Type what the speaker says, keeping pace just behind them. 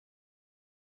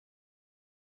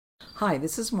Hi,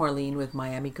 this is Marlene with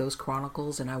Miami Ghost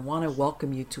Chronicles, and I want to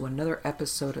welcome you to another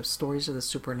episode of Stories of the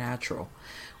Supernatural.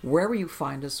 Wherever you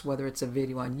find us, whether it's a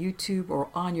video on YouTube or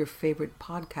on your favorite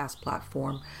podcast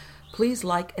platform, please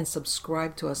like and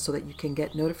subscribe to us so that you can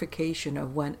get notification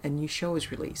of when a new show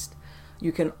is released.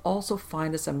 You can also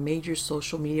find us on major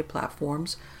social media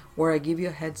platforms where I give you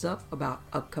a heads up about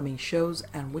upcoming shows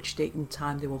and which date and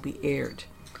time they will be aired.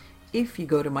 If you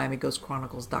go to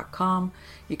MiamiGhostChronicles.com,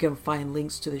 you can find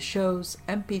links to the shows,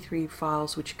 MP3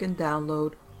 files which you can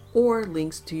download, or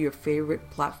links to your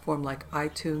favorite platform like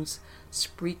iTunes,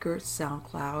 Spreaker,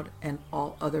 SoundCloud, and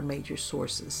all other major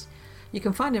sources. You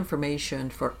can find information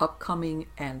for upcoming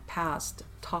and past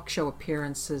talk show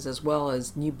appearances as well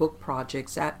as new book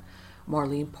projects at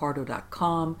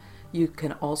MarlenePardo.com. You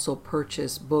can also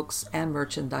purchase books and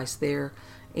merchandise there,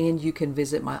 and you can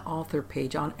visit my author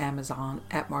page on Amazon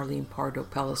at Marlene Pardo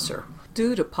Pellicer.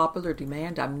 Due to popular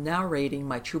demand, I'm narrating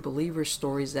my True Believer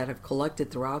stories that I've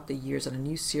collected throughout the years in a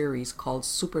new series called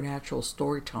Supernatural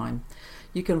Storytime.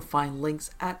 You can find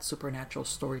links at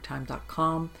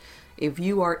supernaturalstorytime.com. If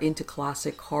you are into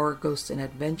classic horror, ghost, and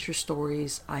adventure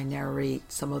stories, I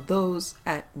narrate some of those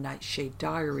at Nightshade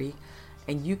Diary,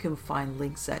 and you can find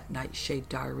links at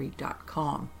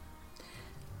nightshadediary.com.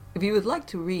 If you would like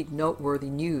to read noteworthy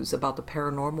news about the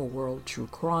paranormal world, true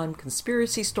crime,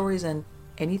 conspiracy stories, and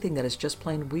anything that is just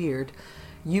plain weird,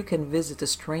 you can visit the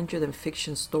Stranger Than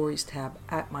Fiction Stories tab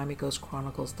at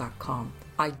MiamiGhostChronicles.com.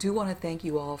 I do want to thank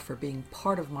you all for being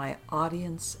part of my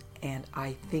audience, and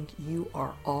I think you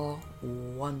are all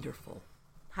wonderful.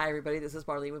 Hi everybody, this is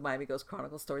Marlene with Miami Ghost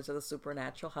Chronicles, Stories of the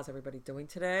Supernatural. How's everybody doing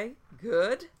today?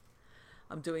 Good?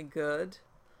 I'm doing good.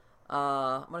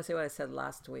 I'm going to say what I said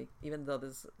last week, even though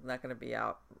this is not going to be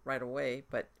out right away.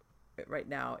 But right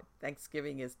now,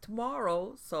 Thanksgiving is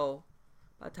tomorrow. So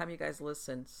by the time you guys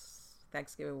listen,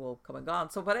 Thanksgiving will come and gone.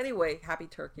 So, but anyway, happy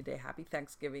Turkey Day, happy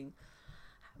Thanksgiving,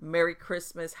 Merry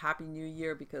Christmas, Happy New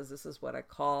Year, because this is what I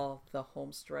call the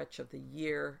home stretch of the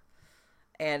year.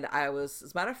 And as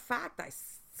a matter of fact, I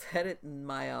said it in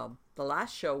my, the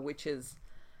last show, which is,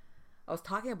 I was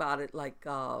talking about it like,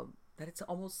 that it's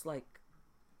almost like,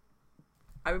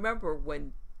 I remember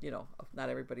when, not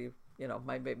everybody,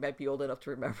 might be old enough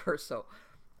to remember. So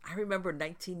I remember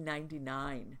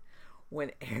 1999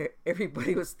 when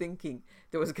everybody was thinking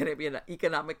there was going to be an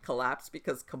economic collapse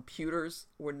because computers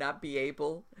would not be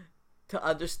able to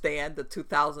understand the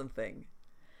 2000 thing.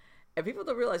 And people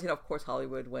don't realize, of course,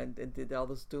 Hollywood went and did all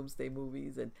those doomsday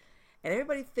movies. And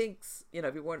everybody thinks,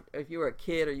 if you were a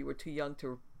kid or you were too young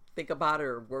to think about it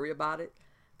or worry about it,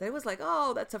 they was like,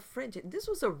 oh, that's a fringe. And this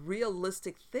was a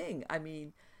realistic thing. I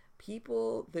mean,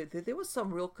 people, there was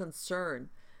some real concern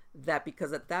that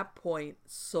because at that point,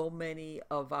 so many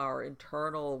of our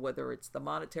internal, whether it's the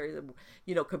monetary,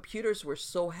 computers were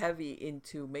so heavy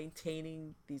into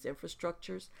maintaining these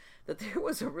infrastructures that there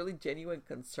was a really genuine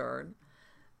concern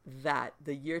that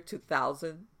the year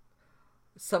 2000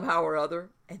 somehow or other,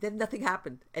 and then nothing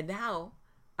happened. And now,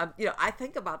 I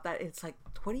think about that. It's like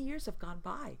 20 years have gone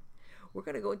by. We're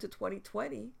going to go into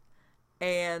 2020,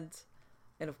 and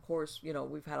of course,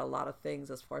 we've had a lot of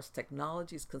things as far as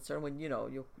technology is concerned. When you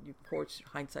of course,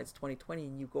 hindsight's 2020,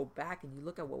 and you go back and you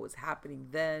look at what was happening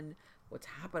then, what's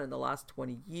happened in the last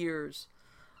 20 years.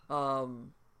 Like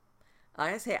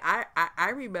I say, I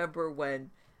remember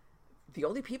when the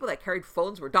only people that carried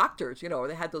phones were doctors. Or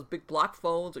they had those big block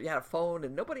phones, or you had a phone,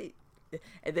 and nobody.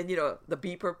 And then the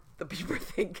beeper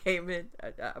thing came in.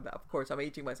 Of course, I'm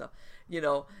aging myself.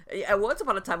 At once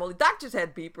upon a time, only doctors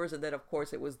had beepers, and then of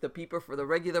course it was the beeper for the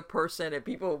regular person. And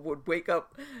people would make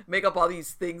up all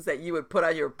these things that you would put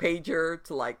on your pager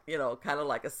to kind of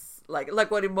like like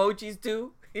what emojis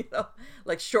do.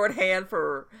 Like shorthand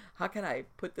for how can I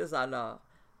put this on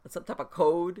some type of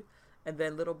code. And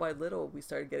then little by little, we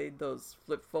started getting those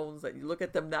flip phones that you look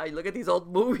at them now. You look at these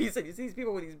old movies and you see these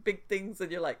people with these big things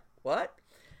and you're like, what?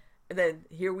 And then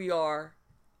here we are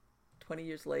 20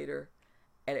 years later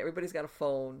and everybody's got a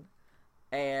phone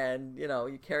and,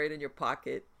 you carry it in your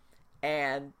pocket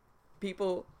and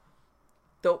people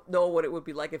don't know what it would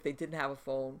be like if they didn't have a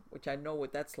phone, which I know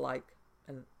what that's like.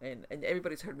 And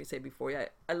everybody's heard me say before, yeah,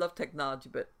 I love technology,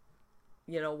 but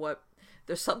you know what?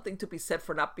 There's something to be said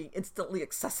for not being instantly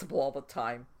accessible all the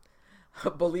time.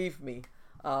 Believe me.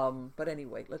 But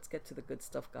anyway, let's get to the good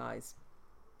stuff, guys.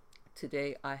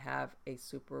 Today I have a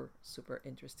super, super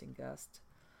interesting guest.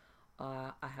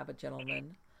 I have a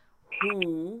gentleman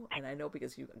who, and I know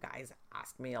because you guys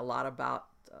ask me a lot about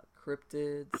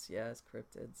cryptids. Yes,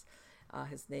 cryptids.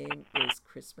 His name is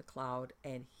Chris McLeod,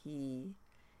 and he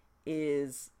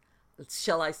is,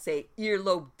 shall I say,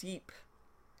 earlobe deep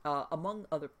among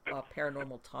other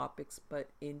paranormal topics, but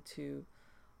into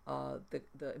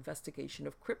the investigation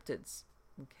of cryptids.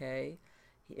 Okay,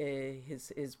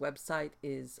 his website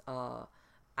is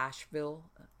Asheville.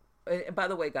 And by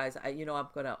the way, guys, I'm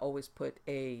gonna always put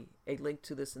a link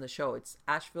to this in the show. It's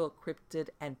Asheville Cryptid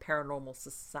and Paranormal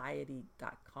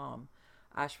Society.com.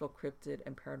 Asheville Cryptid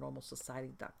and Paranormal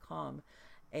Society.com.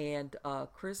 And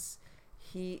Chris,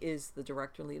 he is the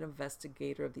director and lead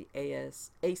investigator of the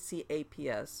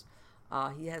ACAPS.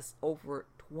 He has over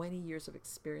 20 years of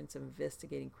experience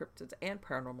investigating cryptids and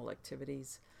paranormal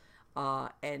activities.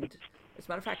 And as a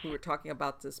matter of fact, we were talking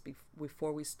about this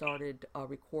before we started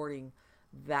recording,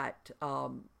 that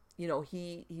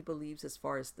he believes, as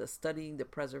far as the studying, the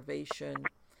preservation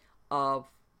of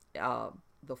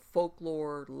the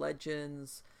folklore,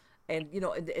 legends, and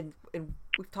and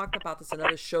we've talked about this in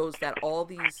other shows, that all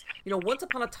these, once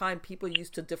upon a time, people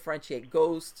used to differentiate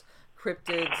ghosts,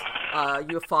 cryptids,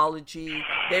 ufology.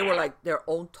 They were like their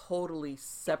own totally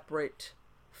separate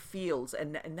fields,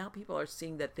 and now people are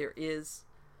seeing that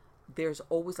there's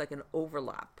always like an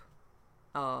overlap.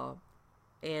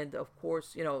 And of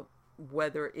course,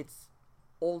 whether it's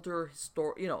older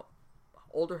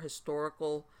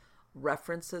historical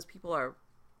references, people are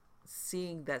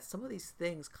seeing that some of these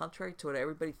things, contrary to what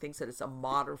everybody thinks, that it's a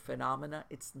modern phenomena,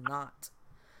 it's not.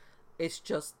 It's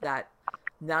just that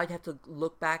now you have to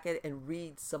look back at it and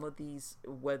read some of these,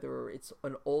 whether it's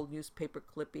an old newspaper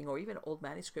clipping or even old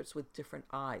manuscripts, with different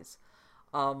eyes.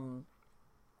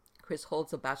 Chris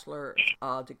holds a bachelor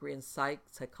degree in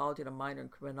psychology and a minor in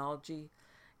criminology,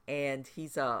 and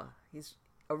he's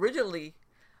originally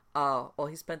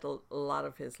he spent a lot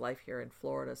of his life here in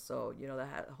Florida, so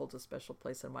that holds a special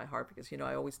place in my heart, because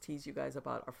I always tease you guys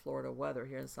about our Florida weather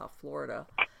here in South Florida.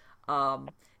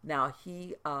 Now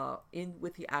he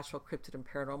with the Asheville Cryptid and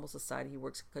Paranormal Society, he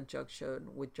works in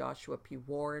conjunction with Joshua P.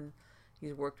 Warren.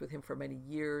 He's worked with him for many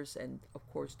years, and of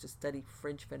course to study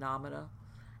fringe phenomena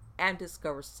and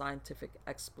discover scientific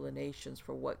explanations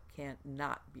for what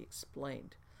cannot be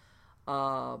explained.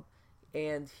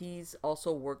 And he's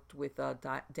also worked with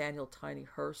Daniel Tiny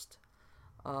Hurst,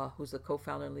 who's the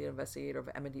co-founder and lead investigator of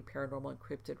M&D Paranormal and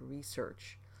Cryptid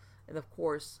Research. And of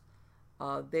course,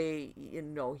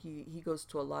 he goes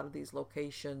to a lot of these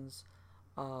locations,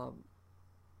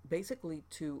 basically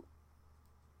to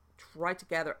try to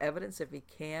gather evidence if he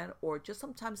can, or just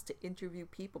sometimes to interview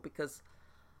people, because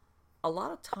a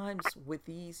lot of times with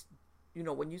these,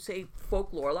 when you say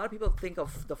folklore, a lot of people think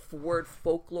of the word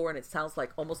folklore and it sounds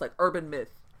like almost like urban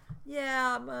myth.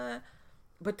 Yeah,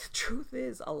 but the truth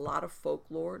is, a lot of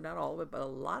folklore, not all of it, but a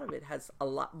lot of it has a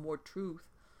lot more truth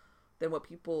than what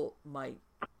people might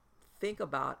think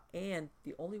about. And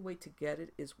the only way to get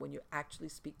it is when you actually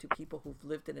speak to people who've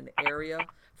lived in an area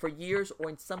for years, or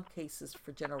in some cases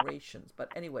for generations.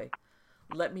 But anyway,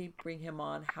 let me bring him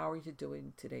on. How are you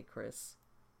doing today, Chris?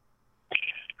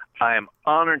 I am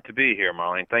honored to be here,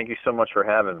 Marlene. Thank you so much for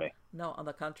having me. No, on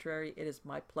the contrary, it is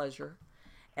my pleasure.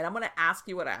 And I'm going to ask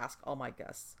you what I ask all my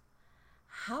guests.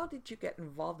 How did you get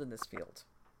involved in this field?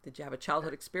 Did you have a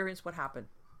childhood experience? What happened?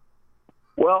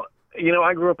 Well,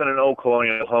 I grew up in an old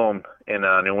colonial home in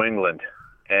New England,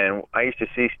 and I used to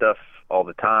see stuff all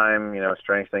the time.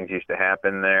 Strange things used to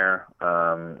happen there.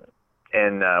 And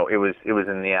it was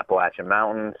in the Appalachian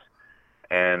Mountains.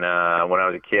 And when I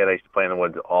was a kid, I used to play in the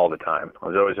woods all the time. I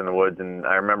was always in the woods, and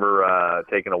I remember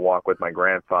taking a walk with my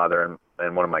grandfather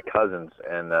and one of my cousins,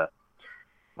 and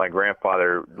my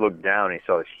grandfather looked down and he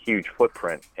saw this huge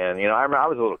footprint. And, I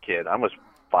was a little kid. I was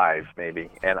 5 maybe,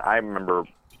 and I remember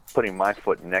putting my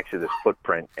foot next to this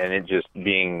footprint and it just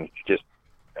being just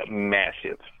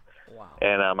massive. Wow.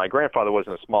 And my grandfather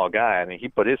wasn't a small guy. I mean, he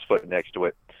put his foot next to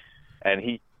it, and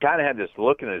he kind of had this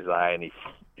look in his eye, and he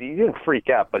didn't freak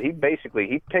out, but he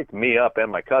picked me up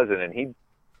and my cousin, and he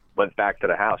went back to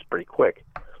the house pretty quick.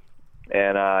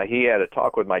 And he had a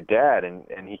talk with my dad,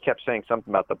 and he kept saying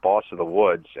something about the boss of the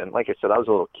woods. And like I said, I was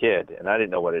a little kid, and I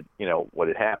didn't know what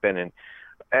had happened. And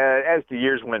as the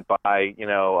years went by,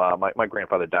 my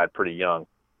grandfather died pretty young.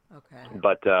 Okay.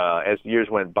 But as the years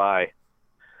went by,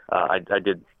 I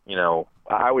did, I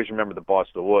always remember the boss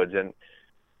of the woods. And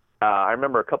I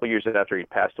remember a couple of years after he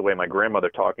passed away, my grandmother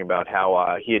talking about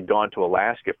how he had gone to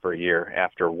Alaska for a year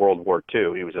after World War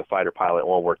II. He was a fighter pilot in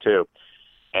World War II.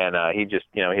 And he just,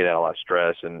 he had a lot of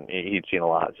stress, and he'd seen a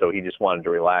lot. So he just wanted to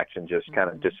relax and just kind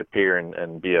of disappear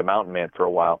and be a mountain man for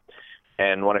a while.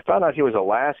 And when I found out he was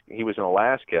in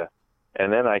Alaska,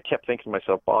 and then I kept thinking to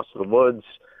myself, boss of the woods,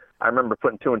 I remember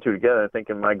putting 2 and 2 together and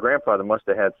thinking my grandfather must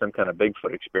have had some kind of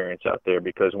Bigfoot experience out there,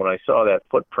 because when I saw that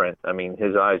footprint, I mean,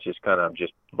 his eyes just kind of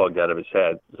just bugged out of his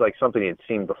head. It's like something he had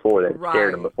seen before that had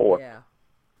scared him before. Yeah.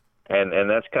 and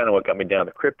that's kind of what got me down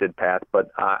the cryptid path.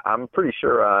 But I'm pretty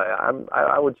sure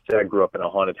I would say I grew up in a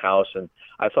haunted house, and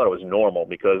I thought it was normal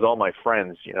because all my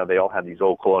friends, they all had these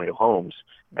old colonial homes,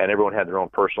 and everyone had their own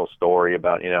personal story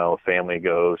about a family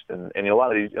ghost, and a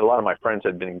lot of my friends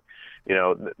had been,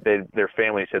 their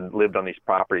families had lived on these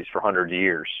properties for hundreds of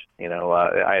years.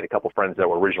 I had a couple friends that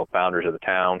were original founders of the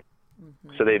town.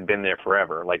 Mm-hmm. So they'd been there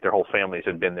forever. Like their whole families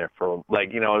had been there for it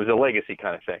was a legacy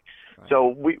kind of thing. Right. So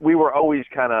we were always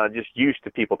kind of just used to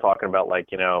people talking about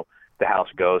the house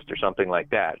ghost or something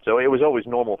like that. So it was always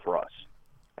normal for us.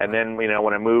 And then,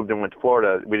 when I moved and went to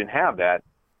Florida, we didn't have that.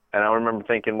 And I remember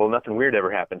thinking, well, nothing weird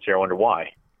ever happens here. I wonder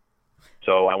why.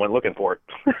 So I went looking for it.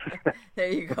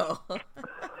 There you go.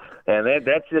 And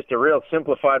that's just a real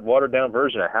simplified, watered-down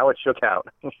version of how it shook out.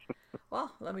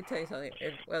 Well, let me tell you something.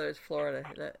 Whether it's Florida,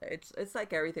 it's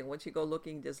like everything. Once you go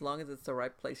looking, as long as it's the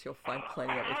right place, you'll find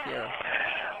plenty of it here.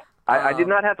 I did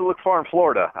not have to look far in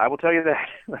Florida. I will tell you that.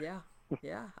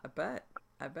 Yeah, I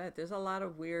bet. There's a lot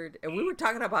of weird, and we were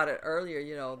talking about it earlier.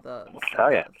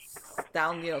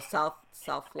 Down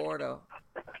South Florida,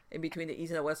 in between the east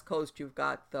and the west coast, you've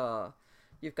got the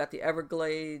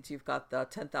Everglades, you've got the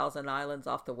 10,000 Islands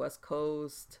off the west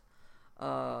coast.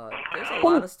 There's a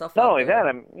lot of stuff. Not only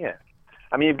that,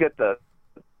 you've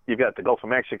got the Gulf of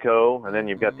Mexico, and then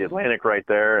you've got the Atlantic right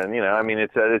there, and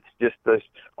it's just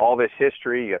all this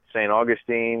history. You got St.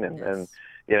 Augustine, and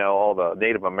all the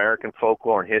Native American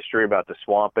folklore and history about the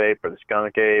swamp ape or the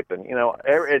skunk ape, and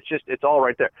it's all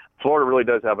right there. Florida really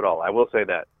does have it all. I will say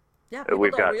that. Yeah,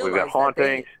 we've got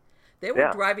hauntings. They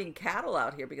were driving cattle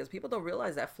out here because people don't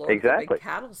realize that Florida's a big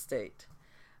cattle state.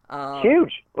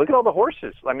 Huge. Look at all the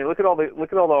horses. Look at all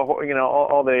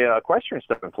the equestrian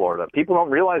stuff in Florida. People don't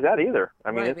realize that either.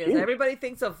 It's huge. Everybody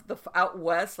thinks of the out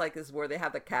west is where they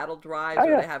have the cattle drives.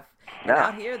 Or they have, and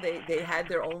out here they had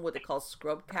their own what they call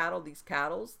scrub cattle. These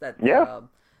cattle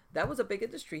that was a big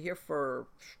industry here for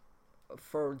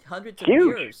hundreds of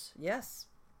years. Yes.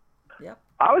 Yep.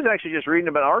 I was actually just reading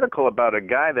about an article about a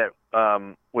guy that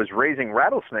was raising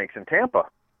rattlesnakes in Tampa.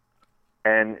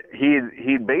 And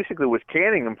he basically was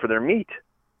canning them for their meat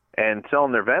and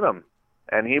selling their venom.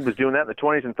 And he was doing that in the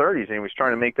 20s and 30s, and he was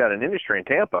trying to make that an industry in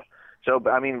Tampa. So,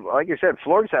 like you said,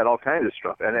 Florida's had all kinds of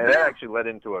stuff. And that actually led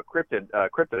into a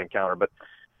cryptid encounter. But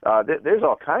there's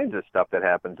all kinds of stuff that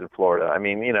happens in Florida.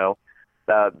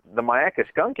 The Myakka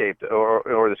skunk ape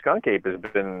or the skunk ape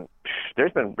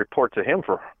there's been reports of him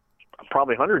for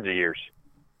probably hundreds of years.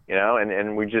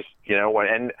 And we just,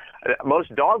 and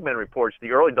most dogman reports,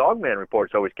 the early dogman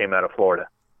reports always came out of Florida.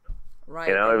 Right.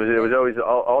 It was always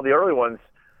all the early ones.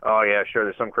 Oh yeah, sure.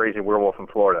 There's some crazy werewolf in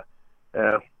Florida.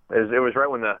 It was right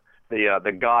when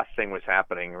the goth thing was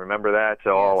happening. Remember that?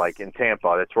 So all like in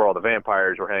Tampa, that's where all the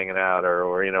vampires were hanging out,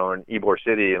 or in Ybor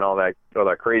City and all that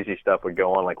crazy stuff would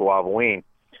go on, like Halloween.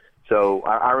 So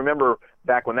I remember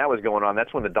back when that was going on.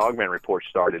 That's when the dogman reports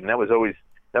started, and that was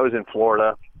in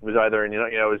Florida. It was either it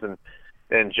was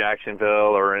in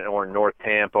Jacksonville or in North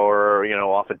Tampa or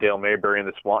off of Dale Mayberry in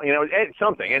the swamp.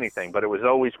 Anything, but it was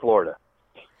always Florida.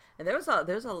 And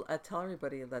I tell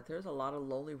everybody that there's a lot of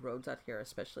lonely roads out here,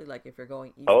 especially like if you're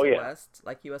going east to west,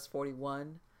 like US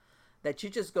 41, that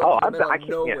you just go to the middle of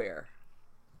nowhere.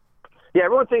 Yeah,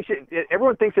 everyone thinks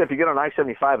that if you get on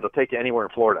I-75, it'll take you anywhere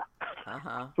in Florida.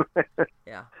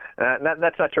 Yeah.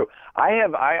 That's not true. I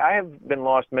have been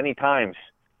lost many times.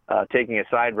 Taking a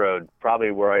side road,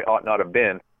 probably where I ought not have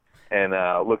been, and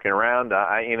looking around.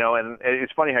 And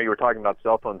it's funny how you were talking about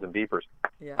cell phones and beepers.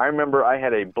 Yeah. I remember I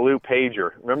had a blue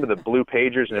pager. Remember the blue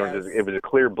pagers, and it was a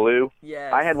clear blue.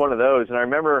 Yes. I had one of those, and I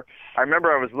remember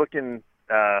I was looking.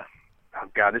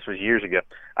 This was years ago.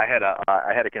 I had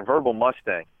a convertible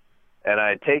Mustang, and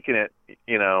I had taken it,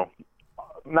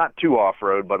 not too off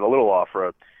road, but a little off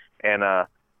road, and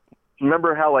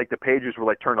remember how like the pagers were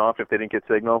like turned off if they didn't get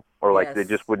signal, or like they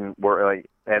just wouldn't work.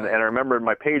 And I remember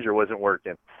my pager wasn't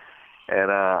working,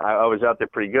 and I was out there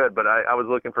pretty good, but I was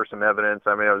looking for some evidence.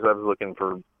 I was looking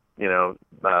for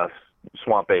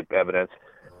swamp ape evidence,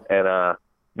 and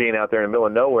being out there in the middle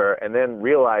of nowhere, and then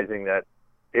realizing that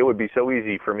it would be so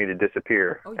easy for me to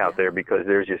disappear out there because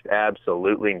there's just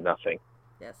absolutely nothing.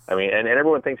 Yes. And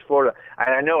everyone thinks Florida.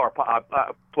 I know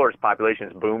Florida's population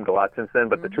has boomed a lot since then,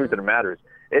 but the truth of the matter is,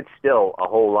 it's still a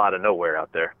whole lot of nowhere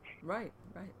out there. Right.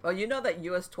 Well, you know that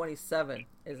US 27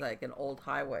 is like an old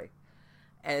highway,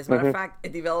 and as a matter of fact,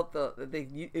 it developed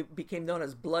it became known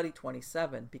as Bloody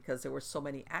 27 because there were so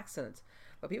many accidents.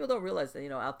 But people don't realize that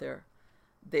out there,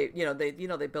 they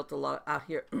built a lot out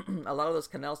here, a lot of those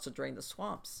canals to drain the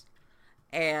swamps.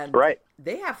 And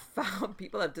they have found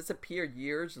people have disappeared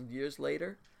years and years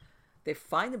later. They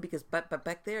find them because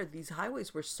back there, these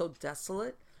highways were so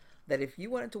desolate that if you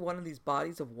went into one of these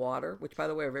bodies of water, which by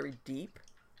the way are very deep,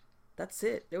 that's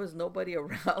it. There was nobody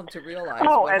around to realize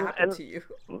what happened to you.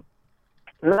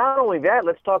 Not only that,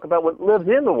 let's talk about what lives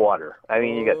in the water. I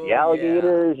mean, you got the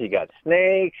alligators, you got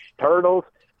snakes, turtles.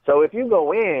 So if you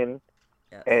go in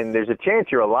and there's a chance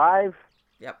you're alive,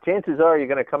 chances are you're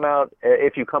going to come out,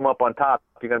 if you come up on top,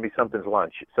 you're going to be something's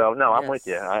lunch. So, no, I'm with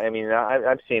you. I mean,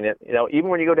 I've seen it. You know, even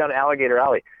when you go down Alligator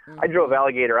Alley, I drove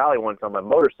Alligator Alley once on my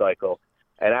motorcycle,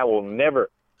 and I will never,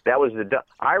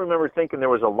 I remember thinking there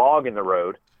was a log in the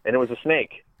road, and it was a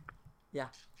snake. Yeah.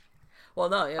 Well,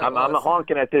 no. Yeah, I'm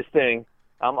honking at this thing.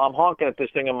 I'm honking at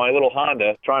this thing in my little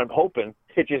Honda, hoping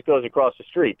it just goes across the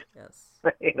street. Yes.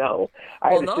 You know,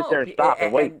 I had to sit there and stop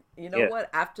and wait. And you know what?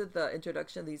 After the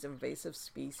introduction of these invasive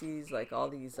species, like all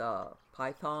these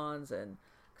pythons and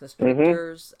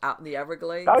constrictors out in the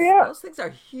Everglades, those things are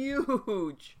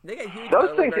huge. They get huge.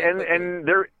 Those things, and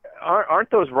they're aren't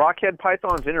those rockhead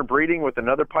pythons interbreeding with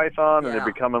another python, and they're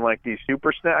becoming like these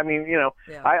super snakes. I mean, you know,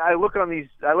 I look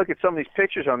at some of these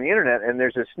pictures on the internet, and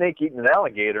there's a snake eating an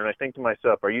alligator, and I think to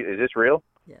myself, is this real?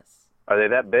 Yes. Are they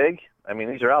that big? I mean,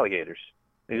 these are alligators.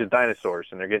 These are dinosaurs,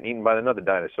 and they're getting eaten by another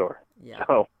dinosaur. Yeah.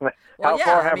 So, how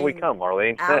far have we come,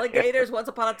 Marlene? Alligators, once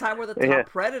upon a time, were the top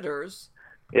predators.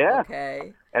 Yeah.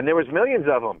 Okay. And there was millions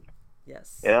of them.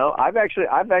 Yes. You know, I've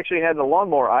actually had a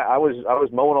lawnmower. I was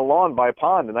mowing a lawn by a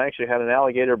pond, and I actually had an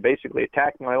alligator basically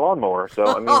attack my lawnmower. So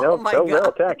I mean, they'll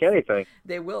attack anything.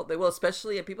 They will,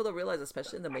 especially, and people don't realize,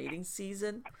 especially in the mating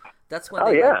season, that's when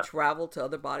they travel to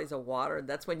other bodies of water, and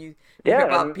that's when you hear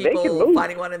about people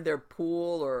finding one in their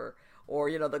pool or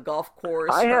you know, the golf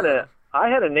course. I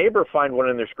had a neighbor find one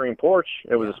in their screen porch.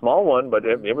 It was a small one, but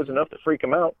it was enough to freak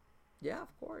them out. Yeah,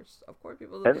 of course,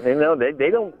 people. And you know,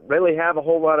 they don't really have a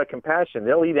whole lot of compassion.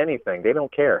 They'll eat anything. They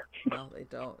don't care. No, they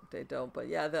don't. But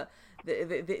yeah, the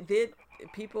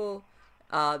people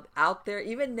out there,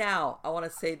 even now, I want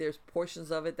to say there's portions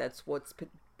of it that's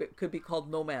could be called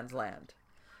no man's land.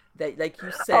 That, like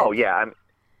you said. Oh yeah,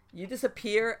 you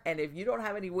disappear, and if you don't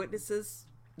have any witnesses,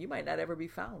 you might not ever be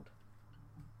found.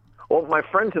 Well, my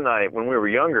friends and I, when we were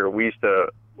younger, we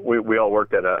all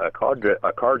worked at a car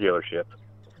dealership,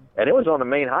 and it was on the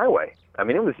main highway. I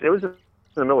mean, it was in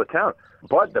the middle of town.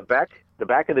 But the back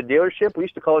of the dealership, we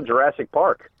used to call it Jurassic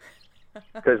Park,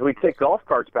 because we'd take golf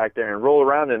carts back there and roll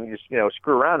around and just, you know,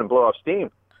 screw around and blow off steam.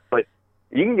 But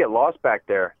you can get lost back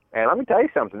there. And let me tell you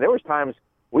something. There was times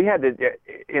we had to,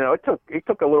 you know, it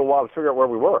took a little while to figure out where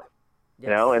we were. Yes. You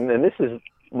know, and this is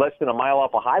less than a mile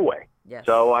off a highway. Yes.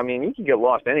 So, I mean, you can get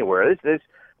lost anywhere.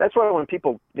 That's why when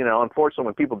people, you know, unfortunately,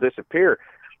 when people disappear,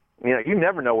 you know, you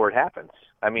never know where it happens.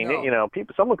 I mean, you know,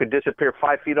 someone could disappear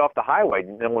 5 feet off the highway,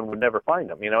 and no one would never find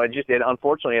them. You know,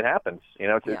 unfortunately, it happens. You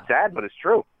know, it's sad, but it's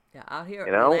true. Yeah, out here,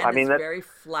 you know, land is very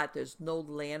flat. There's no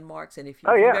landmarks, and if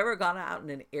you've ever gone out in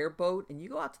an airboat and you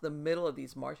go out to the middle of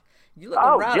these marshes, you look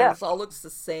around and it all looks the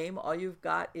same. All you've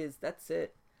got is that's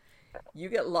it. You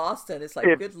get lost, and it's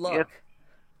like good luck.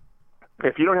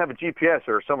 If you don't have a GPS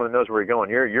or someone that knows where you're going,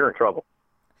 you're in trouble.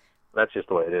 That's just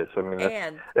the way it is. I mean,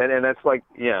 and that's like,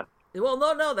 yeah. Well,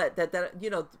 no, that you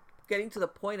know, getting to the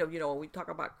point of, you know, when we talk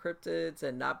about cryptids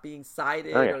and not being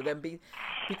sighted or them being,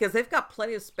 because they've got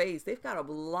plenty of space. They've got a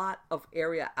lot of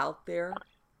area out there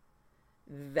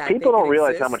that people don't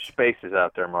realize how much space is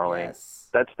out there, Marlene. Yes.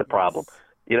 That's the problem.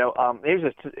 You know,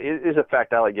 here's a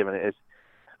fact I like giving it is,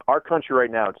 our country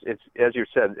right now, it's as you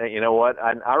said, you know what?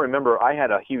 I remember I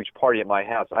had a huge party at my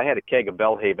house. I had a keg of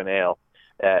Bellhaven Ale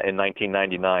in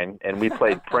 1999, and we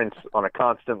played Prince on a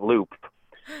constant loop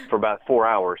for about 4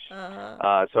 hours.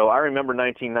 So I remember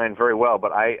 1999 very well,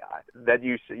 but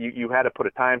you had to put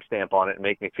a timestamp on it and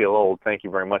make me feel old. Thank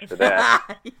you very much for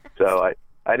that. Yes. So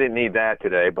I didn't need that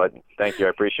today, but thank you. I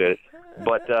appreciate it.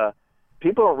 But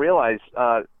people don't realize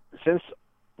since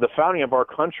the founding of our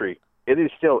country, it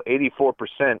is still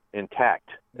 84% intact.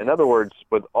 In other words,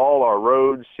 with all our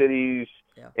roads, cities,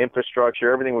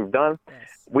 infrastructure, everything we've done,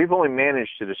 we've only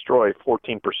managed to destroy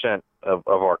 14% of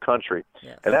our country.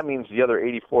 Yes. And that means the other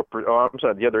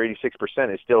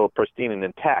 86% is still pristine and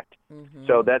intact. Mm-hmm.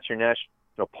 So that's your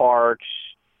national parks,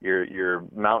 your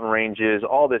mountain ranges,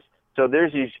 all this. So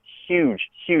there's these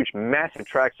huge, massive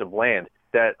tracts of land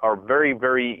that are very,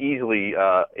 very easily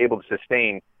able to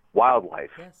sustain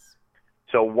wildlife. Yes.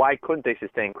 So why couldn't they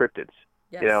sustain cryptids?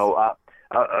 Yes. You know,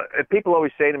 people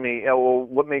always say to me, well,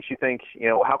 what makes you think, you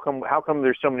know, how come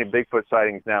there's so many Bigfoot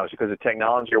sightings now? Is it because of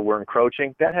technology or we're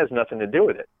encroaching? That has nothing to do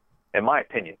with it, in my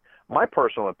opinion. My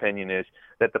personal opinion is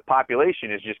that the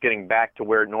population is just getting back to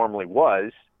where it normally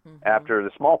was after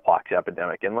the smallpox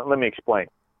epidemic. And let me explain.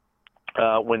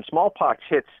 When smallpox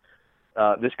hits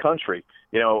this country,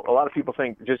 You know, a lot of people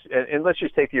think and let's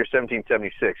just take the year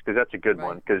 1776 because that's a good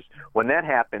one. Because when that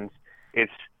happens,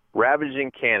 it's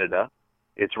ravaging Canada,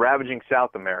 it's ravaging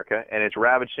South America, and it's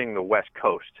ravaging the West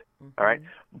Coast. All right,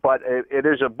 but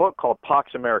there's a book called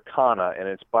Pax Americana, and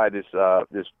it's by this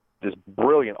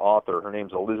brilliant author. Her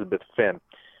name's Elizabeth Finn,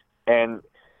 and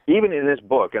even in this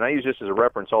book, and I use this as a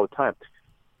reference all the time,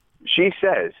 she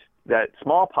says that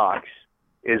smallpox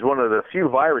is one of the few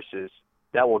viruses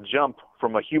that will jump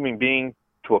from a human being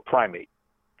to a primate.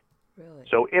 Really?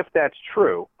 So if that's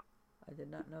true, I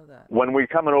did not know that. when we're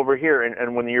coming over here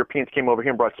and when the Europeans came over here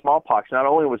and brought smallpox, not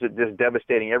only was it just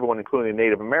devastating everyone, including the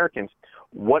Native Americans,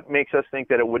 what makes us think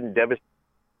that it wouldn't devastate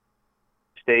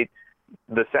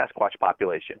the Sasquatch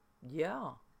population? Yeah.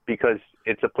 Because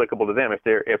it's applicable to them if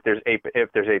there's ape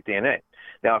DNA.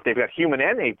 Now, if they've got human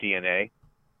and ape DNA,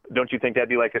 don't you think that'd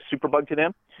be like a superbug to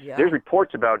them? Yeah. There's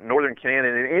reports about northern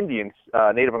Canadian and Indians,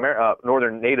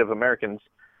 northern Native Americans,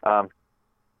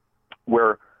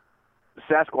 where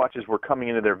Sasquatches were coming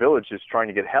into their villages trying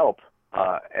to get help,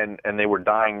 and they were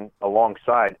dying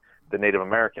alongside the Native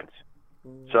Americans.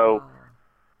 Wow. So,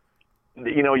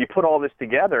 you know, you put all this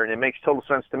together, and it makes total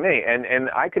sense to me. And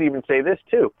I could even say this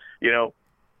too. You know,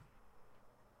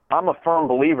 I'm a firm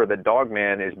believer that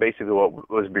Dogman is basically what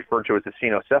was referred to as the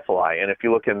Cynocephali. And if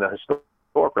you look in the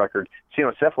historic record,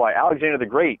 Cynocephali, Alexander the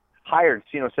Great hired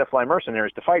Cynocephali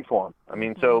mercenaries to fight for him. I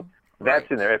mean, so that's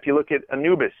in there. If you look at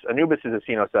Anubis is a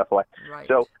Cynocephali. Right.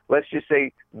 So let's just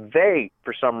say they,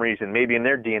 for some reason, maybe in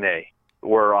their DNA,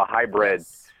 were a hybrid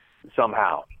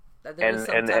somehow.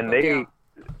 And they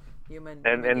human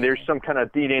and there's some kind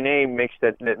of DNA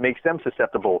that makes them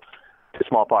susceptible to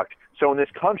smallpox. So in this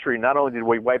country, not only did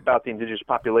we wipe out the indigenous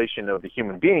population of the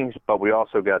human beings, but we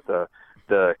also got the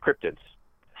cryptids.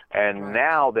 And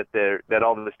now that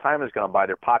all of this time has gone by,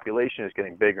 their population is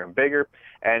getting bigger and bigger.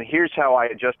 And here's how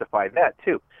I justify that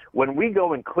too. When we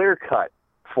go and clear cut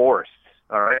forests,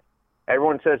 all right,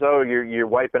 everyone says, "Oh, you're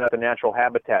wiping out the natural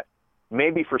habitat."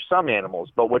 Maybe for some animals,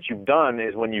 but what you've done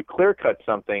is when you clear cut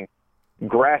something,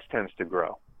 grass tends to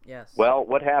grow. Yes. Well,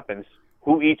 what happens?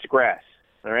 Who eats grass?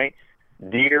 All right.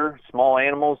 Deer, small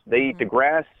animals, they eat the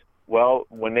grass. Well,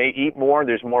 when they eat more,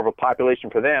 there's more of a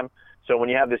population for them. So when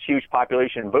you have this huge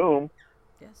population boom,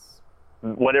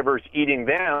 whatever's eating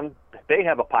them, they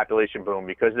have a population boom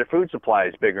because their food supply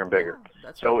is bigger and bigger.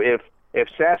 So if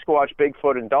Sasquatch,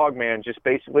 Bigfoot, and Dogman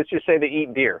let's just say they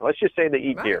eat deer. Let's just say they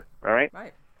eat deer, all right?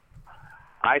 Right.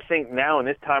 I think now in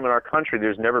this time in our country,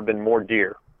 there's never been more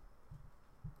deer.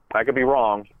 I could be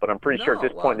wrong, but I'm pretty sure at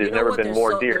this point there's never been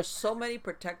more deer. There's so many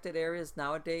protected areas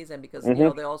nowadays, and because you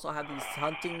know they also have these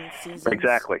hunting seasons.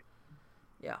 Exactly.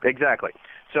 Yeah. Exactly.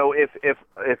 So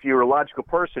if you're a logical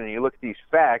person and you look at these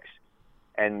facts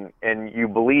and you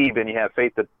believe and you have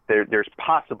faith that there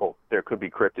could be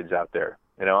cryptids out there.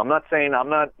 You know, I'm not saying I'm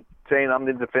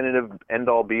the definitive end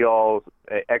all be all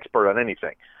expert on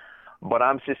anything, but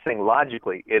I'm just saying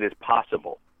logically it is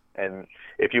possible. And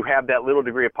if you have that little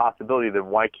degree of possibility, then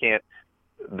why can't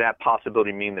that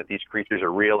possibility mean that these creatures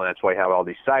are real? And that's why you have all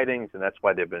these sightings, and that's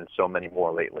why there have been so many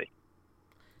more lately.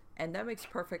 And that makes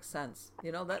perfect sense.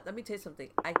 You know, let me tell you something.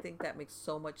 I think that makes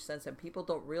so much sense, and people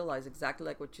don't realize exactly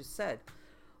like what you said.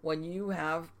 When you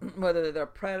have, whether they're a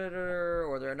predator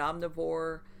or they're an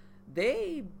omnivore,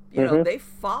 they, you know, they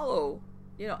follow,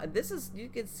 you know, and this is, you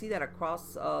can see that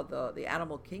across the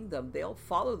animal kingdom. They'll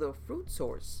follow the food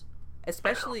source.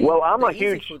 Especially I'm a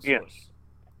huge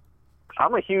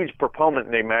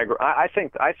proponent they migrate. I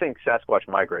think Sasquatch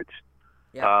migrates.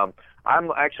 Yeah.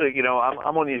 I'm actually, you know,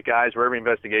 I'm one of these guys where every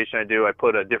investigation I do, I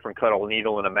put a different cut of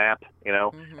needle in a map, you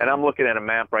know, and I'm looking at a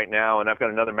map right now, and I've got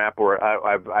another map where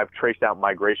I've traced out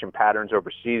migration patterns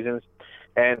over seasons,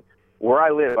 and where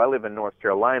I live in North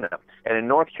Carolina, and in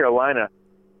North Carolina,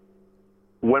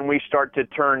 when we start to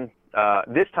turn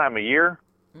this time of year.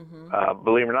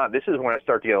 Believe it or not, this is when I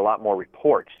start to get a lot more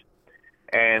reports.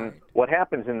 And what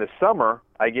happens in the summer,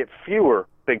 I get fewer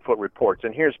Bigfoot reports.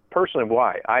 And here's personally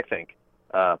why I think.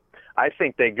 I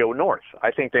think they go north.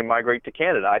 I think they migrate to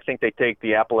Canada. I think they take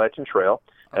the Appalachian Trail,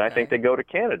 and I think they go to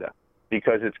Canada.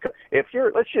 Because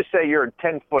let's just say you're a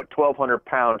 10-foot,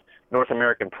 1,200-pound North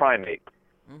American primate.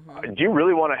 Do you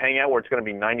really want to hang out where it's going to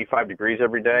be 95 degrees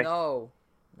every day? No.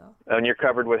 And you're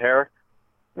covered with hair?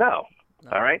 No.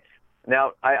 All right?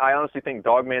 Now, I honestly think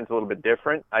Dogman's a little bit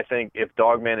different. I think if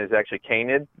Dogman is actually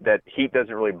canid, that heat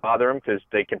doesn't really bother them because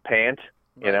they can pant,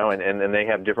 you know, and they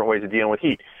have different ways of dealing with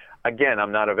heat. Again,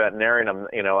 I'm not a veterinarian.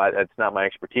 It's not my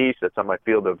expertise. That's not my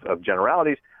field of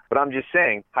generalities. But I'm just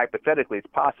saying, hypothetically,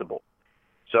 it's possible.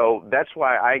 So that's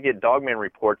why I get Dogman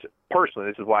reports.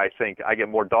 Personally, this is why I think I get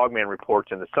more Dogman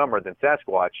reports in the summer than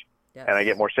Sasquatch Yes. and I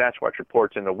get more Sasquatch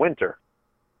reports in the winter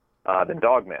than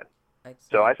dogmen. Exactly.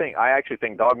 So I actually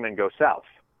think dogmen go south.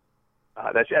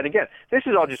 And again, this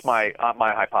is all just my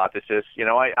hypothesis. You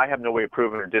know, I have no way of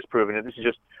proving or disproving it. This is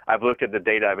just, I've looked at the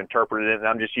data, I've interpreted it, and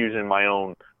I'm just using my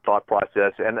own thought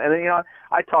process. And you know,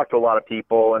 I talk to a lot of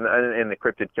people in the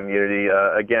cryptid community.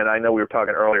 Again, I know we were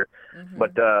talking earlier,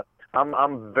 but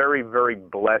I'm very, very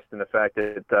blessed in the fact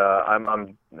that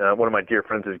I'm one of my dear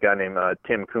friends is a guy named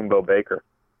Tim Kumbo Baker.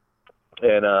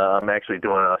 And I'm actually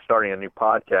starting a new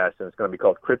podcast, and it's going to be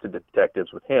called Cryptid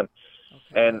Detectives with him.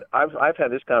 Okay. And I've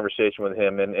had this conversation with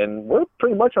him, and we're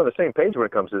pretty much on the same page when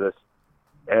it comes to this.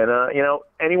 And you know,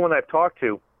 anyone I've talked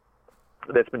to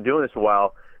that's been doing this a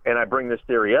while, and I bring this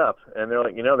theory up, and they're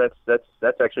like, you know,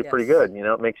 that's actually pretty good. You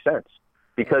know, it makes sense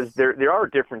because there are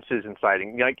differences in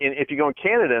sighting. Like if you go in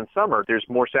Canada in summer, there's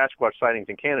more Sasquatch sightings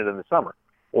in Canada in the summer.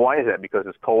 Well, why is that? Because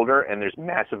it's colder and there's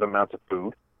massive amounts of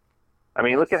food. I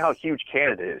mean, look at how huge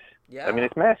Canada is. Yeah. I mean,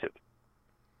 it's massive.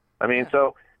 I mean,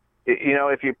 so, you know,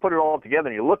 if you put it all together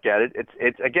and you look at it,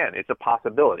 it's a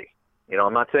possibility. You know,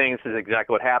 I'm not saying this is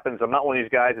exactly what happens. I'm not one of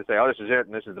these guys that say, oh, this is it,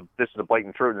 and this is the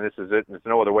blatant truth, and this is it, and there's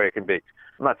no other way it can be.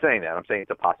 I'm not saying that. I'm saying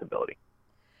it's a possibility.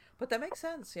 But that makes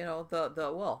sense. You know,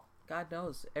 well, God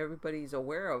knows, everybody's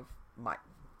aware of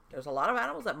there's a lot of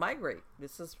animals that migrate.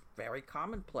 This is very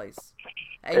commonplace.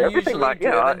 And usually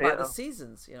driven by the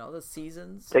seasons, you know, the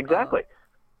seasons. Exactly.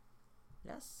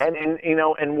 Yes. And you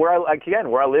know, and where I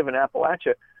live in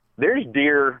Appalachia, there's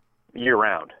deer year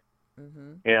round.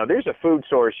 Mm-hmm. You know, there's a food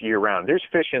source year round. There's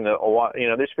fish in the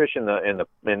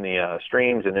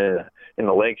streams and in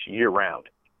the lakes year round.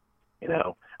 You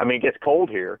know, I mean, it gets cold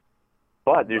here,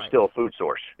 but there's still a food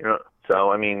source. You know, so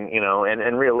I mean, you know,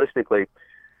 and realistically,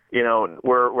 you know,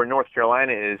 where North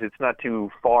Carolina is, it's not too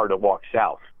far to walk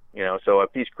south, you know. So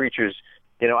if these creatures,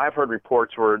 you know, I've heard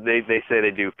reports where they say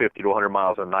they do 50 to 100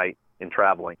 miles a night in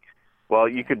traveling. Well,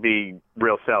 you could be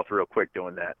real south real quick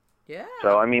doing that. Yeah.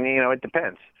 So, I mean, you know, it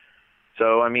depends.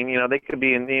 So, I mean, you know, they could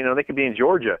be in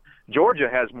Georgia. Georgia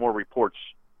has more reports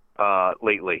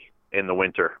lately in the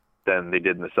winter than they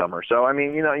did in the summer. So, I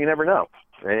mean, you know, you never know.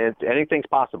 Anything's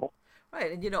possible.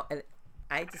 Right. And, you know, and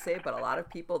I hate to say it, but a lot of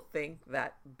people think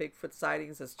that Bigfoot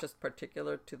sightings is just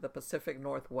particular to the Pacific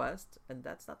Northwest, and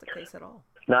that's not the case at all.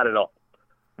 Not at all.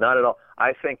 Not at all.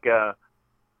 I think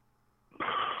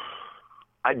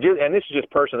I do, and this is just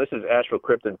personal. This is Asheville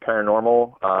Cryptid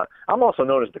Paranormal. I'm also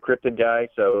known as the Cryptid Guy,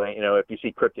 so you know, if you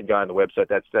see Cryptid Guy on the website,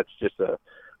 that's just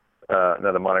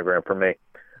another monogram for me.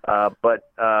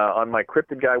 But on my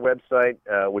Cryptid Guy website,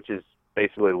 which is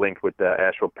basically linked with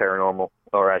Asheville Paranormal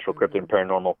or Asheville Cryptid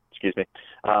Paranormal, excuse me.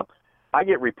 I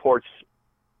get reports.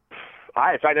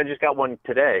 In fact, I just got one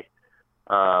today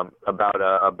about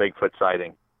a Bigfoot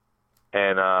sighting,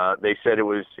 and they said it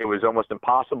was almost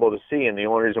impossible to see, and the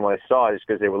only reason why I saw it is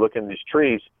because they were looking at these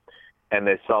trees, and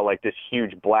they saw like this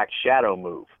huge black shadow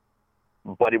move,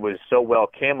 but it was so well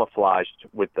camouflaged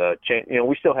with the change. You know,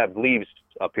 we still have leaves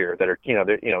up here that are, you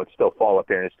know, it's still fall up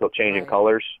here and it's still changing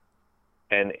colors.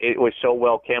 And it was so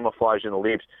well camouflaged in the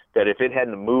leaves that if it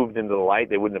hadn't moved into the light,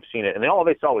 they wouldn't have seen it. And all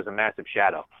they saw was a massive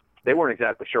shadow. They weren't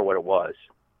exactly sure what it was,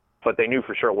 but they knew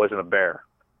for sure it wasn't a bear.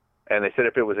 And they said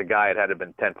if it was a guy, it had to have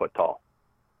been 10 foot tall.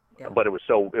 Yeah. But it was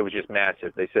just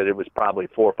massive. They said it was probably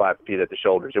 4 or 5 feet at the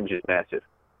shoulders. It was just massive.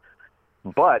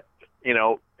 But, you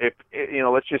know,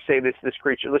 let's just say this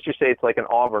creature, let's just say it's like an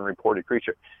auburn reported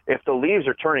creature. If the leaves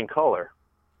are turning color,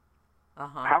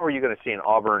 how are you going to see an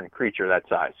auburn creature that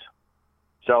size?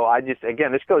 So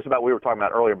again, this goes about what we were talking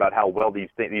about earlier about how well these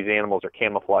animals are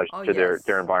camouflaged to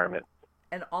their environment.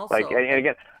 And also,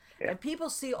 and people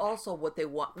see also what they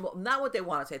want. Well, not what they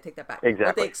want to say. I take that back. Exactly.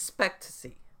 What they expect to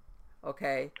see.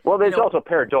 Okay. Well, there's also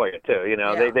pareidoia too. You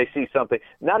know, they see something.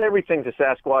 Not everything's a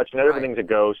Sasquatch. Not everything's a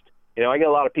ghost. You know, I get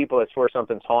a lot of people that swear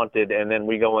something's haunted, and then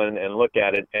we go in and look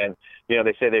at it, and you know,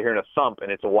 they say they're hearing a thump, and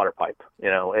it's a water pipe. You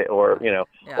know, or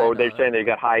they're saying they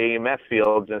got high EMF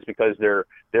fields, and it's because their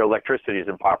electricity is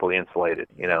improperly insulated.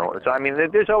 You know, so I mean,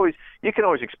 you can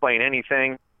always explain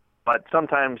anything, but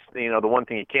sometimes you know the one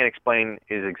thing you can't explain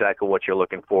is exactly what you're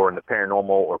looking for in the paranormal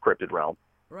or cryptid realm.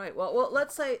 Right. Well,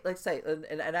 let's say,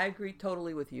 and I agree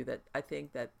totally with you that I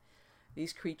think that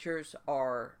these creatures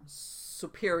are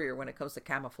superior when it comes to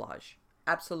camouflage.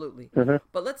 Absolutely. Mm-hmm.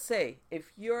 But let's say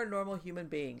if you're a normal human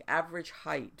being, average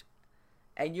height,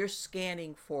 and you're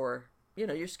scanning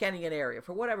you're scanning an area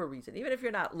for whatever reason, even if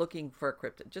you're not looking for a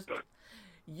cryptid,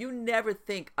 you never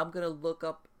think I'm going to look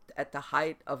up at the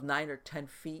height of 9 or 10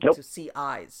 feet to see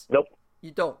eyes. Nope.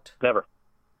 You don't. Never.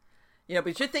 You know,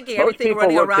 but you're thinking everything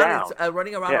running around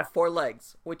on 4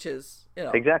 legs, which is, you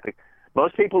know. Exactly.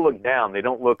 Most people look down. They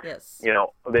don't look, Yes.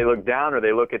 they look down or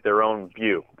they look at their own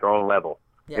view, their own level.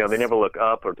 Yes. They never look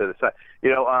up or to the side.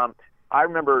 I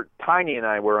remember Tiny and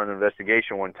I were on an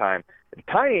investigation one time.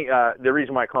 Tiny, the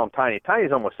reason why I call him Tiny,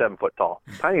 Tiny's almost 7 foot tall.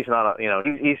 Tiny's not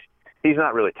he's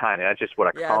not really tiny. That's just what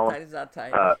I call him. Yeah, Tiny's not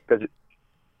tiny.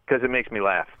 Because it makes me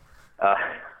laugh.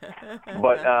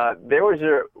 But there was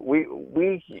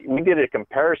we did a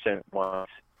comparison once,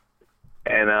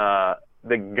 and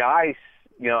the guys,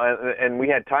 and we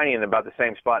had Tiny in about the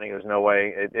same spot, and he goes, "No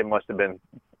way! It must have been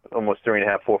almost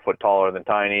 3.5, 4 foot taller than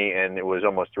Tiny, and it was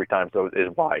almost 3 times as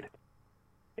wide."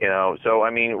 So I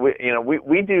mean,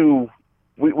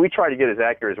 we try to get as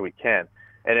accurate as we can,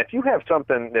 and if you have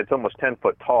something that's almost 10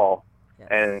 foot tall, Yes.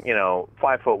 and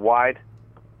 5 foot wide,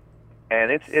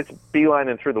 and it's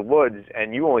beelining through the woods,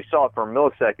 and you only saw it for a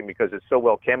millisecond because it's so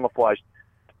well camouflaged,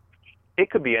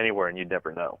 it could be anywhere and you'd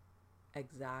never know.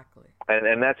 Exactly.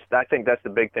 And I think that's the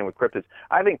big thing with cryptids.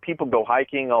 I think people go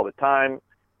hiking all the time,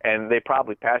 and they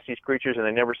probably pass these creatures and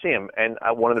they never see them. And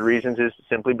one of the reasons is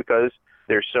simply because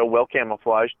they're so well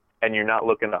camouflaged, and you're not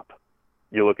looking up.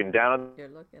 You're looking down. You're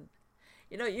looking.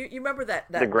 You remember that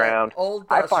the ground. that old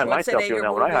I find myself Schwarzenegger doing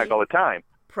that when I movie, hike all the time.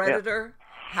 Predator? Yeah.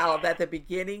 How at the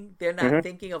beginning they're not Mm-hmm.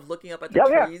 thinking of looking up at the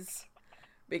trees,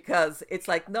 because it's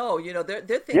like they're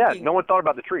thinking. Yeah, no one thought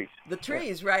about the trees. The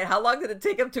trees, right? How long did it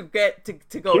take them to get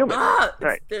to go? Human.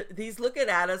 Right. He's looking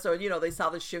at us, or they saw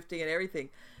the shifting and everything,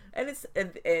 and it's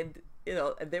and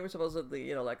they were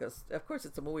supposedly like of course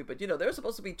it's a movie, but they were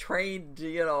supposed to be trained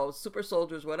super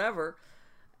soldiers, whatever,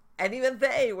 and even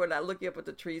they were not looking up at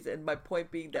the trees. And my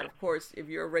point being that of course if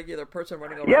you're a regular person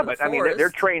running around yeah, the but forest, I mean they're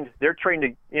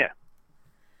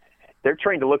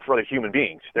trained to look for other human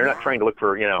beings. They're not trained to look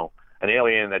for an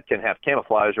alien that can have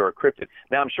camouflage or a cryptid.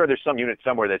 Now I'm sure there's some unit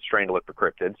somewhere that's trained to look for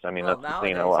cryptids. I mean,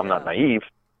 nowadays, I'm not naive.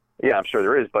 Yeah, I'm sure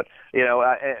there is, but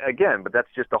again, but that's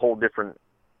just a whole different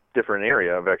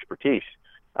area of expertise.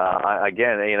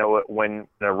 When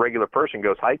a regular person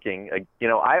goes hiking,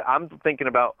 I'm thinking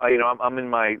about, I'm in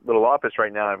my little office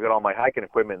right now. I've got all my hiking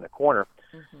equipment in the corner.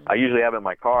 Mm-hmm. I usually have it in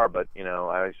my car, but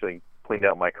I actually cleaned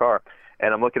out my car,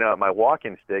 and I'm looking at my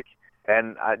walking stick.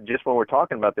 And just when we're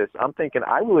talking about this, I'm thinking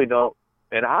I really don't.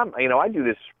 And I do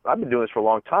this. I've been doing this for a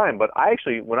long time, but I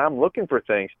actually, when I'm looking for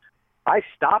things, I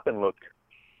stop and look.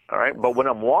 All right, but when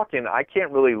I'm walking, I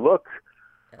can't really look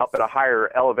up at a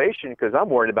higher elevation because I'm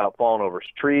worried about falling over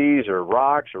trees or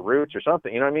rocks or roots or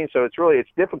something. You know what I mean? So it's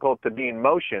difficult to be in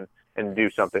motion and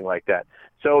do something like that.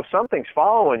 So if something's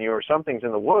following you or something's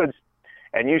in the woods,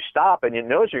 and you stop and it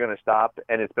knows you're going to stop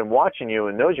and it's been watching you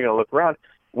and knows you're going to look around,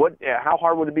 how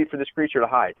hard would it be for this creature to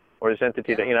hide or this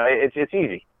entity to, it's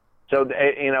easy. So,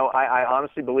 I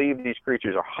honestly believe these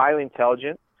creatures are highly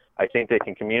intelligent. I think they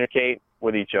can communicate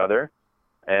with each other.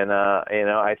 And,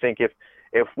 I think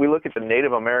if we look at the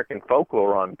Native American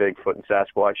folklore on Bigfoot and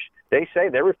Sasquatch, they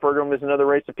refer to them as another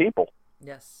race of people.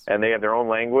 Yes. And they have their own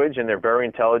language and they're very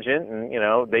intelligent and,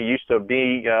 they used to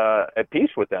be at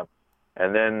peace with them.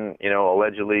 And then,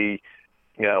 allegedly,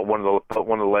 one of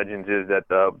the legends is that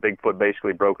Bigfoot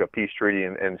basically broke a peace treaty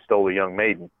and stole a young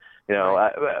maiden.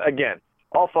 Again,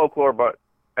 all folklore, but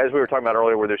as we were talking about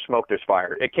earlier, where there's smoke, there's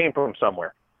fire. It came from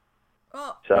somewhere.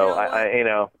 Well, so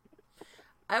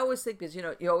I always think because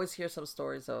you always hear some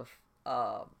stories of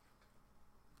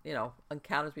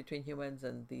encounters between humans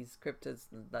and these cryptids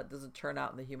that doesn't turn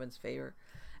out in the human's favor,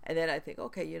 and then I think,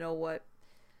 okay, you know what?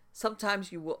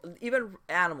 Sometimes you will, even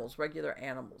animals, regular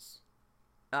animals.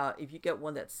 If you get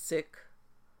one that's sick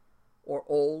or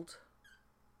old,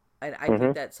 and I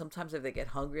think that sometimes if they get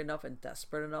hungry enough and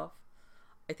desperate enough,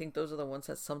 I think those are the ones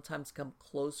that sometimes come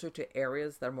closer to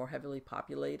areas that are more heavily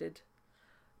populated.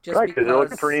 Just right, because they're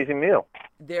looking for an easy meal.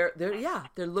 They're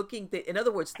looking. In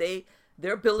other words,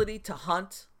 their ability to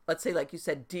hunt, let's say, like you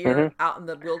said, deer out in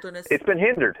the wilderness, it's been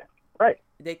hindered. Right.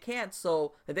 They can't,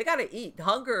 so they got to eat.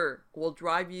 Hunger will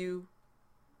drive you,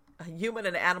 human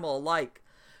and animal alike,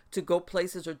 to go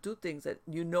places or do things that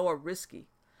are risky.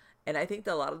 And I think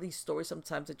that a lot of these stories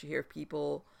sometimes that you hear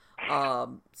people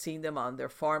seeing them on their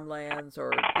farmlands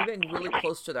or even really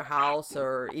close to their house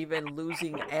or even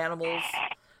losing animals.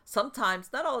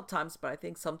 Sometimes, not all the times, but I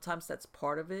think sometimes that's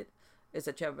part of it, is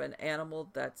that you have an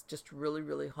animal that's just really,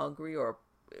 really hungry or,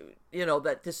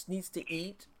 that just needs to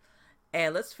eat.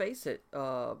 And let's face it,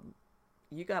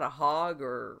 you got a hog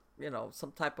or,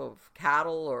 some type of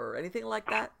cattle or anything like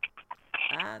that.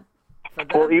 And for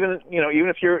them, well, even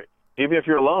if you're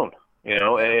alone,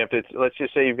 if it's, let's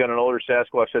just say you've got an older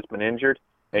Sasquatch that's been injured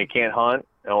and he can't hunt,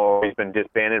 or he's been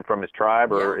disbanded from his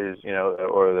tribe, or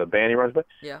or the band he runs with.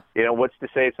 Yeah. What's to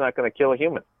say it's not going to kill a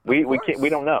human? We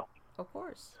don't know. Of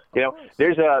course. You Of know,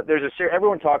 course. there's a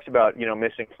everyone talks about, you know,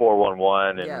 missing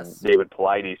 411 and Yes. David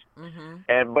Paulides,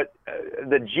 but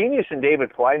the genius in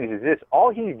David Paulides is this: all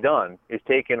he's done is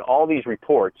taken all these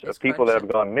reports It's of people that have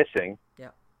crunched. gone missing, Yeah.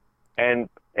 and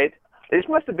this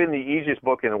must have been the easiest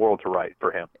book in the world to write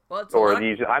for him. Well, it's a Or lot.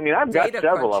 these, I mean, I've got Data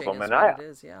several of crunching them, is and what it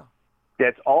is. Yeah.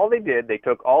 that's all they did. They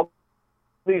took all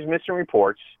these missing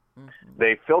reports,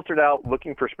 they filtered out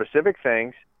looking for specific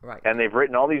things, Right. and they've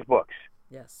written all these books.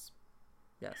 Yes.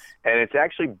 Yes. And it's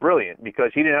actually brilliant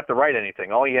because he didn't have to write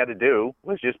anything. All he had to do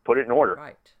was just put it in order.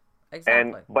 Right.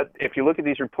 Exactly. But if you look at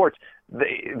these reports,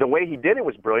 the way he did it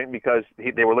was brilliant because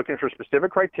they were looking for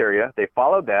specific criteria. They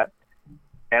followed that.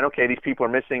 And, okay, these people are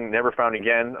missing, never found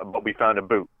again, but we found a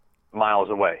boot miles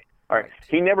away. All right.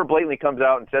 He never blatantly comes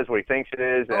out and says what he thinks it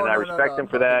is, and I respect him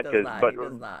for that. He does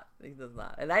not. He does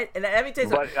not. And let me tell you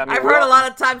something. I've heard a lot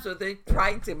of times where they're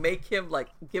trying to make him like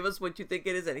give us what you think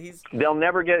it is, and he'll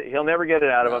never get it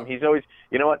out of him. He's always,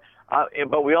 you know what?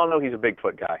 But we all know he's a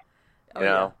Bigfoot guy. You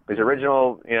know, he's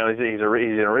original. You know, he's an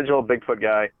original Bigfoot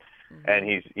guy, and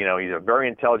he's a very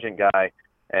intelligent guy.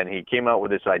 And he came out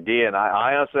with this idea, and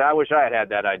I honestly wish I had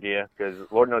that idea because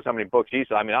Lord knows how many books he's.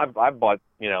 I mean, I've bought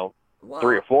 3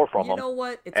 or 4 from him. You know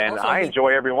what? And I enjoy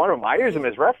every one of them. I use them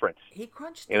as reference. He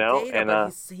crunched the data, and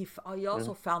but he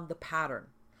also found the pattern.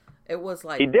 It was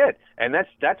like he did, and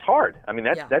that's hard. I mean,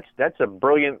 that's a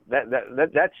brilliant that's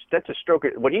a stroke.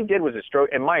 What he did was a stroke,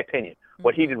 in my opinion.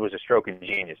 What he did was a stroke of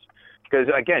genius. Because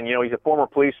again, he's a former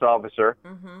police officer.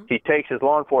 He takes his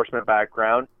law enforcement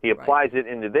background, he applies it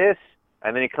into this.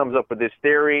 And then he comes up with this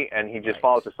theory, and he just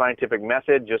follows the scientific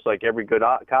method, just like every good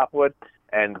cop would.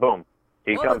 And boom,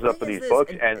 he comes up with these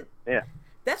books. And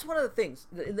that's one of the things.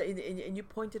 And you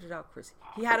pointed it out, Chris.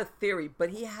 He had a theory, but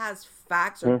he has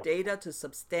facts or data to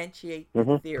substantiate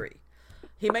the theory.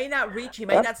 He may not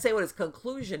say what his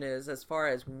conclusion is as far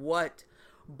as what,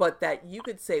 but that you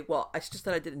could say, well, it's just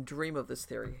that I didn't dream of this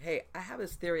theory. Hey, I have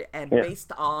this theory, and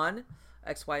based on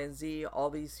X, Y, and Z,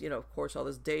 all these, of course, all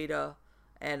this data.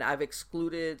 And I've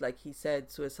excluded, like he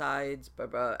said, suicides,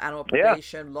 animal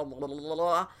predation, blah, blah, blah, blah,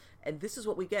 blah. And this is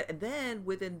what we get. And then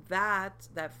within that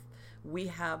we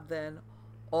have then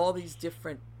all these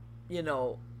different,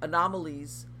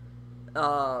 anomalies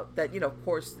that, of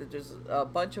course, there's a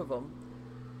bunch of them.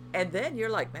 And then you're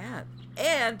like, man.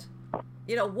 And,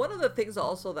 one of the things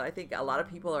also that I think a lot of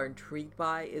people are intrigued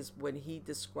by is when he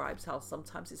describes how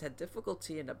sometimes he's had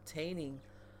difficulty in obtaining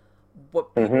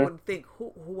what people would think.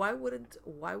 Why wouldn't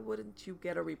you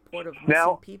get a report of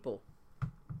missing people?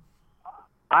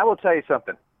 I will tell you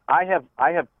something. I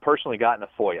have personally gotten a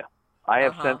FOIA. I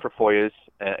have sent for FOIAs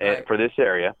for this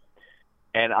area,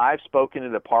 and I've spoken to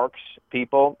the parks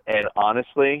people. And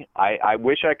honestly, I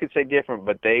wish I could say different,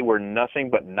 but they were nothing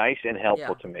but nice and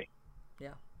helpful to me.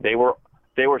 Yeah, they were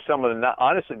some of the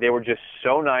honestly. They were just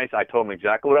so nice. I told them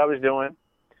exactly what I was doing.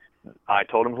 I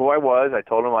told him who I was. I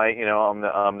told him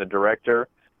I'm the director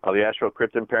of the Astral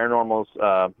Cryptid Paranormals.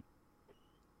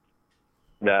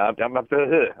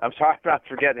 I'm sorry about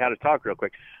forgetting how to talk real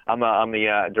quick. I'm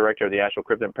the director of the Astral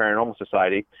Cryptid Paranormal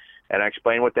Society, and I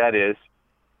explain what that is,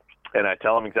 and I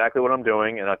tell them exactly what I'm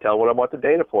doing, and I tell what I want the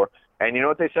data for. And you know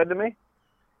what they said to me?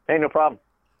 Hey, no problem.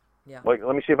 Yeah.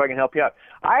 Let me see if I can help you out.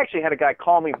 I actually had a guy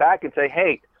call me back and say,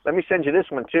 hey, let me send you this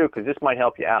one too, because this might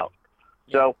help you out.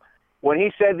 Yeah. So when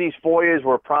he said these FOIAs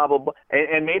were probably,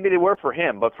 and maybe they were for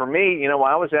him, but for me,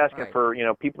 I was asking for,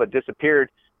 people that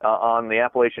disappeared on the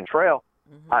Appalachian Trail.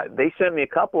 They sent me a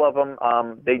couple of them.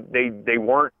 They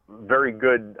weren't very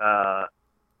good.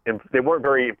 They weren't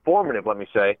very informative, let me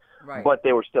say, but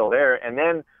they were still there. And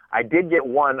then I did get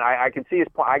one. I could see his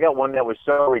point. I got one that was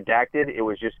so redacted. It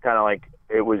was just kind of like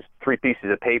it was 3 pieces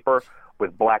of paper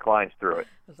with black lines through it.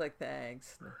 I was like,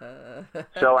 thanks.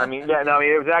 So, it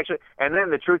was actually, and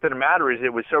then the truth of the matter is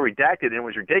it was so redacted and it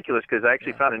was ridiculous because I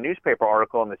actually found a newspaper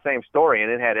article on the same story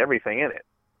and it had everything in it.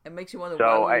 It makes you wonder.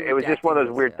 So it was just one of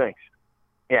those weird things.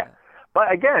 Yeah. But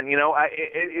again,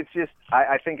 it's just,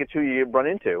 I think it's who you run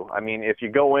into. I mean, if you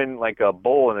go in like a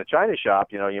bull in a china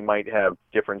shop, you might have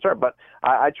different, but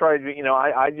I try to,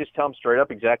 I just tell them straight up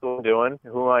exactly what I'm doing,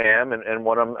 who I am and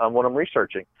what I'm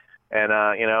researching. And,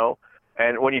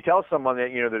 and when you tell someone that,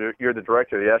 that you're the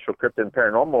director of the Astral Cryptid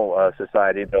Paranormal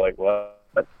Society, they're like, well,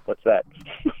 what's that?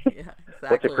 Yeah, exactly.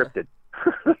 What's a cryptid?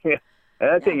 And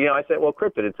I think, I said, well,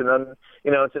 cryptid, it's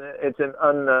an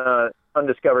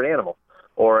undiscovered animal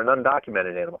or an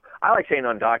undocumented animal. I like saying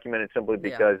undocumented simply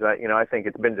because, I think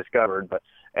it's been discovered. But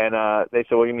they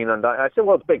said, what do you mean undocumented? I said,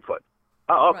 well, it's Bigfoot.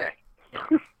 Oh, okay. Right.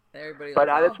 Yeah. Everybody but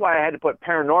that's why I had to put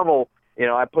paranormal.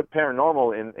 I put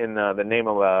paranormal in the name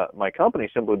of my company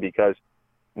simply because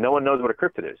No one knows what a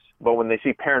cryptid is. But when they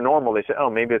see paranormal, they say, oh,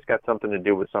 maybe it's got something to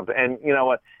do with something. And you know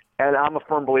what? And I'm a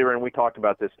firm believer, and we talked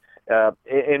about this.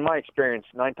 In my experience,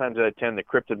 9 times out of 10, the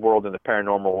cryptid world and the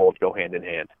paranormal world go hand in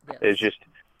hand. Yes. It's just,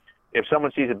 if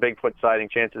someone sees a Bigfoot sighting,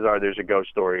 chances are there's a ghost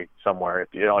story somewhere.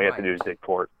 All you have to do is dig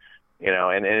for it.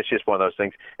 And it's just one of those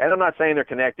things. And I'm not saying they're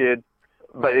connected,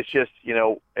 but it's just,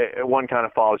 one kind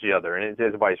of follows the other, and it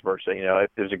is vice versa. If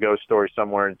there's a ghost story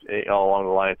somewhere all along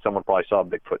the line, someone probably saw a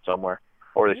Bigfoot somewhere,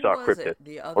 or they saw a cryptid,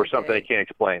 or something they can't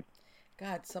explain.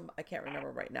 God, I can't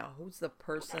remember right now. Who's the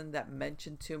person that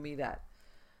mentioned to me that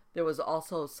there was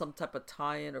also some type of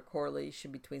tie-in or correlation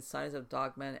between sightings of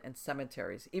dogmen and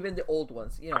cemeteries, even the old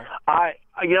ones,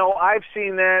 I've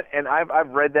seen that, and I've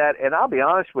read that, and I'll be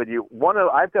honest with you.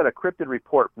 I've got a cryptid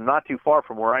report not too far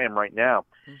from where I am right now,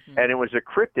 and it was a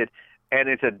cryptid, and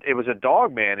it was a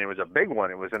dog man. It was a big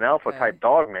one. It was an alpha type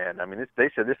dog man. I mean, they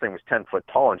said this thing was 10 foot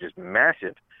tall and just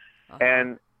massive,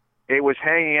 and it was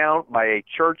hanging out by a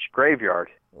church graveyard.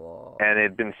 Whoa. And it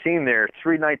had been seen there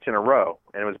 3 nights in a row,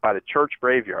 and it was by the church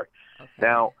graveyard. Okay.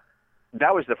 Now,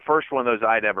 that was the first one of those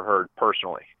I'd ever heard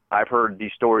personally. I've heard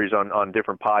these stories on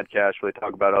different podcasts where they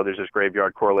talk about, there's this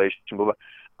graveyard correlation, blah, blah.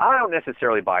 I don't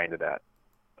necessarily buy into that.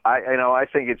 I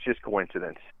think it's just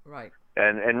coincidence. Right.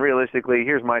 And realistically,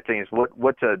 here's my thing: is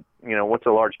what's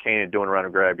a large canyon doing around a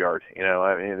graveyard?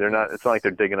 I mean, they're not. It's not like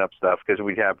they're digging up stuff, because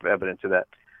we have evidence of that.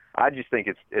 I just think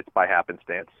it's by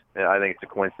happenstance. I think it's a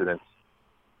coincidence.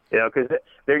 Because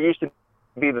there used to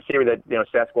be the theory that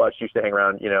Sasquatch used to hang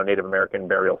around Native American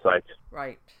burial sites.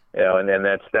 Right. And then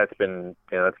that's been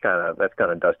that's kind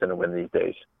of dust in the wind these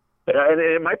days. And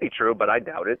it might be true, but I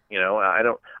doubt it. I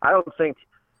don't think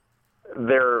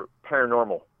they're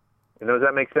paranormal. Does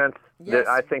that make sense? Yes.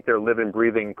 I think they're a living,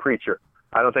 breathing creature.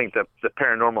 I don't think the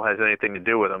paranormal has anything to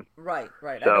do with them. Right.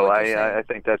 So I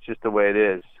think that's just the way it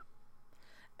is.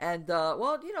 And,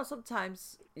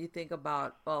 sometimes you think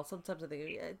about, sometimes I think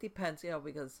it depends,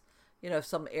 because, if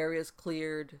some area's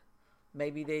cleared,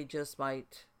 maybe they just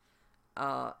might,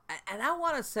 and I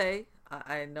want to say,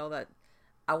 I know that,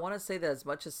 I want to say that as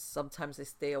much as sometimes they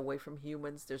stay away from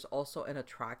humans, there's also an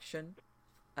attraction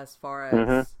as far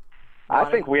as. I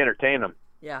think we entertain them.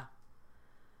 Yeah.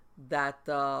 That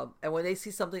and when they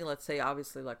see something, let's say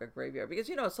obviously like a graveyard,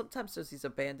 because sometimes there's these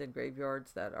abandoned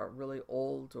graveyards that are really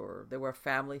old, or they were a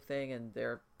family thing and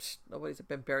nobody's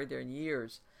been buried there in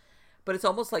years, but it's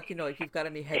almost like if you've got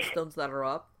any headstones that are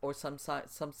up, or some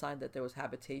sign that there was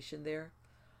habitation there,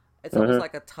 it's almost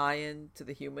like a tie-in to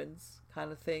the humans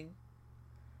kind of thing.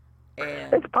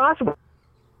 And it's possible.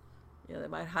 They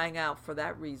might hang out for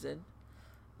that reason.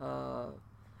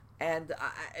 And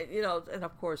and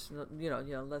of course,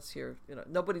 unless you're,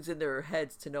 nobody's in their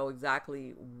heads to know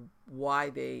exactly why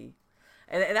they,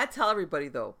 and I tell everybody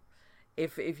though,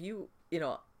 if you,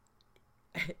 how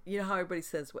everybody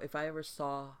says, if I ever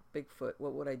saw Bigfoot,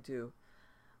 what would I do?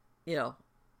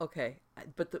 Okay,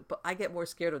 but I get more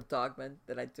scared of dogmen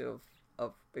than I do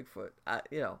of Bigfoot.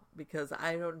 Because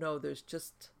I don't know, there's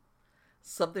just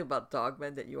something about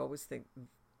dogmen that you always think,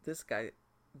 this guy,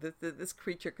 this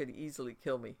creature could easily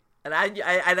kill me. And I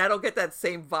don't get that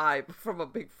same vibe from a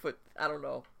Bigfoot. I don't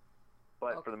know.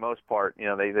 But for the most part,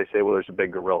 they say, well, there's a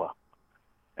big gorilla,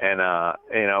 and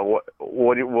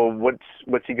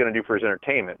what's he going to do for his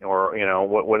entertainment, or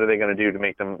what are they going to do to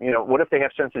make them, what if they have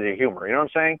senses of humor? You know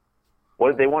what I'm saying? What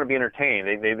if they want to be entertained?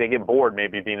 They get bored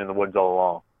maybe being in the woods all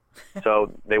along,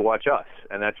 so they watch us,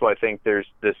 and that's why I think there's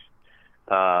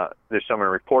some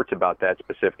reports about that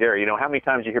specific area. How many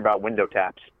times you hear about window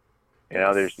taps?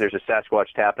 There's a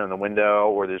Sasquatch tapping on the window,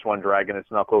 or there's one dragging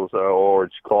its knuckles or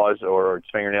its claws or its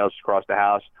fingernails across the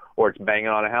house, or it's banging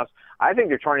on a house. I think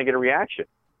they're trying to get a reaction.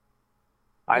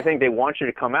 I think they want you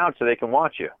to come out so they can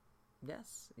watch you.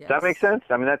 Yes. Does that make sense?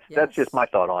 I mean, that's just my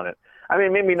thought on it. I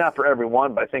mean, maybe not for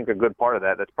everyone, but I think a good part of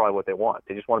that's probably what they want.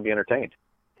 They just want to be entertained.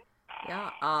 Yeah.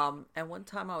 And one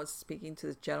time I was speaking to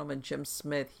this gentleman, Jim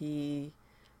Smith. He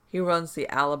runs the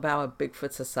Alabama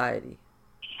Bigfoot Society.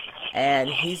 And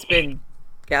he's been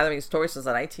gathering stories since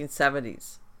the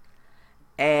 1970s.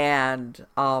 And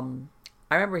I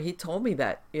remember he told me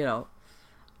that,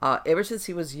 ever since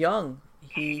he was young,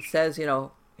 he says,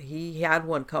 he had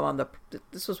one come on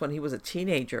this was when he was a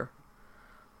teenager,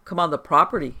 come on the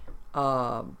property,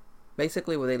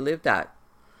 basically where they lived at.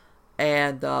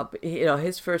 And,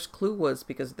 his first clue was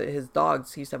because his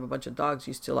dogs, he used to have a bunch of dogs,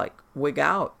 used to like wig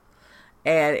out.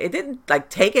 And it didn't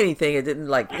like take anything. It didn't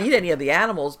like eat any of the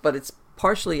animals, but it's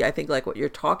partially, I think, like what you're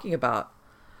talking about,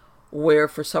 where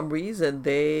for some reason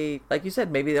they, like you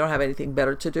said, maybe they don't have anything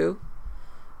better to do.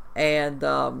 And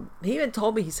he even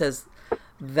told me, he says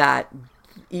that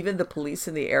even the police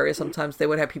in the area, sometimes they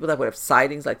would have people that would have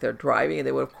sightings, like they're driving, and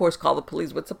they would of course call the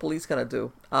police. What's the police gonna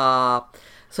do?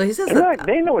 So he says that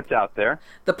They know what's out there.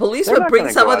 the police They're would not bring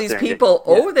gonna some go of out these there and get- people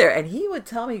yeah. over there, and he would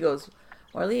tell me, he goes,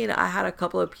 Marlene, I had a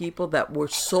couple of people that were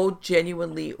so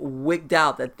genuinely wigged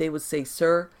out that they would say,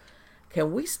 sir,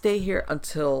 can we stay here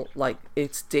until like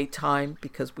it's daytime,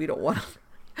 because we don't want to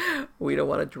we don't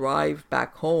want to drive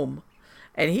back home.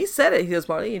 And he said it. He goes,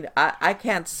 Marlene, I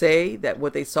can't say that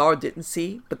what they saw or didn't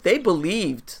see, but they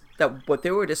believed that what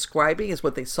they were describing is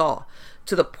what they saw,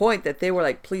 to the point that they were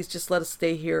like, please just let us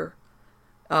stay here.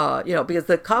 Because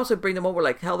the cops would bring them over,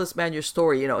 like, tell this man your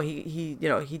story.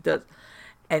 He does.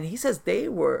 And he says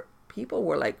people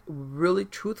were like really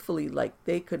truthfully, like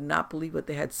they could not believe what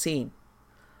they had seen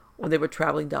when they were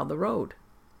traveling down the road.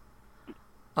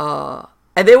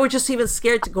 And they were just even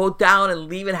scared to go down and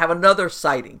leave and have another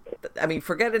sighting. I mean,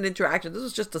 forget an interaction. This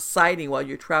was just a sighting while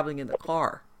you're traveling in the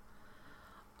car.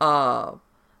 And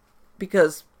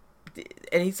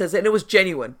he says, and it was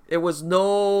genuine. There was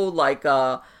no like,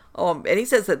 and he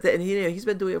says that, and he's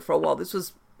been doing it for a while. This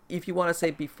was, if you want to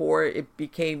say, before it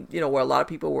became, where a lot of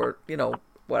people were,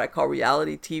 what I call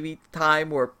reality TV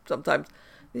time, or sometimes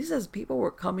he says people were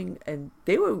coming and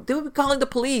they would be calling the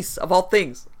police, of all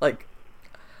things. Like,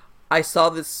 I saw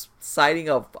this sighting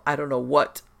of I don't know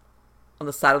what on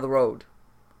the side of the road,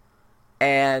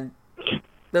 and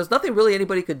there's nothing really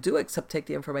anybody could do except take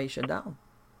the information down.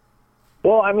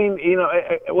 Well, I mean,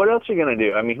 what else are you going to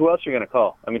do? I mean, who else are you going to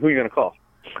call? I mean, who are you going to call?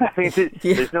 I mean,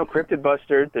 there's no cryptid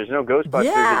buster. There's no Ghostbusters that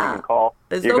you can call.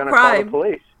 There's You're no going to crime. call the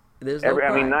police. There's no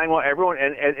crime. I mean, 911. Everyone,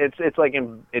 and it's like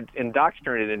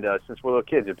indoctrinated into us since we're little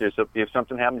kids. If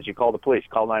something happens, you call the police.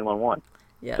 Call 911.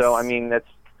 Yes. So I mean,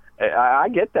 I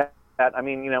get that. I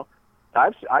mean,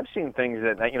 I've seen things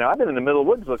that I've been in the middle of the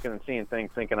woods looking and seeing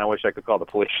things, thinking I wish I could call the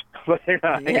police, but they're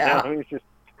not. Yeah. I mean, it's just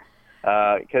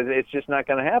because it's just not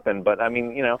going to happen. But I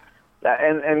mean,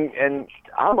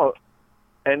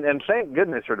 and thank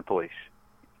goodness for the police,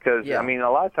 because I mean,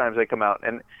 a lot of times they come out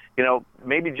and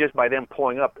maybe just by them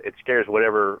pulling up, it scares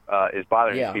whatever is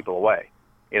bothering these people away,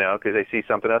 because they see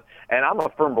something else. And I'm a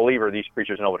firm believer these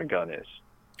creatures know what a gun is.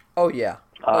 Oh yeah.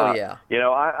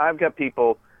 I've got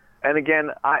people. And again,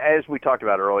 as we talked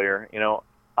about earlier,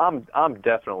 I'm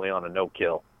definitely on a no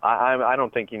kill. I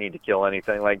don't think you need to kill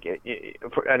anything.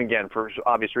 And again, for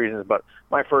obvious reasons. But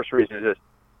my first reason is this: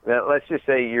 let's just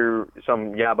say you're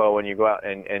some yabo and you go out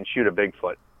and shoot a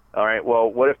Bigfoot. All right.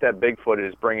 Well, what if that Bigfoot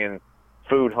is bringing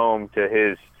food home to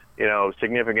his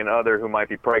significant other who might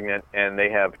be pregnant, and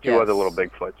they have two other little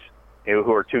Bigfoots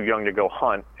who are too young to go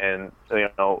hunt, and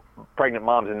pregnant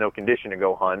mom's in no condition to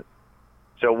go hunt.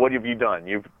 So what have you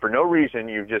done? For no reason,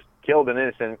 you've just killed an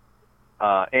innocent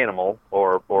animal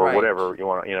or right. whatever you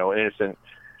want, an innocent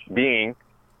being,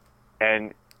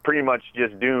 and pretty much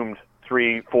just doomed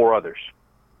 3-4 others.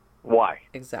 Why?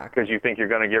 Exactly. Because you think you're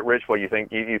going to get rich. Well, you think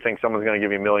someone's going to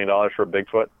give you $1 million for a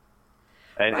Bigfoot,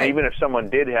 and right. even if someone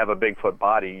did have a Bigfoot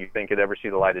body, you think it'd ever see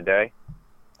the light of day?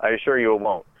 I assure you it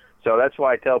won't. So that's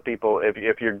why I tell people,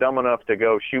 if you're dumb enough to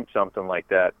go shoot something like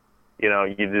that, you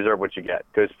deserve what you get.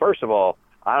 Because first of all,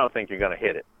 I don't think you're going to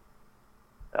hit it.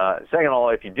 Second of all,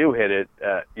 if you do hit it,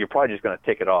 you're probably just going to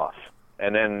tick it off.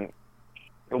 And then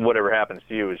whatever happens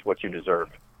to you is what you deserve.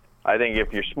 I think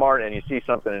if you're smart and you see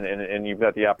something and you've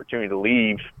got the opportunity to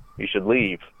leave, you should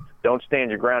leave. Don't stand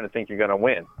your ground and think you're going to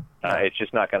win. It's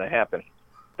just not going to happen.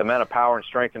 The amount of power and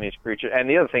strength in these creatures. And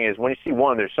the other thing is, when you see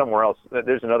one, there's somewhere else.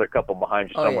 There's another couple behind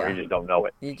you somewhere. You just don't know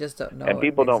it. You just don't know and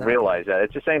people don't realize that.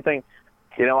 It's the same thing.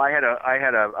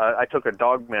 I took a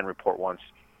dogman report once,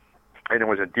 and it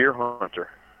was a deer hunter,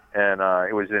 and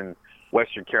it was in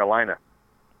Western Carolina,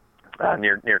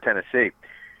 near Tennessee,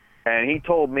 and he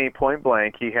told me point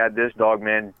blank he had this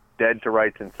dogman dead to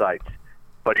rights and sights,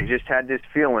 but he just had this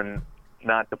feeling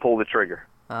not to pull the trigger.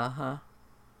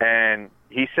 And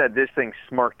he said this thing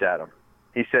smirked at him.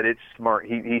 He said it's smart.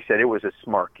 He said it was a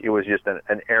smirk. It was just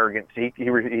an arrogant.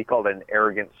 He called it an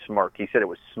arrogant smirk. He said it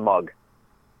was smug.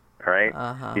 All right.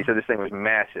 He said this thing was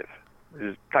massive. It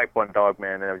was type 1 dog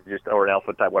man, and it was or an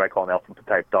alpha type, what I call an alpha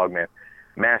type dog man,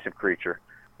 massive creature.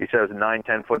 He said it was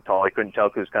 9-10 foot tall. He couldn't tell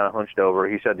because it was kind of hunched over.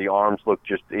 He said the arms looked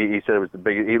just. He said it was the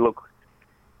big.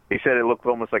 He said it looked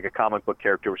almost like a comic book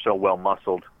character. It was so well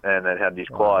muscled, and it had these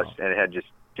claws, and it had just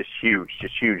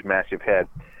huge, massive head.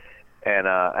 And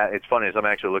it's funny as I'm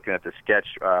actually looking at the sketch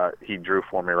he drew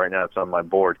for me right now. It's on my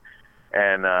board,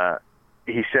 and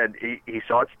he said he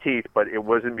saw its teeth, but it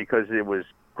wasn't because it was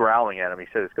growling at him. He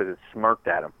said it's because it smirked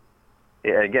at him.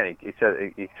 And again, he said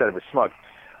it was smug.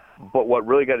 But what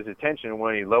really got his attention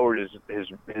when he lowered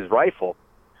his rifle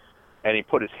and he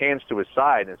put his hands to his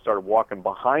side and started walking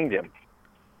behind him,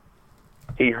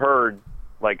 he heard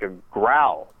like a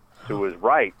growl to his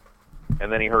right,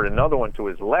 and then he heard another one to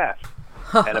his left,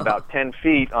 and about 10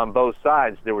 feet on both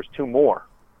sides there was two more.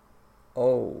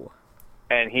 Oh.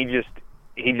 And he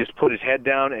just put his head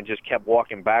down and just kept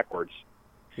walking backwards.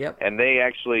 Yep. And they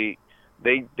actually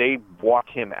they walked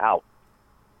him out.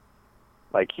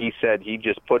 Like he said, he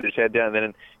just put his head down, and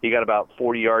then he got about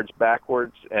 40 yards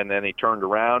backwards, and then he turned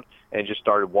around and just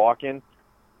started walking.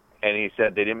 And he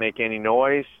said they didn't make any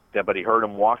noise, but he heard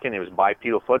him walking. It was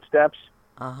bipedal footsteps.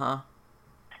 Uh-huh.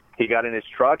 He got in his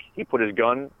truck. He put his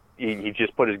gun. He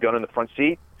just put his gun in the front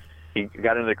seat. He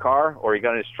got into the car, or he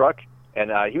got in his truck,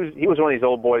 and he was one of these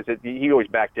old boys that he always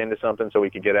backed into something so he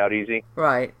could get out easy.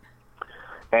 Right.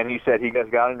 And he said he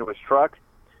just got into his truck,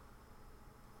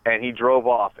 and he drove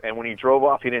off. And when he drove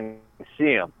off, he didn't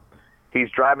see him. He's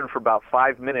driving for about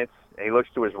 5 minutes, and he looks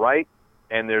to his right,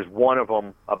 and there's one of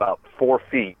them about 4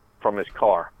 feet from his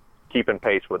car, keeping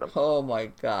pace with him. Oh my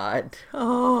God!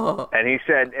 Oh. And he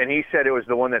said it was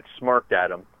the one that smirked at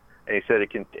him, and he said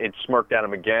it smirked at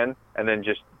him again, and then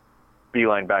just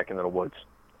beeline back into the woods.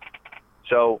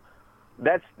 So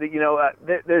that's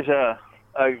there's a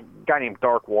guy named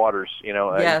Dark Waters.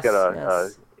 Yes,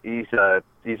 he's got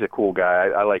he's a cool guy.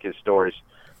 I like his stories.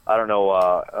 I don't know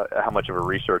how much of a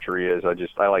researcher he is.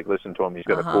 I like listening to him. He's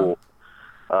got a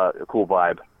cool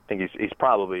vibe. I think he's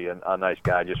probably a nice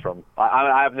guy. Just from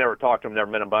I've never talked to him,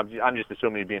 never met him, but I'm just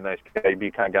assuming he'd be a nice guy. He'd be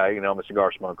the kind of guy. I'm a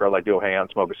cigar smoker. I like to go hang out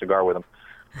and smoke a cigar with him.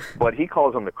 But he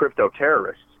calls them the crypto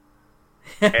terrorists,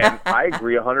 and I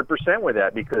agree 100% with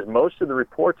that, because most of the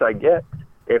reports I get,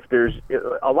 if there's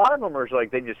a lot of them are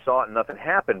like they just saw it and nothing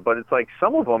happened, but it's like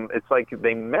some of them, it's like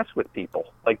they mess with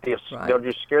people, like they'll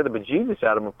just scare the bejesus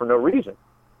out of them for no reason.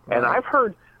 Right. And I've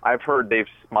heard they've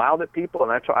smiled at people,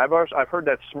 and I've heard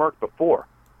that smirk before,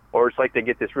 or it's like they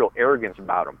get this real arrogance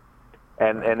about them,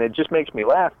 and it just makes me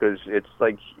laugh, because it's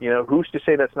like, who's to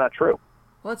say that's not true?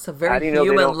 Well, it's a very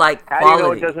human-like quality. How do you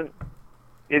know it doesn't?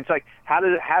 It's like, how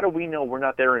do we know we're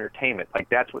not their entertainment? Like,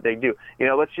 that's what they do.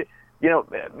 Let's just,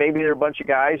 maybe they're a bunch of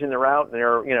guys and they're out and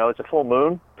they're, it's a full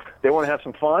moon. They want to have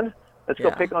some fun. Let's go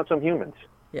pick on some humans.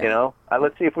 Yeah.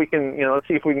 Let's see if we can,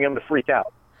 get them to freak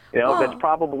out. That's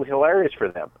probably hilarious for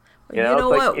them.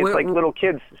 It's like little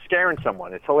kids scaring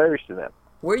someone. It's hilarious to them.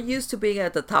 We're used to being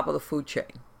at the top of the food chain.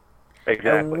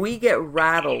 Exactly. And we get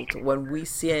rattled when we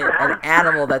see an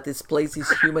animal that displays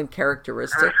these human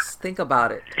characteristics. Think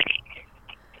about it.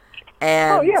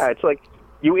 And it's like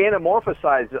you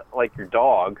anamorphize like your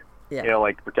dog. Yeah.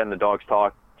 Like pretend the dog's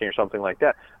talking or something like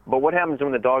that. But what happens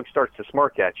when the dog starts to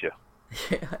smirk at you?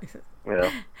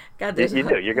 God,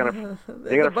 you're gonna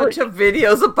a bunch of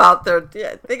videos about their.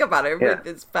 Yeah, think about it.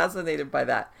 It's fascinated by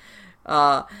that.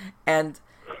 And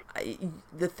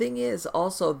the thing is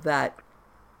also that,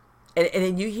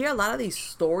 and you hear a lot of these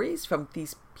stories from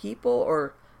these people,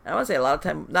 or I want to say a lot of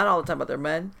time, not all the time, but they're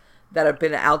men that have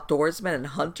been outdoorsmen and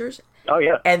hunters. Oh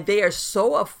yeah. And they are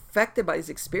so affected by these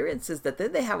experiences that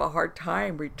then they have a hard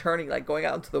time returning, like going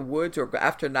out into the woods or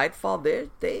after nightfall. They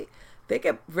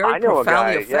get very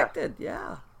profoundly affected.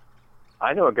 Yeah.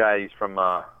 I know a guy. He's from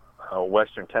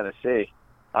Eastern Tennessee.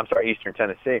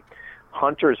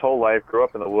 Hunter his whole life, grew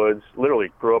up in the woods.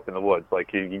 Literally grew up in the woods. Like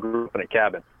he grew up in a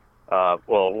cabin.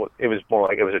 Well, it was more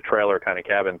like it was a trailer kind of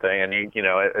cabin thing, and they didn't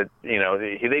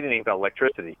even have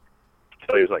electricity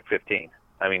until he was like 15.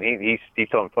 I mean, he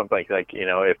told him like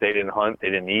if they didn't hunt, they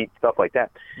didn't eat, stuff like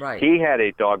that. Right. He had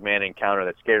a dog man encounter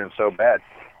that scared him so bad,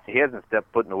 he hasn't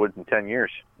stepped foot in the woods in 10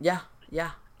 years. Yeah.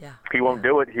 He won't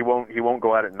do it. He won't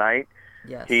go out at night.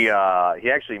 Yes. He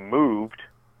actually moved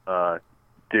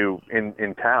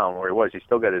in town where he was. He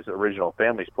still got his original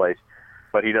family's place,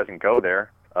 but he doesn't go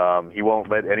there. He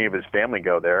won't let any of his family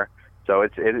go there. So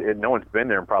no one's been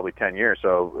there in probably 10 years.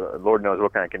 So Lord knows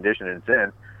what kind of condition it's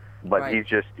in. But right.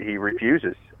 he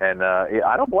refuses, and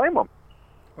I don't blame him.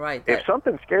 Right. If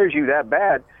something scares you that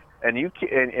bad, and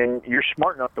you're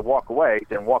smart enough to walk away,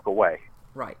 then walk away.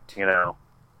 Right.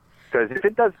 Because if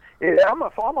it does, I'm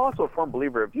also a firm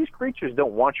believer. If these creatures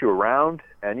don't want you around,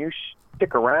 and you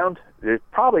stick around, they're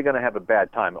probably going to have a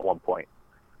bad time at one point.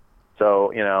 So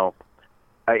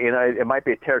it might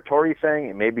be a territory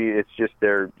thing. Maybe it's just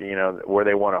their where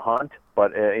they want to hunt.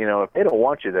 But if they don't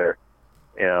want you there.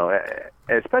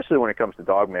 Especially when it comes to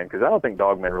dogmen, because I don't think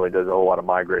dogmen really does a whole lot of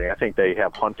migrating. I think they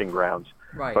have hunting grounds.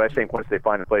 Right. But I think once they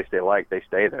find a place they like, they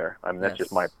stay there. I mean, that's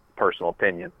just my personal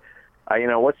opinion.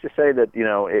 What's to say that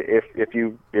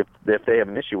if they have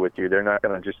an issue with you, they're not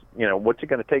going to just what's it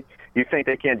going to take? You think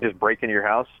they can't just break into your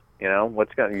house?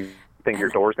 You think your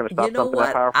door's going to stop something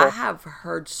that powerful? I have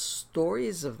heard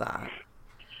stories of that.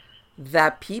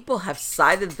 that people have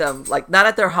sighted them, like not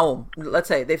at their home. Let's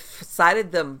say they've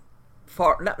sighted them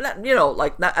far, not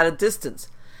like not at a distance.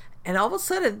 And all of a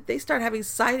sudden, they start having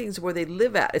sightings where they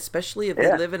live at, especially if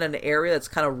they live in an area that's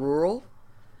kind of rural.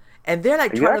 And they're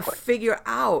like trying to figure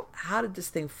out, how did this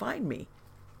thing find me?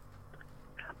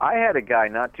 I had a guy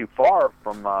not too far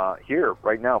from here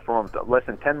right now, from less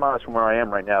than 10 miles from where I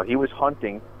am right now. He was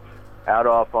hunting out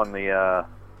off on the,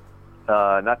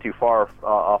 not too far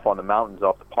off on the mountains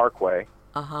off the Parkway.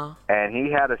 Uh-huh. And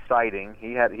he had a sighting.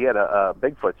 He had a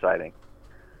Bigfoot sighting.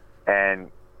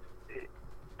 And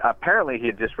apparently he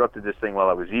had disrupted this thing while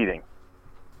I was eating.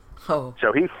 Oh.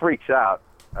 So he freaks out.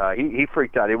 He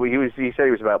freaked out. He said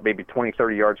he was about maybe 20,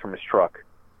 30 yards from his truck.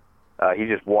 He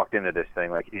just walked into this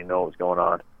thing like he didn't know what was going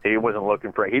on. He wasn't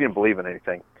looking for it. He didn't believe in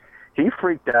anything. He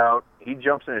freaked out. He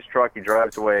jumps in his truck. He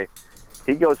drives away.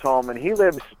 He goes home, and he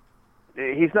lives.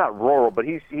 He's not rural, but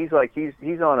he's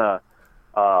on a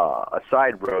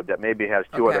side road that maybe has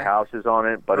two other houses on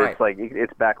it, but it's like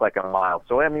it's back like a mile.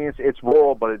 So I mean, it's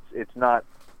rural, but it's not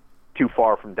too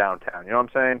far from downtown. You know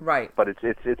what I'm saying? Right. But it's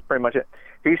pretty much it.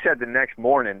 He said the next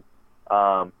morning,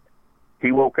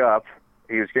 he woke up.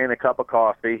 He was getting a cup of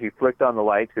coffee. He flicked on the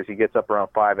lights because he gets up around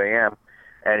 5 a.m.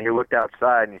 And he looked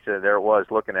outside, and he said there it was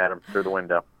looking at him through the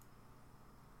window.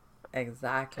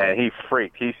 Exactly. And he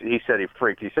freaked. He said he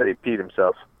freaked. He said he peed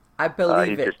himself. I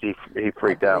believe it. He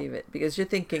freaked out. I believe it because you're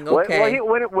thinking, okay.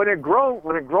 When a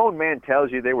grown man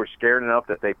tells you they were scared enough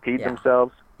that they peed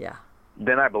themselves,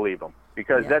 then I believe them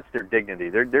because that's their dignity.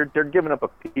 They're giving up a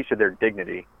piece of their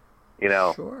dignity,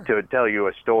 to tell you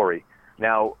a story.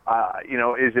 Now,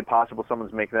 is it possible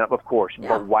someone's making that up? Of course,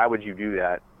 but why would you do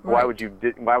that? Right.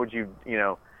 Why would you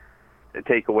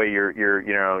take away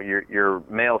your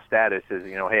male status as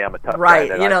hey, I'm a tough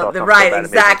guy. Right,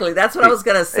 exactly. That's what I was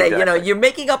gonna say. Exactly. You're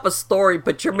making up a story,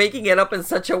 but you're making it up in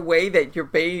such a way that you're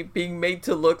being made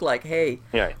to look like, hey,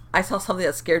 I saw something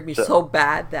that scared me so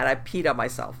bad that I peed on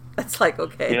myself. That's like,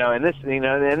 okay. And this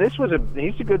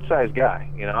he's a good sized guy.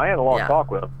 I had a long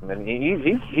talk with him, and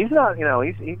he's not.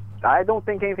 I don't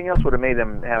think anything else would have made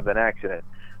him have an accident,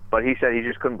 but he said he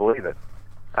just couldn't believe it.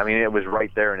 I mean, it was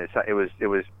right there, and it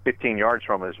was 15 yards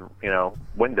from his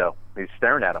window. He's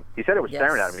staring at him. He said it was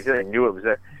staring at him. He said he knew it was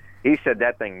there. He said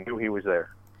that thing knew he was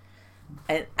there.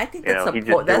 And I think that's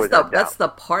that's the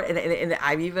part. And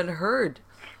I've even heard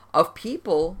of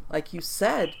people, like you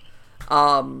said,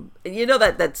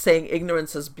 that saying,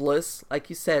 ignorance is bliss. Like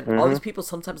you said, all these people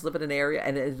sometimes live in an area,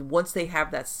 and once they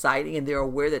have that sighting and they're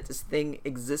aware that this thing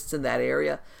exists in that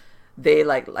area, they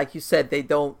like you said, they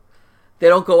don't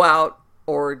go out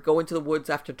or go into the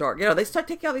woods after dark. They start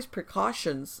taking all these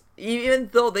precautions, even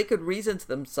though they could reason to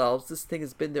themselves, this thing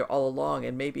has been there all along,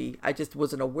 and maybe I just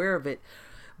wasn't aware of it.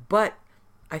 But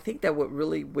I think that what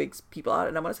really wigs people out,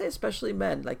 and I'm going to say especially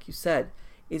men, like you said,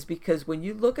 is because when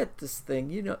you look at this thing,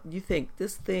 you think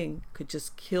this thing could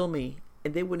just kill me,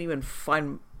 and they wouldn't even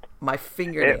find my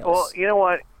fingernails. Well, you know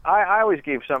what? I always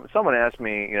gave someone asked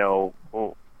me,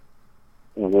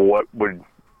 what would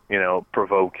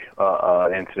provoke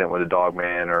an incident with a dog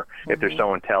man, or if they're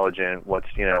so intelligent, what's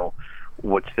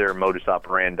their modus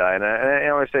operandi? And I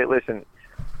always say, listen,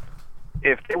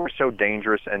 if they were so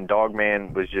dangerous and dog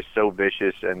man was just so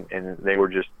vicious and they were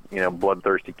just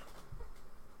bloodthirsty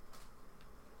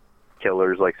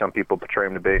killers like some people portray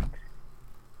them to be,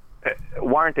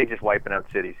 why aren't they just wiping out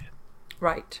cities?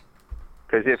 Right.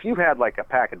 Because if you had like a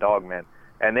pack of dog men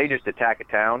and they just attack a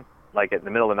town, like in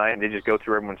the middle of the night, and they just go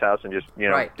through everyone's house and just,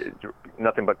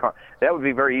 nothing but car. That would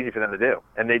be very easy for them to do.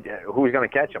 And who's going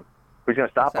to catch them? Who's going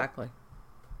to stop them? Exactly.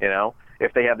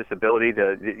 If they have this ability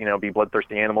to, be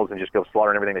bloodthirsty animals and just go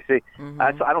slaughtering everything they see,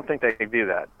 I don't think they could do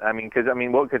that.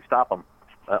 What could stop them?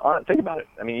 Think about it.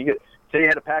 Say you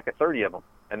had a pack of 30 of them,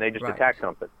 and they just attack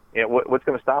something. What's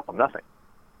going to stop them? Nothing.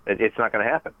 It's not going to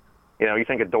happen. You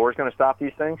think a door's going to stop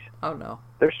these things? Oh no.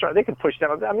 They could push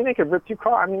down. They could rip they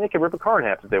could rip a car in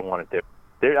half if they wanted to.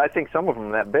 I think some of them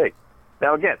are that big.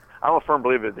 Now again, I'm a firm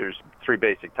believer that there's three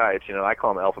basic types. I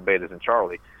call them alpha, betas, and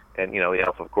Charlie. And the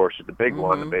alpha, of course, is the big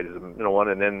one. The beta is the middle one,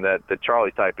 and then the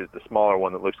Charlie type is the smaller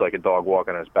one that looks like a dog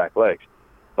walking on his back legs.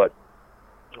 But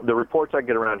the reports I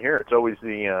get around here, it's always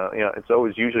it's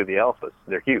always usually the alphas.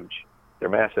 They're huge. They're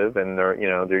massive, and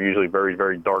they're usually very,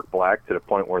 very dark black to the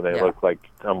point where they look like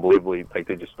unbelievably, like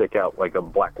they just stick out like a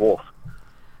black wolf.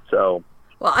 So,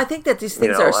 well, I think that these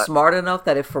things are smart enough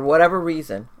that if for whatever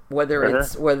reason, whether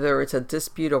it's a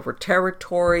dispute over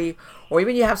territory, or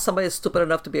even you have somebody that's stupid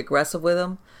enough to be aggressive with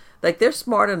them, like they're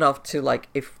smart enough to, like,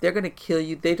 if they're going to kill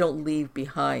you, they don't leave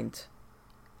behind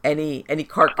any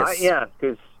carcass.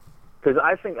 Because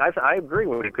I think I agree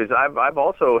with you, because I've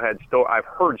also had I've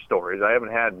heard stories. I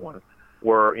haven't had one,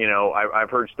 where, you know, I've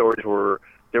heard stories where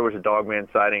there was a Dogman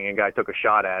sighting and a guy took a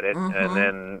shot at it, and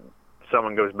then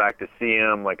someone goes back to see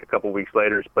him like a couple weeks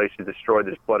later. His place is destroyed.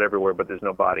 There's blood everywhere, but there's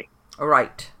no body.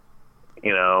 Right.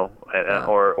 You know,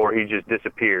 or he just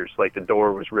disappears. Like the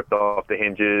door was ripped off the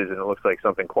hinges, and it looks like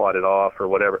something clawed it off or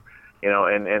whatever. You know,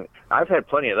 and I've had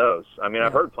plenty of those. I mean,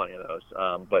 I've heard plenty of those.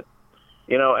 But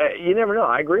you know, you never know.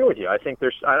 I agree with you. I think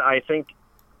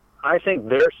I think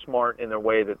they're smart in the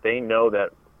way that they know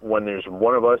that when there's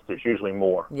one of us, there's usually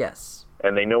more. Yes.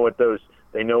 And they know what those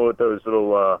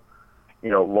little you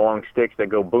know, long sticks that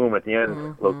go boom at the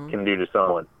end can do to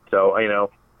someone. So, you know.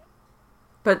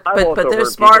 But they're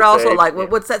smart also. Say, like,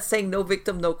 what's that saying? No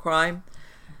victim, no crime.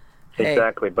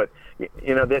 Exactly. Hey. But,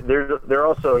 you know, they're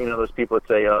also, you know, those people that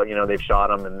say, you know, they've shot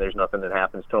them and there's nothing that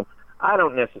happens to them. I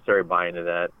don't necessarily buy into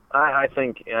that. I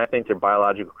think they're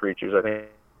biological creatures. I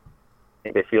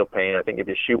think they feel pain. I think if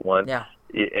you shoot one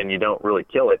and you don't really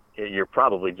kill it, you're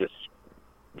probably just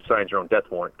signs your own death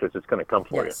warrant because it's going to come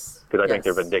for you. Because I think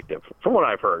they're vindictive, from what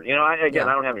I've heard. You know, I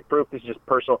don't have any proof. This is just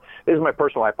personal. This is my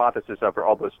personal hypothesis after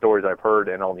all the stories I've heard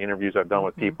and all the interviews I've done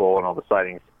with people and all the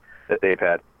sightings that they've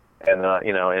had. And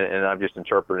you know, and I'm just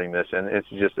interpreting this, and it's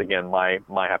just again my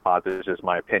hypothesis,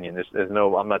 my opinion.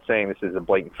 I'm not saying this is a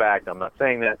blatant fact. I'm not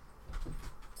saying that,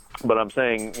 but I'm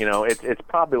saying, you know, it's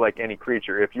probably like any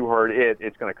creature. If you hurt it,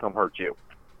 it's going to come hurt you.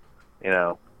 You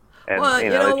know, and you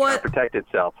know it's going to protect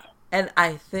itself. And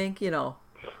I think, you know,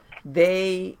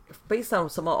 they, based on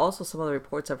some of the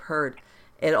reports I've heard,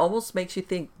 it almost makes you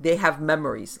think they have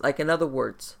memories. Like, in other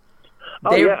words,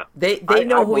 they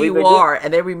know who you are,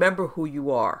 and they remember who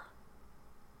you are.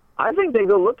 I think they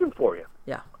go looking for you.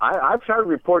 Yeah. I've heard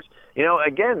reports, you know,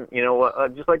 again, you know,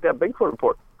 just like that Bigfoot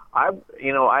report. I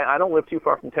don't live too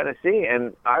far from Tennessee,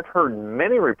 and I've heard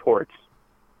many reports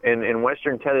in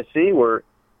western Tennessee where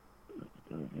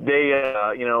they,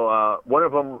 you know, one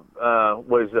of them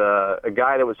was a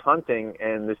guy that was hunting,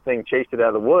 and this thing chased it out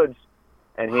of the woods,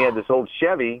 and he had this old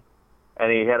Chevy,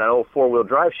 and he had an old four-wheel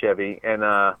drive Chevy, and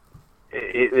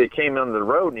it came onto the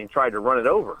road, and he tried to run it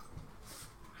over.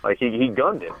 Like, he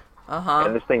gunned it,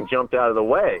 and this thing jumped out of the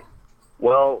way.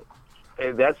 Well,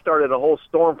 that started a whole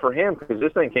storm for him because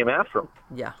this thing came after him.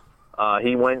 Yeah.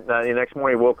 He went, the next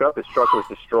morning he woke up, his truck was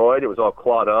destroyed. It was all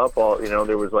clawed up. You know,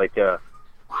 there was like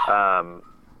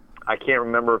I can't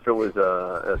remember if it was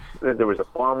there was a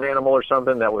farm animal or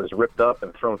something that was ripped up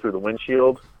and thrown through the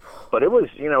windshield, but it was,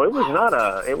 you know, it was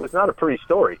not a pretty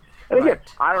story. And again,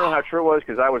 I don't know how true it was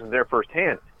because I wasn't there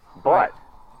firsthand, but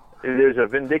there's a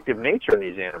vindictive nature in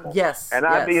these animals. Yes. And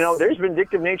you know, there's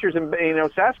vindictive natures in, you know,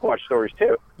 Sasquatch stories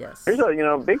too. Yes. There's you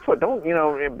know,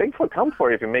 Bigfoot come for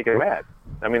you if you make it mad.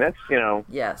 I mean, that's, you know.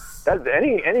 Yes. That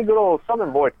any good old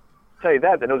Southern boy tell you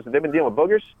that knows that they've been dealing with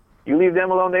boogers. You leave them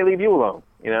alone, they leave you alone.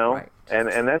 You know,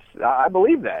 and that's, I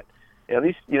believe that. You know,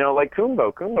 these, you know, like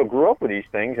Kumbo grew up with these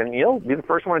things, and he'll be the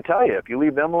first one to tell you, if you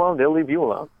leave them alone, they'll leave you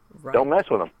alone. Right. Don't mess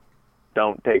with them.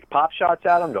 Don't take pop shots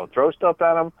at them. Don't throw stuff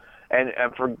at them. And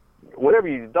for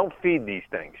whatever don't feed these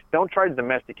things. Don't try to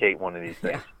domesticate one of these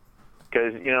things.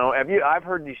 Because, you know, I've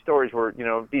heard these stories where, you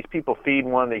know, these people feed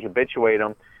one, they habituate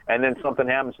them, and then something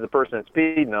happens to the person that's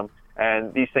feeding them,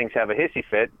 and these things have a hissy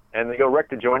fit, and they go wreck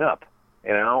to join up.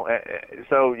 You know,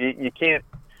 so you can't.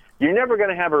 You're never going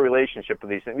to have a relationship with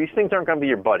these things. These things aren't going to be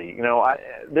your buddy. You know,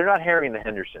 they're not Harry and the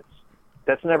Hendersons.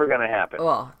 That's never going to happen.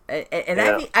 Well,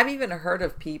 and I've even heard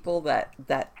of people that,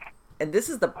 and this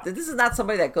is not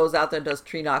somebody that goes out there and does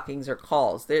tree knockings or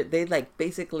calls. They like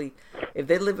basically, if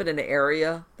they live in an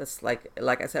area that's like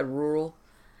I said, rural.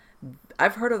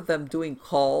 I've heard of them doing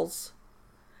calls,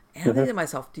 and I think to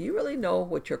myself, do you really know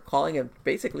what you're calling them?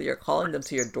 Basically, you're calling them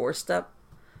to your doorstep.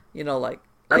 You know, like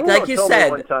you said.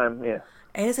 One time, yeah.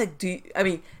 And it's like,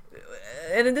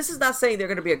 and this is not saying they're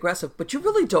going to be aggressive, but you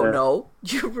really don't know.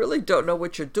 You really don't know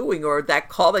what you're doing, or that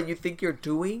call that you think you're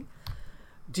doing.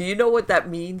 Do you know what that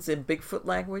means in Bigfoot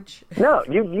language? No,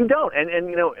 you don't. And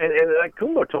you know, and like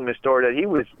Kumbo told me a story that he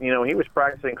was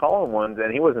practicing calling ones,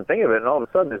 and he wasn't thinking of it, and all of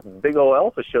a sudden this big old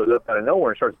alpha shows up out of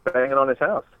nowhere and starts banging on his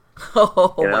house.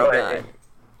 Oh, you know? My God!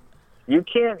 You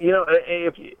can't, you know,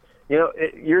 if you. You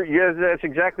know, that's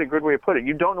exactly a good way to put it.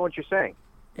 You don't know what you're saying.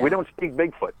 Yeah. We don't speak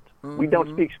Bigfoot. We don't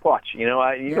speak Squatch. You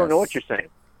know, you don't know what you're saying.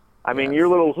 I mean, your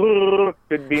little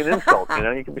could be an insult. You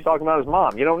know, you could be talking about his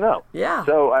mom. You don't know. Yeah.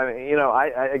 So, you know,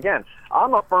 again,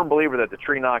 I'm a firm believer that the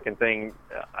tree knocking thing,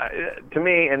 to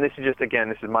me, and this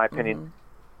is my opinion,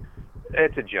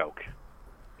 it's a joke.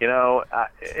 You know,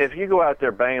 if you go out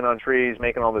there banging on trees,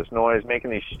 making all this noise,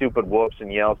 making these stupid whoops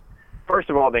and yells, first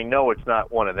of all, they know it's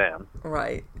not one of them.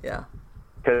 Right, yeah.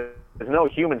 Because no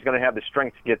human's going to have the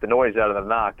strength to get the noise out of the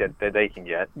knock that they can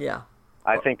get. Yeah.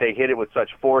 I think they hit it with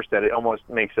such force that it almost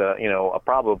makes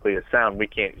probably a sound we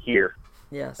can't hear.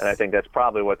 Yes. And I think that's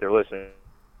probably what they're listening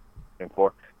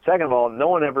for. Second of all, no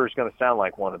one ever is going to sound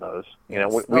like one of those. You know,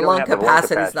 we don't have the lung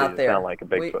capacity not there. to sound like a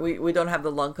Bigfoot. We don't have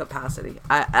the lung capacity.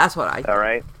 That's what I think. All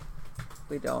right.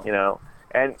 We don't. You know,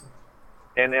 and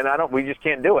I don't. We just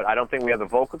can't do it. I don't think we have the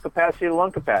vocal capacity, the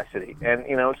lung capacity. And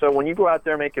you know, so when you go out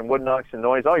there making wood knocks and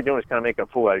noise, all you're doing is kind of making a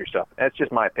fool out of yourself. That's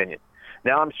just my opinion.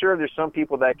 Now, I'm sure there's some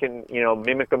people that can, you know,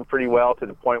 mimic them pretty well to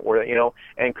the point where, you know,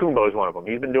 and Kumbo's one of them.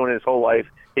 He's been doing it his whole life.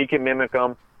 He can mimic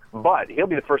them, but he'll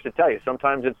be the first to tell you.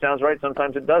 Sometimes it sounds right,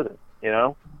 sometimes it doesn't. You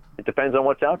know, it depends on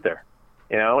what's out there.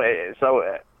 You know, so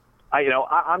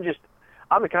I'm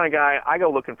the kind of guy, I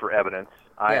go looking for evidence.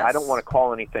 I don't want to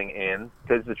call anything in,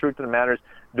 because the truth of the matter is,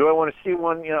 do I want to see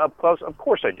one, you know, up close? Of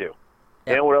course I do.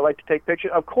 Yeah. You know, would I like to take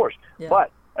pictures? Of course. Yeah.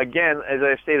 But again, as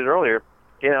I stated earlier,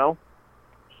 you know,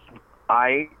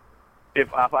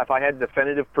 if I had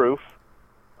definitive proof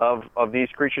of these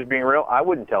creatures being real, I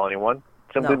wouldn't tell anyone,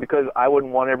 simply because I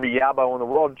wouldn't want every yabo in the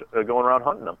world going around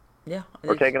hunting them,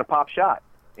 or taking a pop shot,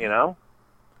 you know.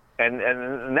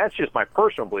 And that's just my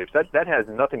personal beliefs. That has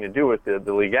nothing to do with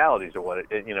the legalities of what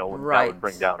it you know, that would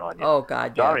bring down on you. Oh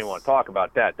God, so I don't even want to talk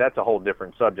about that. That's a whole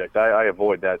different subject. I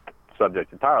avoid that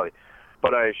subject entirely.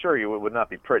 But I assure you, it would not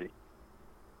be pretty.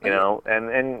 You know,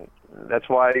 and that's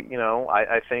why, you know,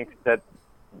 I think that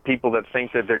people that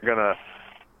think that they're gonna,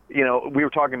 you know, we were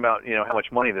talking about, you know, how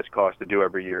much money this costs to do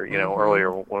every year, you know,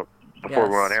 earlier before we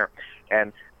were on air,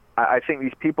 and I think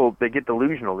these people, they get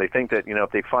delusional. They think that, you know,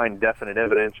 if they find definite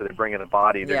evidence or they bring in a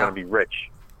body, they're going to be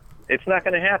rich. It's not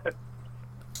going to happen.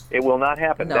 It will not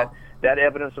happen. No. That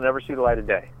evidence will never see the light of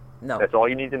day. No. That's all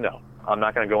you need to know. I'm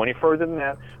not going to go any further than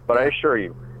that, but I assure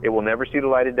you, it will never see the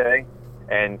light of day,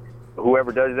 and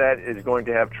whoever does that is going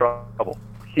to have trouble.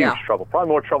 Huge trouble. Probably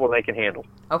more trouble than they can handle.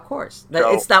 Of course.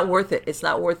 It's not worth it. It's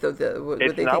not worth it.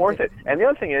 It's not worth it. And the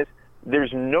other thing is,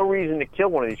 there's no reason to kill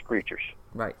one of these creatures.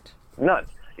 Right. None.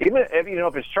 Even if, you know,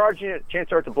 if it's charging you,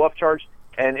 chances are it's a bluff charge.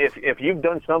 And if you've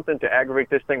done something to aggravate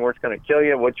this thing where it's going to kill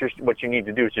you, what you need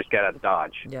to do is just get out of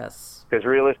Dodge. Yes. Because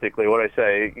realistically, what I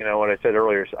say, you know, what I said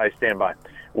earlier, I stand by.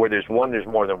 Where there's one, there's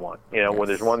more than one. You know, where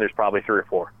there's one, there's probably three or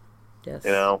four. Yes.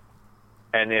 You know,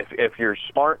 and if you're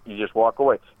smart, you just walk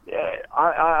away.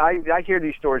 I hear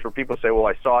these stories where people say, well,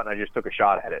 I saw it and I just took a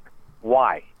shot at it.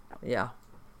 Why? Yeah.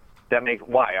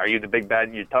 Why? Are you the big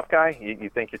bad, you tough guy? You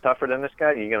think you're tougher than this guy?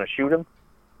 Are you going to shoot him?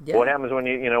 Yeah. What happens when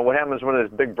what happens when his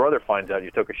big brother finds out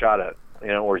you took a shot at, you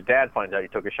know, or his dad finds out you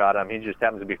took a shot at him? He just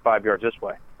happens to be 5 yards this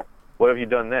way. What have you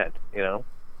done then? You know,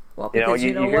 well,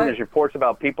 you hear these reports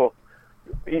about people.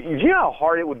 You know how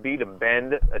hard it would be to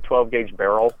bend a 12-gauge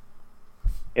barrel.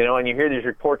 You know, and you hear these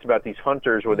reports about these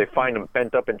hunters where they find them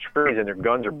bent up in trees and their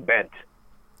guns are bent.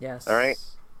 Yes. All right.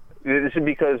 This is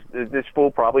because this fool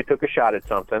probably took a shot at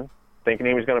something, thinking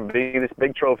he was going to be this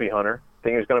big trophy hunter,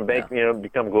 thinking he was going to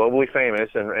become globally famous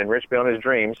and rich beyond his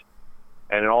dreams,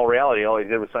 and in all reality, all he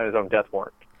did was sign his own death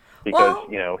warrant because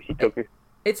you know, he took it.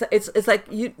 It's like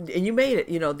you made it.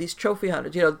 You know, these trophy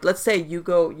hunters. You know, let's say you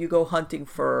go hunting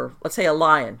for, let's say, a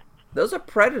lion. Those are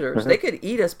predators. Mm-hmm. They could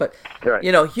eat us, but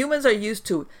you know, humans are used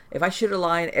to, if I shoot a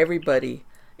lion, everybody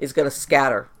is going to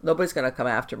scatter. Nobody's going to come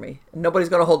after me. Nobody's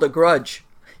going to hold a grudge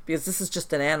because this is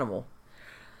just an animal.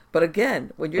 But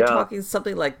again, when you're talking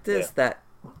something like this, that,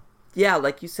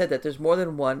 like you said, that there's more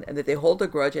than one, and that they hold a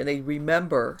grudge and they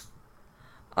remember.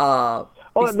 Well,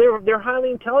 they're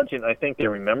highly intelligent. I think they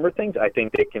remember things. I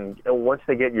think they can, once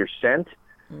they get your scent,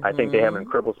 I think they have an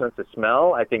incredible sense of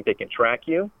smell. I think they can track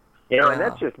you. You know, and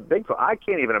that's just Bigfoot. I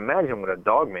can't even imagine what a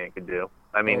dog man could do.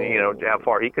 I mean, you know, how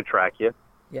far he could track you.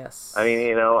 Yes. I mean,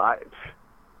 you know,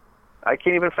 I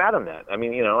can't even fathom that. I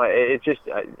mean, you know, it's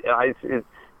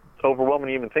overwhelming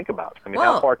to even think about. I mean,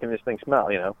 how far can this thing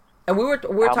smell? You know. And we were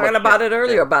talking about it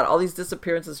earlier about all these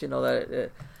disappearances. You know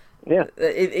that.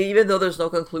 Even though there's no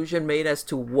conclusion made as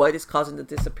to what is causing the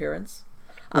disappearance,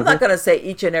 I'm not going to say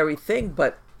each and everything,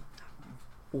 but.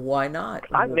 Why not?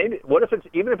 Maybe. What if it's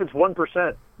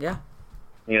 1%? Yeah.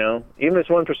 You know, even if it's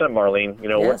 1%, Marlene. You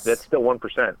know, that's still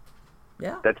 1%.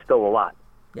 Yeah. That's still a lot.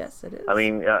 Yes, it is. I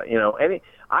mean, you know,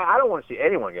 I don't want to see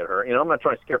anyone get hurt. You know, I'm not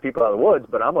trying to scare people out of the woods,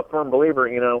 but I'm a firm believer.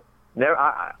 You know,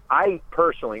 I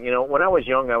personally, you know, when I was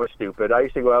young, I was stupid. I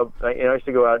used to go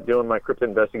out doing my cryptid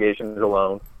investigations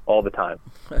alone all the time,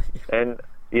 and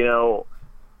you know.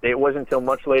 It wasn't until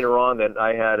much later on that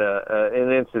I had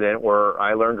an incident where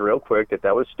I learned real quick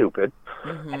that was stupid,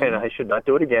 and I should not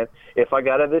do it again. If I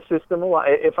got out of this system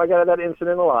alive, if I got out of that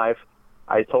incident alive,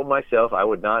 I told myself I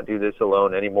would not do this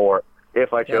alone anymore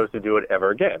if I chose to do it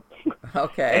ever again.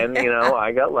 Okay. And you know,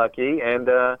 I got lucky, and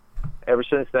ever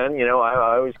since then,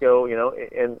 I always go,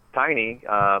 and Tiny,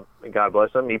 God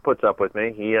bless him, he puts up with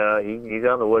me. He's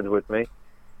out in the woods with me,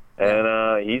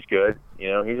 and he's good.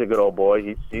 He's a good old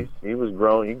boy. He was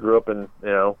grown. He grew up in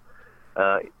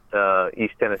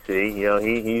East Tennessee.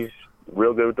 He's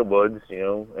real good with the woods.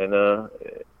 And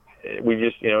we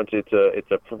just,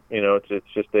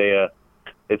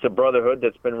 it's a brotherhood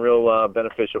that's been real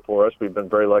beneficial for us. We've been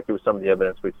very lucky with some of the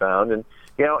evidence we found, and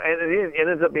it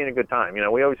ends up being a good time.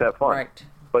 We always have fun. Right.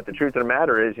 But the truth of the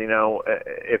matter is,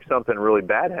 if something really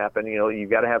bad happened, you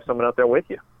got to have someone out there with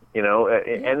you.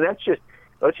 And that's just,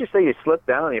 let's just say you slip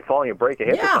down and you fall and you break a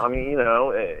hip. Yeah. I mean,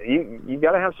 you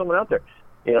got to have someone out there.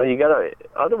 You got to.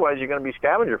 Otherwise, you're going to be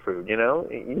scavenger food.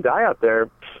 You die out there.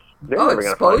 They're never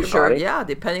going to find your body. Yeah,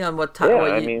 depending on what time.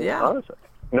 Honestly.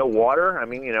 No water. I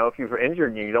mean, if you're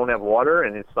injured and you don't have water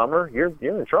and it's summer, you're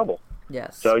in trouble.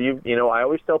 Yes. So I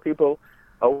always tell people,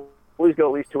 always go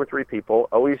at least 2 or 3 people.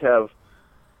 Always have,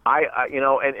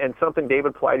 and something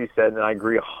David Plotty said, and I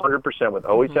agree 100% with.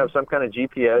 Always have some kind of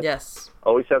GPS. Yes.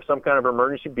 Always have some kind of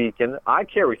emergency beacon. I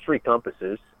carry 3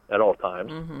 compasses at all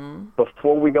times.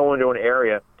 Before we go into an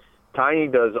area, Tiny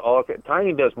does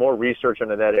more research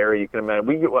into that area. You can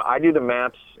imagine. I do the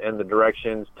maps and the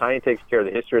directions. Tiny takes care of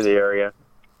the history of the area.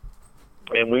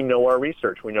 And we know our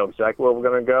research. We know exactly where we're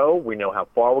going to go. We know how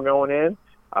far we're going in.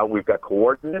 We've got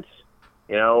coordinates,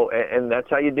 and that's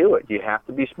how you do it. You have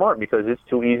to be smart because it's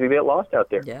too easy to get lost out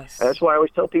there. Yes. And that's why I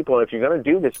always tell people, if you're going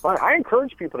to do this, fine. I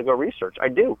encourage people to go research. I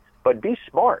do. But be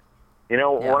smart. When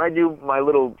I do my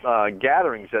little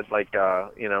gatherings at like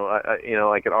at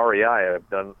REI, I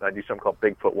do something called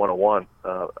Bigfoot 101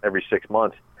 every 6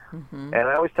 months. And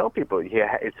I always tell people,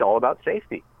 it's all about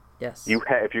safety. Yes.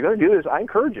 If you're going to do this, I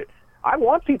encourage it. I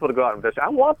want people to go out and visit. I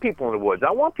want people in the woods.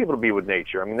 I want people to be with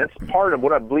nature. I mean, that's part of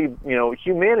what I believe,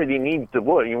 humanity needs the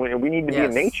wood. We need to be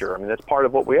in nature. I mean, that's part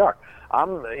of what we are.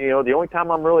 The only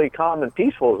time I'm really calm and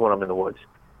peaceful is when I'm in the woods.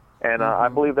 And I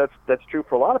believe that's true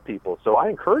for a lot of people. So I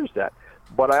encourage that.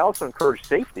 But I also encourage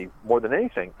safety more than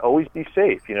anything. Always be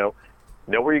safe, know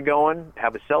where you're going,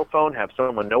 have a cell phone, have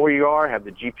someone know where you are, have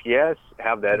the GPS,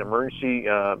 have that emergency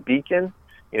beacon,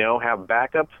 have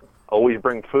backup. Always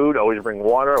bring food, always bring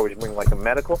water, always bring like a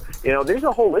medical. There's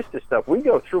a whole list of stuff we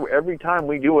go through every time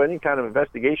we do any kind of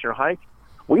investigation or hike.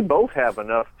 We both have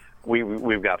enough.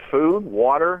 We've got food,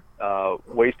 water,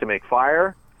 ways to make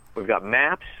fire. We've got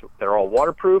maps that are all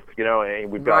waterproof, and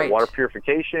we've got water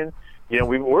purification.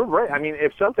 We're right. I mean,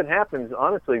 if something happens,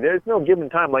 honestly, there's no given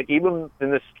time. Like even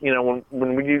in this,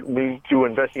 when we do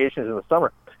investigations in the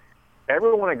summer,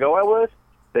 everyone I go out with,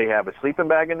 they have a sleeping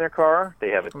bag in their car. They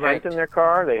have a tent in their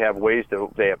car. They have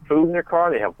they have food in their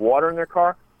car. They have water in their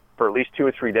car for at least 2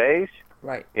 or 3 days.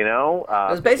 Right.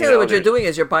 Because basically what you're doing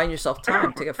is you're buying yourself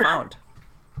time to get found.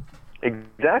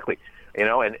 Exactly.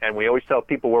 And we always tell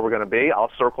people where we're going to be.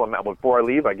 I'll circle a map before I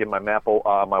leave. I give my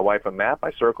wife a map.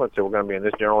 I circle it, say we're going to be in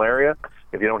this general area.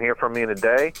 If you don't hear from me in a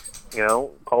day,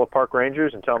 call the park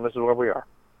rangers and tell them this is where we are.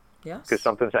 Yes. Because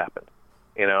something's happened.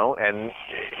 And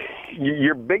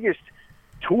your biggest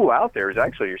tool out there is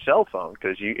actually your cell phone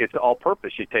because it's all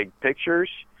purpose. You take pictures.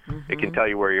 It can tell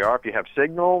you where you are. If you have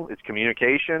signal, it's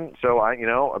communication. So I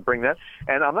bring that.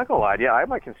 And I'm not going to lie to you. I have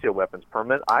my concealed weapons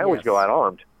permit. I always go out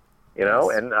armed.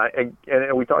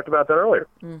 And we talked about that earlier.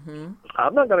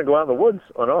 I'm not going to go out in the woods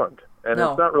unarmed. And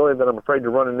it's not really that I'm afraid to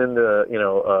run into,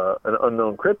 an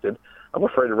unknown cryptid. I'm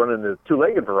afraid to run into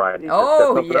two-legged variety.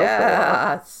 Oh,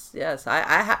 yes.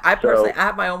 I personally, I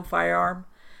have my own firearm.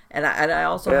 And I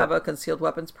also have a concealed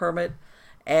weapons permit.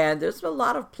 And there's a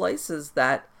lot of places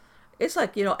that it's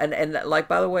like, and like,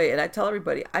 by the way, and I tell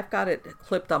everybody, I've got it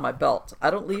clipped on my belt.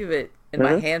 I don't leave it in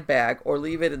my handbag or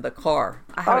leave it in the car.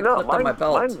 I have it clipped on my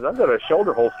belt. I've got a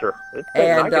shoulder holster. I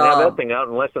can have that thing out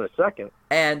in less than a second.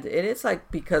 And it's like,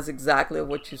 because exactly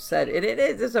what you said. It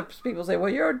is. People say,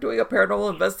 well, you're doing a paranormal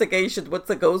investigation. What's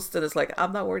the ghost? And it's like,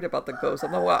 I'm not worried about the ghost.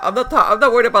 I'm not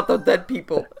worried about the dead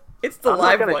people. It's the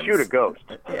live ones. I'm not going to shoot a ghost.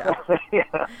 Yeah.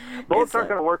 Bullets aren't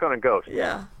going to work on a ghost.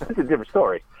 Yeah. That's a different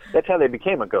story. That's how they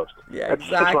became a ghost. Yeah,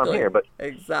 exactly. That's why I'm here.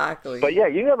 Exactly. But yeah,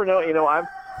 you never know.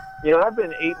 I've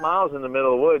been 8 miles in the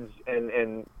middle of the woods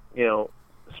and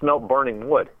smelt burning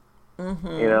wood.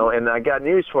 And I got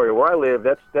news for you. Where I live,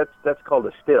 that's called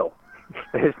a still.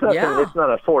 It's not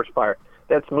a forest fire.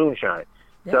 That's moonshine.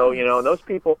 Yes. So those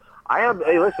people.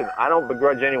 Hey, listen. I don't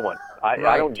begrudge anyone.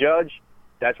 I don't judge.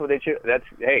 That's what they choose. That's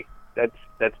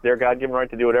their God-given right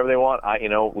to do whatever they want.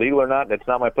 Legal or not, that's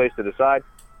not my place to decide.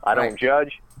 I don't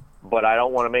judge, but I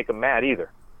don't want to make them mad either.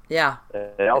 Yeah.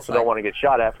 And I also don't want to get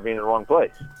shot at for being in the wrong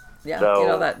place. Yeah,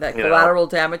 so, that collateral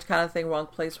damage kind of thing, wrong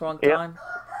place, wrong time.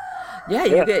 Yeah,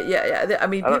 you Yeah. get yeah. I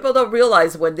mean, I don't. people don't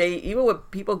realize even when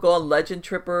people go on legend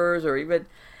trippers or even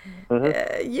Hmm.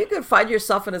 you could find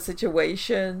yourself in a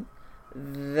situation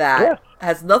that Yeah.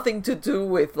 has nothing to do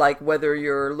with like whether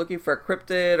you're looking for a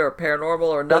cryptid or paranormal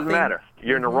or Doesn't nothing. matter.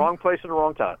 You're in the wrong place at the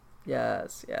wrong time.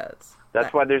 Yes, yes,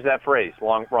 That's why there's that phrase,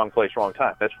 wrong place, wrong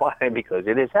time. That's why, because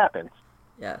it has happened.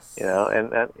 yes,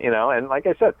 And like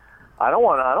I said, I don't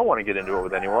want to get into it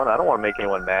with anyone. I don't want to make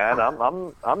anyone mad.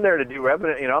 I'm there to do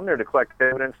evidence. I'm there to collect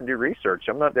evidence and do research.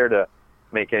 I'm not there to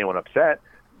make anyone upset.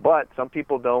 But some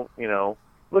people don't,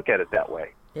 look at it that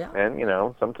way. yeah, And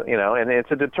and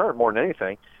it's a deterrent more than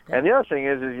anything. Yeah. And the other thing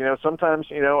is sometimes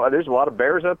there's a lot of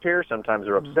bears up here. Sometimes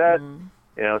they're upset.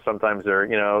 Sometimes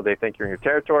they think you're in your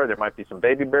territory. There might be some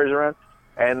baby bears around.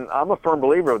 And I'm a firm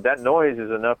believer that noise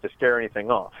is enough to scare anything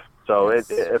off. So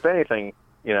if anything,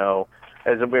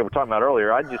 as we were talking about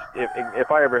earlier,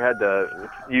 if I ever had to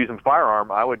use a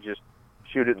firearm, I would just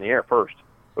shoot it in the air first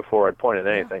before I'd point at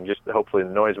anything. Just hopefully the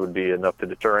noise would be enough to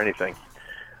deter anything.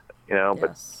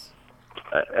 But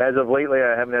as of lately,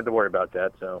 I haven't had to worry about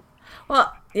that. So.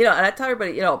 Well, and I tell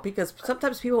everybody, because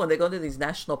sometimes people when they go into these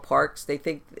national parks, they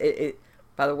think it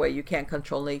by the way, you can't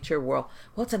control nature. Well,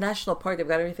 it's a national park. They've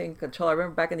got everything in control. I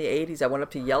remember back in the 80s, I went up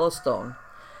to Yellowstone.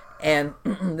 And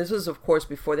this was, of course,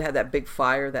 before they had that big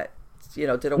fire that,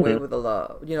 did away with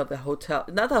the hotel.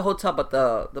 Not the hotel, but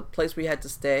the place we had to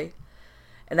stay.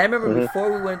 And I remember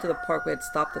before we went into the park, we had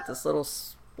stopped at this little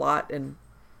spot. And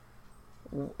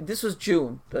this was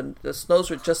June. The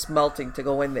snows were just melting to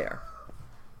go in there.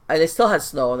 And they still had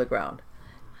snow on the ground.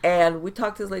 And we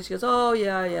talked to this lady. She goes, "Oh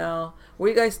yeah, where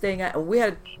are you guys staying at?" And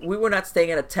we were not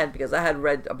staying at a tent because I had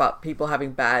read about people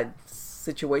having bad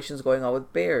situations going on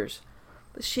with bears.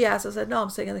 But she asked, I said, "No,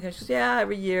 I'm staying in the country." She goes, "Yeah,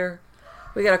 every year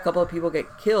we got a couple of people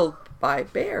get killed by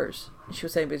bears." And she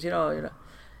was saying, "Because And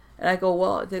I go,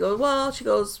 "Well," they go, "Well," she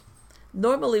goes,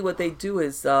 "Normally what they do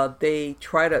is they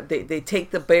try to they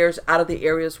take the bears out of the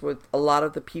areas where a lot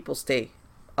of the people stay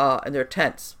in their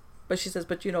tents." But she says,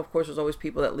 "But of course, there's always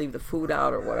people that leave the food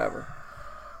out or whatever."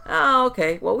 Oh,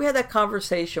 okay. Well, we had that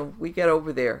conversation. We get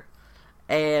over there,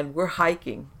 and we're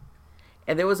hiking,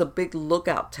 and there was a big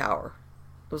lookout tower.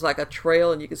 It was like a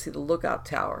trail, and you could see the lookout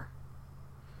tower.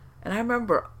 And I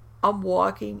remember I'm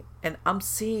walking, and I'm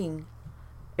seeing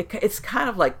it's kind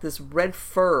of like this red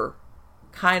fur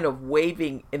kind of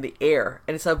waving in the air,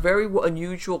 and it's a very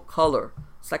unusual color.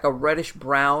 It's like a reddish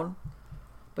brown.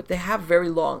 But they have very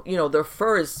long, their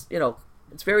fur is,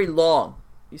 it's very long.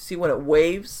 You see when it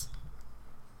waves.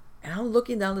 And I'm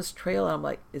looking down this trail and I'm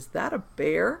like, is that a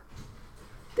bear?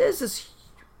 There's this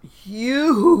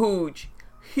huge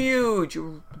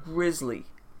grizzly.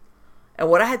 And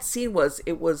what I had seen was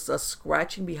it was a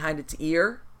scratching behind its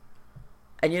ear.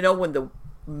 And when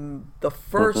the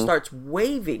fur starts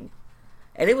waving,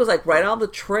 and it was like right on the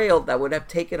trail that would have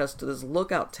taken us to this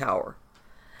lookout tower.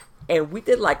 And we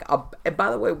did and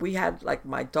by the way, we had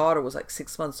my daughter was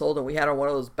 6 months old and we had her one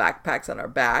of those backpacks on our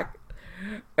back.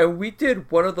 And we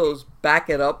did one of those back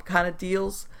it up kind of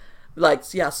deals.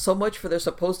 So much for they're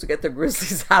supposed to get the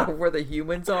grizzlies out of where the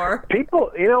humans are.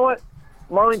 People, you know what,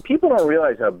 Marlene, people don't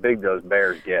realize how big those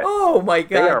bears get. Oh my God.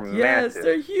 They are massive.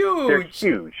 They're huge. They're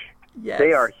huge. Yes.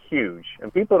 They are huge.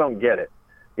 And people don't get it.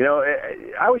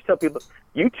 I always tell people,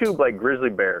 YouTube grizzly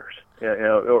bears.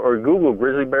 Or Google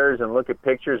grizzly bears and look at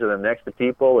pictures of them next to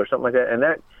people or something like that, and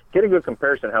get a good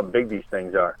comparison of how big these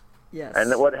things are. Yes.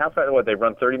 And how fast? They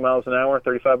run 30 miles an hour,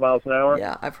 35 miles an hour?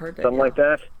 Yeah, I've heard that. Something like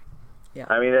that. Yeah.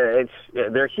 I mean,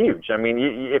 they're huge. I mean,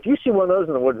 if you see one of those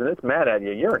in the woods and it's mad at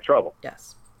you, you're in trouble.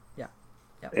 Yes.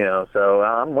 Yeah. So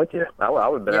I'm with you. I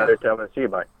would have been out there telling them to see you,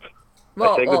 bye.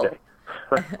 Well, say good day.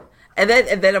 and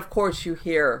then of course you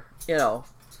hear, and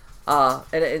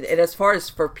as far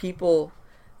as for people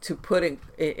to put in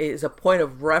is a point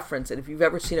of reference, and if you've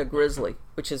ever seen a grizzly,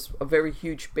 which is a very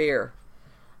huge bear,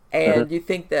 and you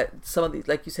think that some of these,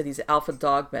 like you said, these alpha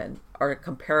dog men are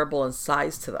comparable in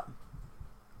size to them,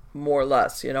 more or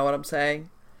less, you know what I'm saying?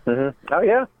 Oh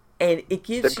yeah. And it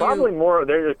gives they're probably more.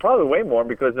 They're probably way more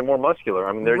because they're more muscular.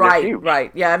 I mean, they're huge.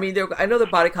 Right. Yeah, I mean, I know their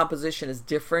body composition is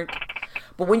different,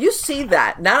 but when you see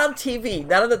that, not on TV,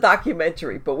 not on the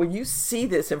documentary, but when you see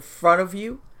this in front of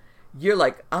you, you're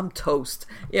like, I'm toast.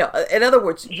 In other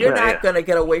words, you're not going to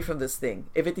get away from this thing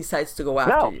if it decides to go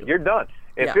after you. No, you're done.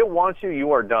 If it wants you,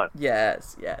 you are done.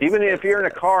 Yes. Even if you're in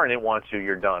a car and it wants you,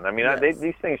 you're done. I mean,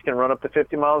 these things can run up to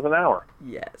 50 miles an hour.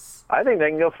 Yes. I think they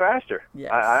can go faster. Yes.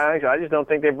 I just don't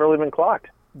think they've really been clocked.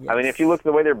 Yes. I mean, if you look at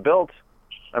the way they're built,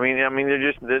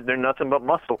 they're nothing but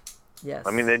muscle. Yes.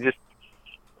 I mean, they just.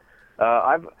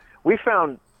 We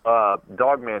found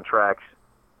dogman tracks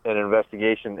an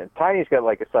investigation, and Tiny's got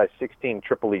like a size 16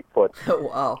 triple E foot.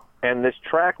 Wow. And this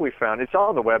track we found, it's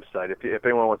on the website. If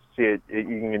anyone wants to see it,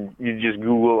 you just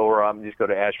Google or just go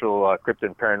to Asheville Cryptid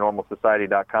and Paranormal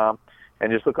Society.com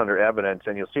and just look under evidence,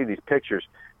 and you'll see these pictures,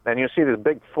 and you'll see this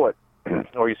big foot,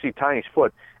 or you see Tiny's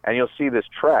foot, and you'll see this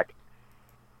track.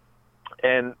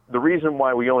 And the reason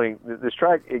why this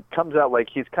track, it comes out like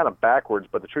he's kind of backwards,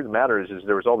 but the truth of the matter is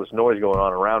there was all this noise going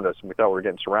on around us, and we thought we were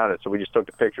getting surrounded, so we just took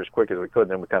the picture as quick as we could,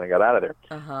 and then we kind of got out of there.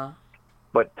 Uh-huh.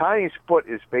 But Tiny's foot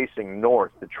is facing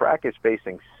north. The track is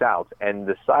facing south, and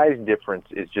the size difference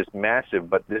is just massive,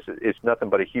 but it's nothing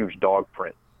but a huge dog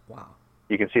print. Wow.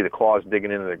 You can see the claws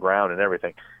digging into the ground and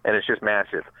everything, and it's just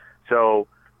massive. So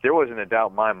there wasn't a doubt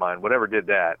in my mind. Whatever did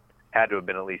that had to have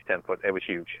been at least 10 foot. It was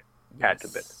huge. Yes. Had to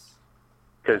have been.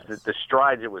 Because the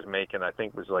strides it was making, I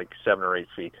think, was like 7 or 8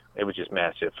 feet. It was just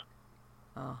massive.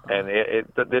 Uh-huh. And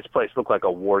this place looked like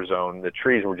a war zone. The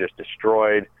trees were just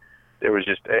destroyed. It was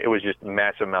just a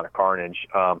massive amount of carnage.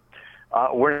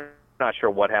 We're not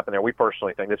sure what happened there. We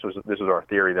personally think this was our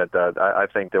theory that I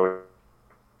think there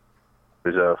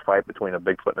was a fight between a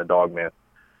Bigfoot and a Dogman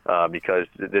because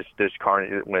this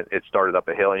carnage it started up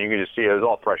a hill, and you can just see it was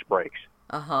all fresh breaks.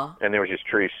 And there was just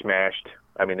trees smashed.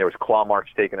 I mean, there was claw marks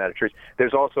taken out of trees.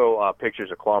 There's also pictures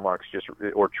of claw marks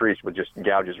or trees with just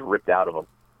gouges ripped out of them.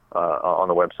 On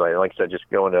the website. Like I said, just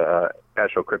go into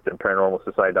Asheville Cryptid and Paranormal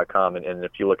Society.com, and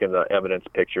if you look in the evidence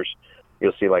pictures,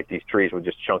 you'll see like these trees with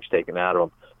just chunks taken out of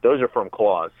them. Those are from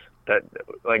claws. That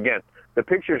again, the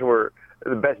pictures were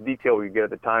the best detail we could get at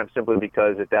the time, simply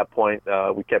because at that point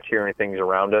we kept hearing things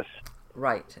around us.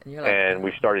 Right. And you're like, and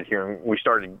we started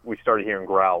hearing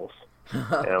growls,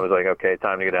 and I was like, okay,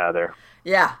 time to get out of there.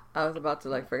 Yeah, I was about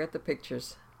to forget the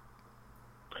pictures.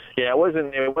 Yeah, it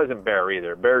wasn't bear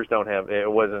either. Bears don't have.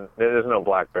 There's no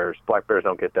black bears. Black bears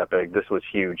don't get that big. This was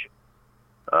huge.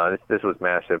 This was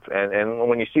massive. And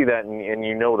when you see that and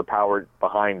you know the power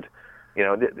behind,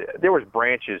 there was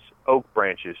branches, oak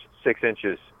branches, 6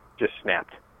 inches, just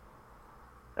snapped.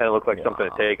 And it looked like something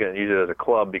had taken and used it as a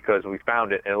club, because we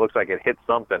found it and it looks like it hit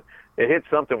something. It hit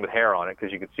something with hair on it,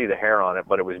 because you could see the hair on it,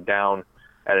 but it was down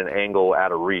at an angle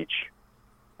out of reach.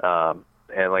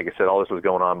 And like I said, all this was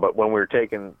going on. But when we were trying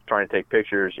to take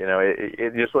pictures,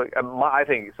 it just looked. I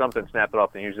think something snapped it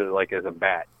off and used it like as a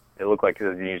bat. It looked like it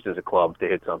was used as a club to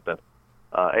hit something.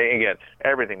 Again,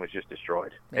 everything was just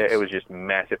destroyed. It was just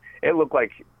massive. It looked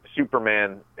like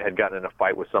Superman had gotten in a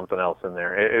fight with something else in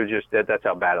there. It was just that's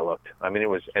how bad it looked. I mean, it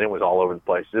was all over the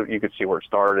place. You could see where it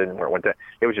started and where it went to.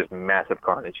 It was just massive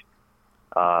carnage.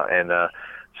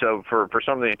 So for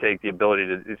something to take the ability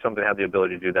to have the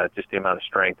ability to do that, just the amount of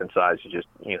strength and size is just,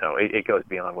 it goes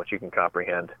beyond what you can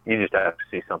comprehend. You just have to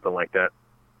see something like that.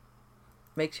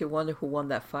 Makes you wonder who won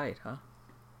that fight, huh?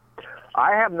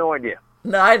 I have no idea.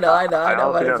 No, I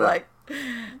know, but it's like,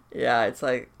 yeah, it's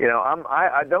like,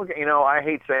 I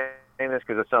hate saying this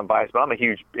because it's unbiased, but I'm a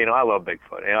huge, I love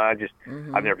Bigfoot.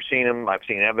 I've never seen him. I've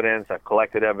seen evidence. I've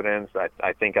collected evidence.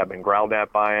 I think I've been growled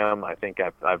at by him. I think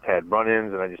I've had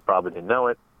run-ins, and I just probably didn't know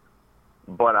it.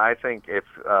 But I think if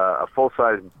a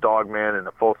full-size Dogman and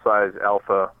a full-size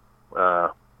alpha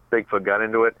Bigfoot got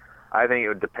into it, I think it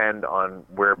would depend on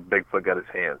where Bigfoot got his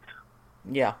hands.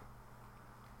 Yeah.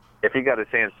 If he got his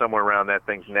hands somewhere around that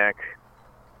thing's neck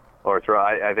or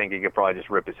throat, I think he could probably just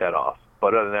rip his head off.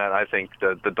 But other than that, I think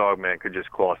the Dogman could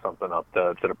just claw something up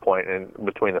to the point in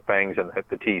between the fangs and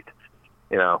the teeth.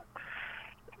 I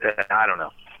don't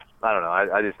know.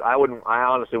 I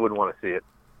honestly wouldn't want to see it,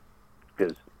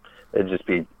 because it'd just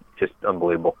be just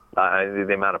unbelievable.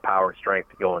 The amount of power and strength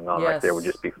going on right there would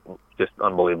just be just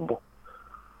unbelievable.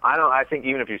 I think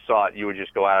even if you saw it, you would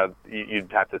just go out.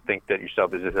 You'd have to think that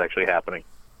yourself, is this actually happening?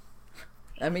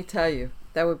 Let me tell you,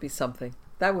 that would be something.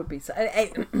 That would be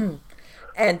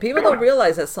and people don't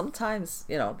realize that sometimes,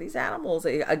 these animals,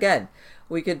 again,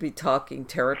 we could be talking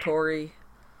territory.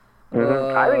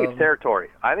 I think it's territory.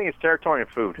 I think it's territory and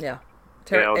food. Yeah.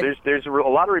 There's a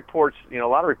lot of reports. A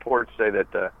lot of reports say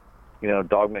that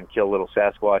dogmen kill little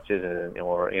Sasquatches,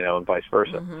 and vice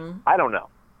versa. Mm-hmm. I don't know.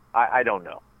 I don't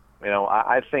know.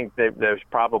 I think there's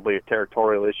probably a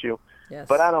territorial issue. Yes.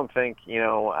 But I don't think, these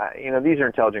are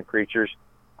intelligent creatures.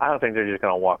 I don't think they're just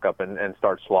going to walk up and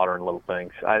start slaughtering little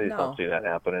things. I just don't see that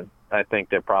happening. I think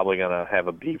they're probably going to have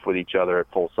a beef with each other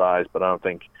at full size, but I don't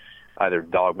think either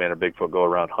Dogman or Bigfoot go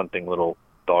around hunting little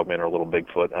Dogman or little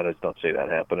Bigfoot. I just don't see that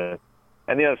happening.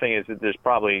 And the other thing is that there's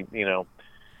probably,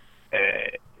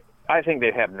 I think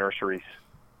they have nurseries.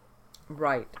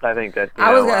 Right. I think that,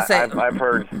 I was going to say, I've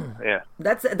heard, yeah.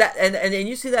 That's that, and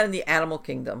you see that in the animal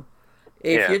kingdom.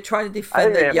 If you're trying to I defend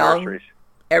think they the have young, nurseries.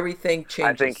 everything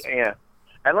changes. I think,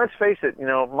 And let's face it,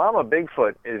 Mama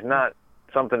Bigfoot is not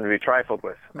something to be trifled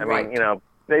with. I Right. mean,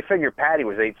 they figure Patty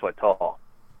was 8 foot tall.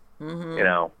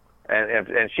 Mm-hmm.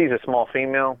 And she's a small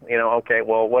female. Okay,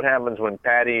 well, what happens when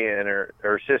Patty and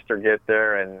her sister get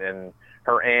there, and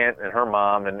her aunt and her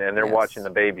mom, and they're Yes. watching the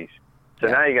babies. So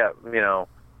Yeah. now you got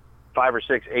 5 or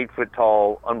 6 8 foot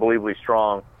tall, unbelievably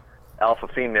strong alpha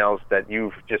females that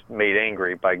you've just made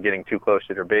angry by getting too close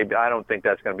to their baby. I don't think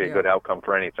that's going to be a Yeah. good outcome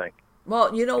for anything.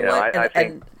 Well, you know what? I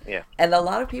think, yeah. And a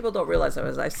lot of people don't realize,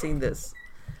 as I've seen this,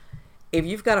 if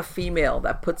you've got a female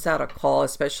that puts out a call,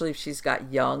 especially if she's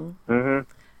got young,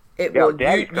 it Yeah, will.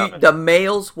 daddy's coming. The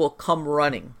males will come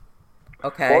running.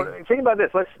 Okay. Well, think about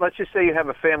this. Let's just say you have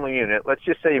a family unit. Let's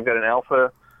just say you've got an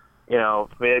alpha,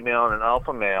 female and an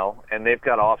alpha male, and they've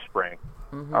got offspring.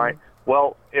 All right.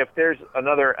 Well, if there's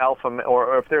another alpha,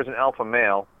 or if there's an alpha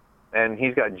male, and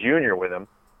he's got Junior with him,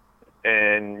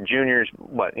 and Junior's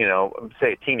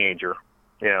say a teenager,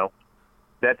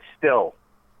 that's still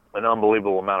an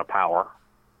unbelievable amount of power.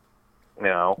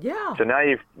 Yeah. So now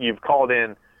you've called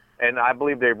in, and I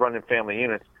believe they run in family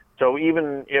units. So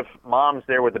even if mom's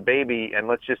there with the baby, and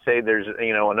let's just say there's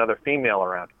another female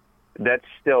around, that's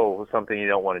still something you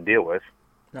don't want to deal with.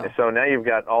 No. And so now you've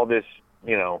got all this,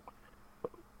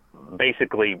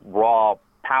 basically raw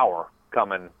power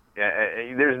coming.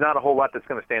 There's not a whole lot that's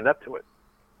going to stand up to it.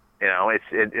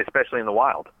 Especially in the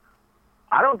wild.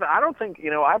 I don't think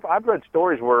I've read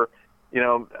stories where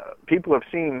people have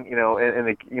seen in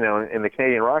the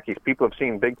Canadian Rockies, people have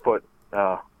seen Bigfoot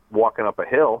walking up a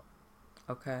hill.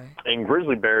 Okay. And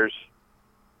grizzly bears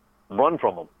run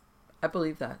from them. I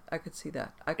believe that. I could see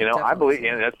that. I believe,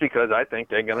 and that's because I think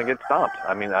they're going to get stomped.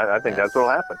 I mean, I think that's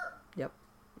what'll happen. Yep.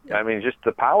 I mean, just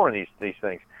the power in these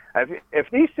things. If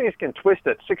these things can twist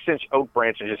a 6-inch oak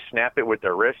branch and just snap it with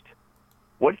their wrist,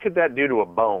 what could that do to a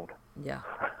bone? Yeah.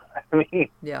 I mean,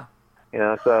 Yeah.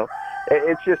 So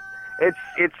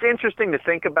it's interesting to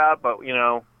think about, but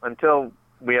until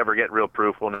we ever get real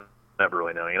proof, we'll never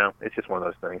really know. It's just one of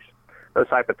those things. Those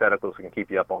hypotheticals can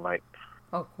keep you up all night.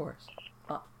 Of course.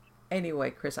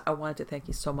 Anyway, Chris, I wanted to thank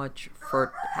you so much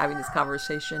for having this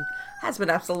conversation. It has been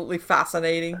absolutely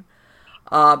fascinating.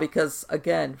 Because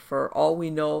again, for all we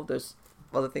know, there's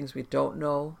other things we don't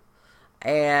know,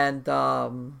 and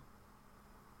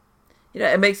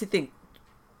it makes you think.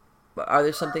 Are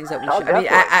there some things that we should?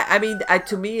 I mean,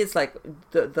 to me, it's like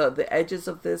the edges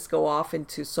of this go off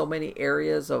into so many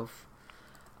areas of,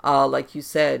 like you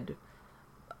said.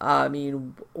 I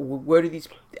mean, where do these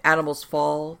animals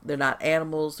fall? They're not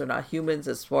animals. They're not humans.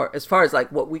 As far as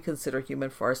like what we consider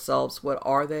human for ourselves, what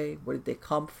are they? Where did they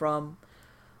come from?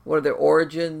 What are their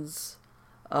origins?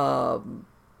 And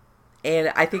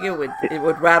I think it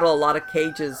would rattle a lot of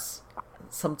cages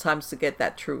sometimes to get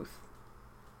that truth.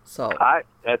 So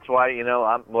that's why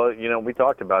we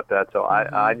talked about that. So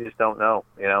I just don't know.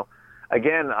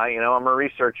 Again, I'm a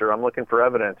researcher. I'm looking for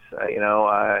evidence.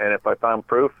 And if I found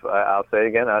proof, I'll say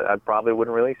again, I probably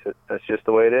wouldn't release it. That's just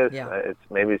the way it is. Yeah. It's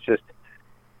just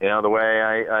the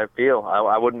way I feel.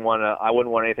 I wouldn't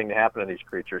want anything to happen to these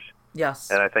creatures.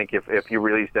 Yes. And I think if you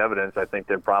released evidence, I think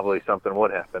that probably something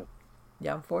would happen.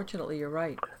 Yeah, unfortunately, you're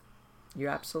right. You're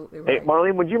absolutely right. Hey,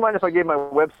 Marlene, would you mind if I gave my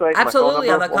website? Absolutely.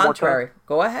 My On phone the number contrary,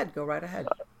 go ahead. Go right ahead.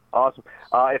 Awesome.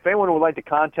 If anyone would like to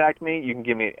contact me, you can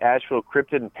give me at Asheville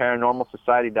Cryptid and Paranormal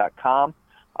Society.com.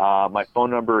 My phone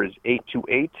number is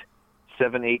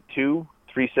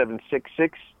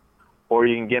 828-782-3766, or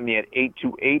you can get me at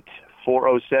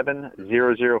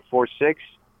 828-407-0046.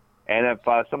 And if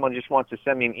someone just wants to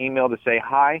send me an email to say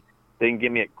hi, they can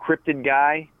get me at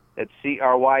CryptidGuy, that's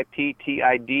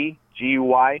CryptidGuy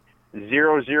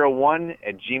 001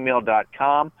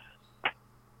 @gmail.com.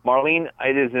 Marlene,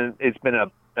 it's been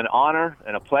an honor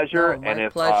and a pleasure. No, my and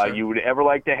if pleasure. you would ever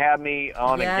like to have me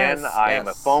on again, I am a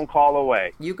yes. phone call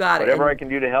away. You got Whatever it. I can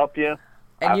do to help you.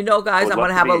 And guys, would I'm love going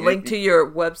to have a be- link to your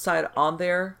website on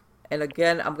there. And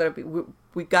again, I'm going to be,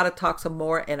 we got to talk some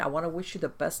more. And I want to wish you the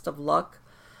best of luck.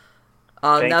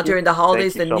 Now you. during the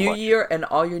holidays, the Thank you so new much. year, and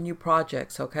all your new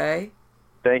projects, okay?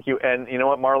 Thank you. And you know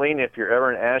what, Marlene, if you're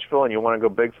ever in Asheville and you want to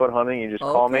go Bigfoot hunting, you just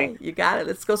call me. You got it.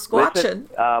 Let's go squatching.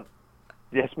 Listen,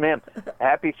 yes, ma'am.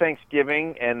 Happy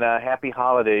Thanksgiving and happy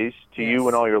holidays to you Yes.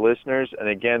 and all your listeners. And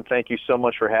again, thank you so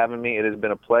much for having me. It has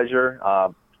been a pleasure.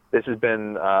 This has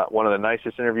been one of the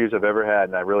nicest interviews I've ever had,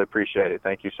 and I really appreciate it.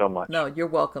 Thank you so much. No, you're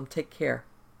welcome. Take care.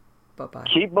 Bye-bye.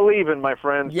 Keep believing, my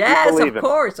friends. Yes, Keep believing. of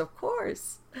course, of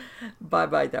course.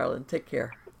 Bye-bye, darling. Take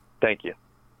care. Thank you.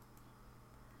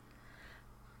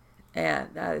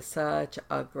 And that is such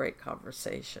a great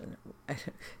conversation.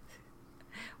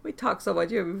 We talked so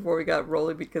much here before we got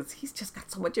rolling because he's just got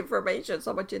so much information,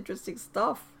 so much interesting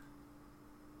stuff.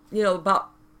 about,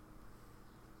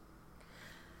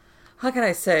 how can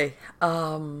I say,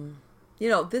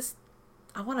 this,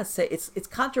 I want to say it's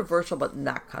controversial, but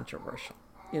not controversial.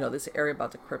 This area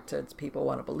about the cryptids, people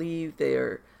want to believe, they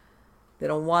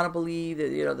don't want to believe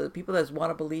that, the people that want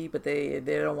to believe, but they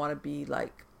don't want to be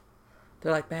like,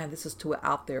 they're like, man, this is too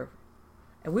out there.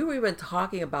 And we were even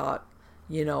talking about,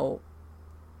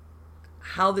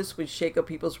 how this would shake up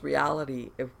people's reality,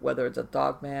 if whether it's a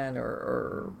dogman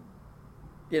or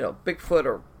Bigfoot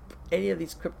or any of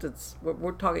these cryptids.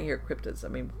 We're talking here cryptids. I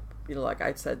mean, like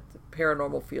I said, the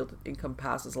paranormal field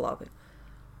encompasses a lot of things.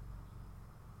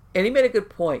 And he made a good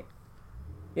point.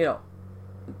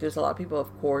 There's a lot of people,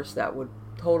 of course, that would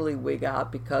totally wig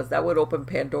out, because that would open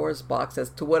Pandora's box as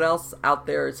to what else out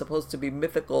there is supposed to be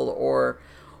mythical or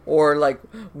like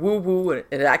woo woo, and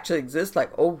it actually exists.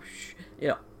 Like,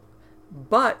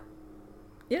 but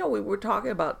we were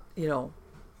talking about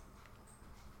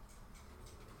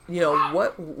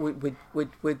what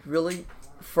would really,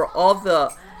 for all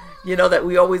the that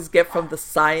we always get from the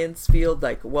science field,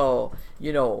 like, well,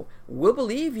 we'll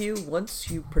believe you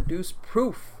once you produce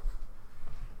proof.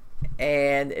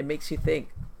 And it makes you think,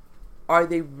 are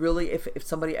they really, if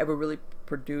somebody ever really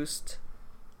produced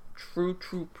true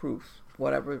proof,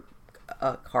 whatever,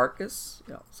 a carcass,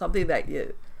 something that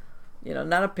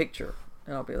not a picture,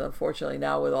 because unfortunately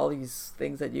now with all these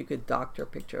things that you could doctor a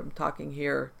picture, I'm talking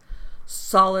here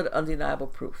solid, undeniable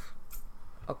proof.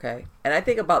 Okay. And I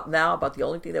think about the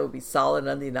only thing that would be solid and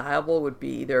undeniable would be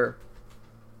either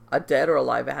a dead or a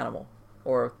live animal,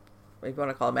 or if you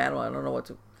want to call them animal, I don't know what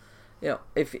to,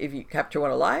 if you capture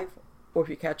one alive or if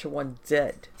you capture one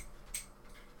dead.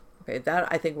 Okay,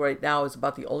 that I think right now is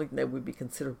about the only thing that would be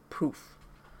considered proof.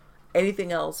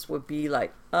 Anything else would be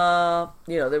like, there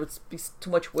would be too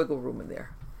much wiggle room in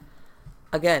there.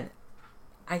 Again,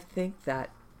 I think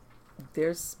that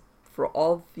there's, for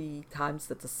all the times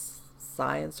that the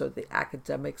science or the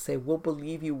academics say, we'll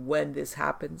believe you when this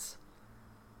happens,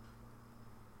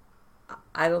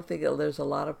 I don't think there's a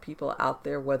lot of people out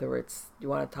there, whether it's, you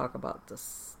want to talk about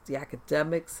the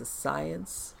academics, the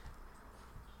science,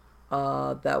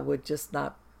 that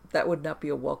would not be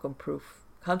a welcome proof.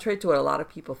 Contrary to what a lot of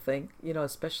people think,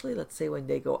 especially, let's say, when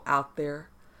they go out there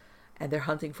and they're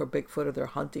hunting for Bigfoot, or they're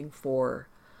hunting for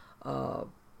a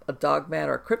dogman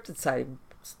or a cryptid sighting.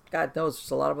 God knows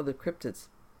there's a lot of other cryptids.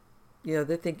 They're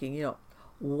thinking,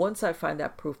 once I find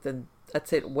that proof, then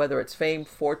that's it. Whether it's fame,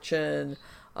 fortune,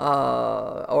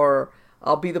 or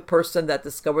I'll be the person that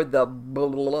discovered the blah,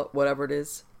 blah, blah, whatever it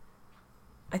is.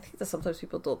 I think that sometimes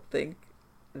people don't think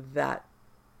that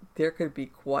there could be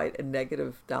quite a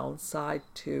negative downside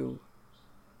to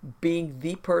being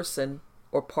the person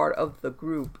or part of the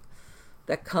group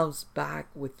that comes back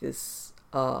with this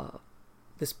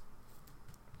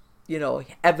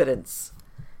evidence.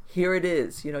 Here it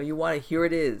is. You want to hear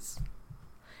it is.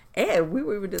 And we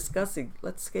were even discussing,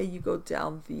 let's say you go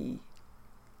down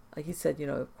like he said,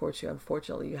 of course,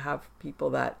 unfortunately, you have people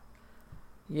that,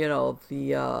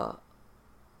 I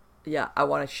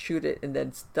want to shoot it and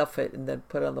then stuff it and then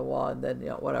put it on the wall and then,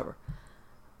 whatever.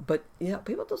 But,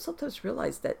 people don't sometimes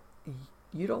realize that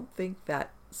you don't think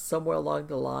that somewhere along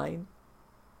the line,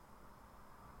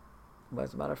 well,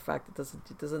 as a matter of fact, it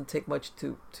doesn't take much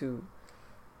to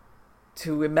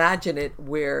imagine it,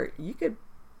 where you could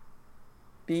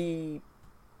be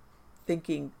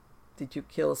thinking, did you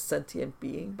kill a sentient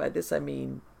being? By this I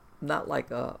mean not like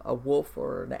a wolf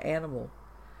or an animal,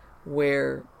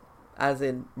 where, as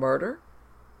in murder,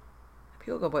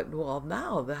 people go, but well,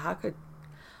 now how could,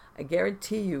 I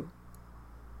guarantee you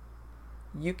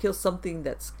kill something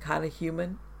that's kind of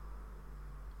human,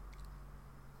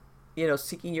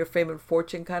 seeking your fame and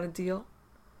fortune kind of deal,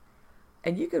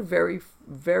 and you could very,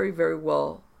 very, very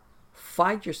well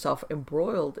find yourself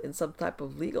embroiled in some type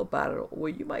of legal battle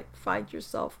where you might find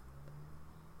yourself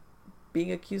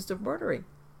being accused of murdering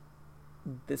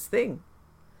this thing.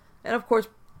 And of course,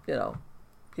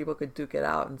 people could duke it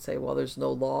out and say, well, there's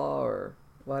no law or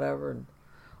whatever.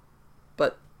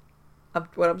 But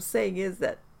what I'm saying is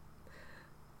that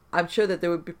I'm sure that there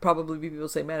would probably be people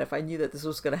saying, man, if I knew that this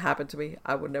was going to happen to me,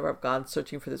 I would never have gone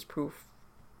searching for this proof,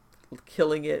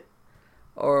 killing it,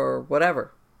 or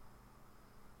whatever.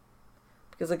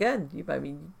 Because again,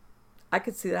 I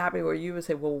could see that happening, where you would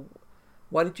say, well,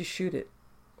 why did you shoot it?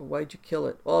 Why did you kill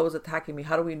it? Well, it was attacking me.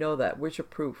 How do we know that? Where's your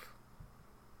proof?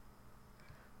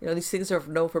 These things are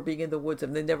known for being in the woods,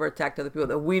 and they never attacked other people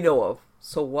that we know of.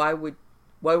 So why would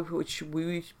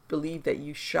we believe that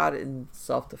you shot it in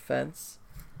self-defense?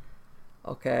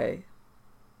 Okay.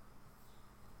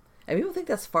 And people think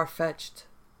that's far-fetched.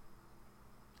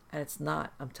 And it's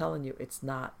not. I'm telling you, it's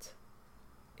not.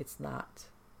 It's not.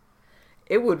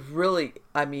 it would really,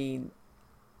 I mean,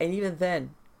 and even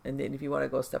then, and then if you want to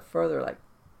go a step further, like,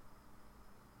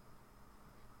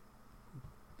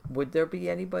 would there be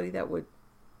anybody that would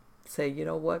say, you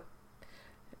know what?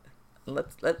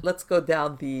 Let's go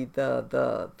down the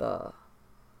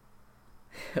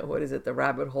what is it? The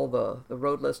rabbit hole, the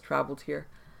road less traveled here.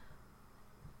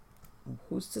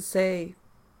 Who's to say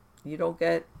you don't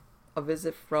get a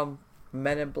visit from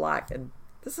Men in Black? And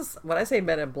this is when I say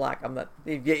Men in Black, I'm not.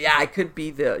 Yeah, I could be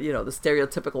the the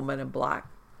stereotypical Men in Black.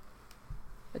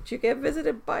 But you get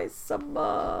visited by some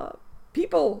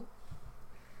people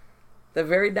that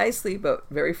very nicely but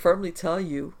very firmly tell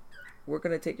you, we're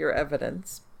going to take your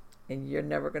evidence and you're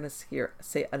never going to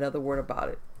say another word about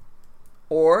it.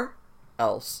 Or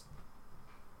else.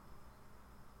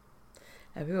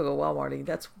 And people go, wow, Marlene,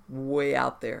 that's way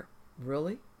out there.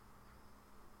 Really?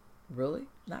 Really?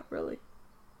 Not really.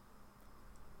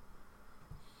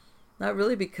 Not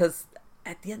really, because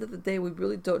at the end of the day, we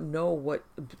really don't know what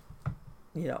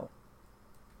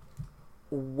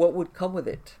would come with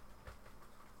it.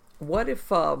 What if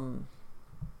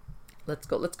let's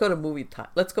go to movie time.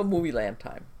 Let's go movie land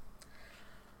time.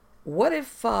 What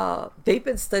if they've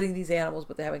been studying these animals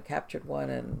but they haven't captured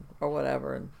one or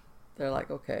whatever, and they're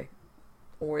like, okay.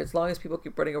 Or as long as people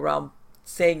keep running around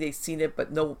saying they've seen it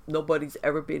but nobody's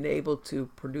ever been able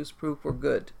to produce proof, we're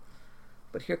good.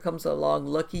 But here comes along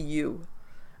lucky you,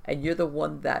 and you're the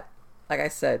one that, like I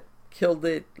said, killed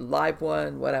it, live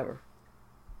one, whatever.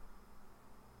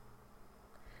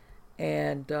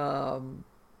 And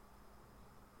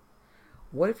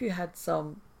what if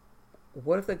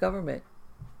the government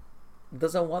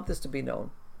doesn't want this to be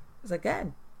known? It's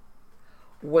again,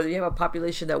 whether you have a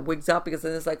population that wigs out because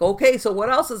then it's like, okay, so what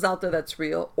else is out there that's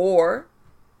real? Or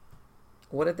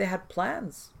what if they had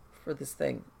plans for this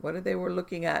thing? What if they were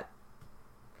looking at?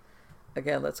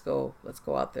 Again, let's go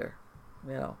out there.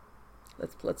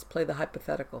 Let's play the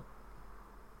hypothetical.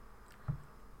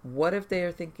 What if they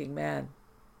are thinking, man,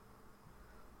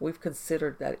 we've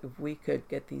considered that if we could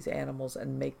get these animals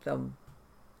and make them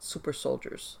super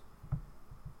soldiers,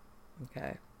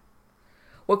 okay,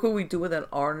 what could we do with an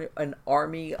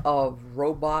army of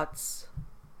robots,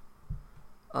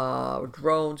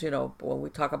 drones? When we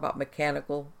talk about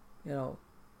mechanical,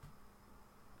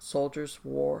 soldiers,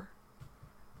 war,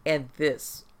 and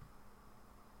this,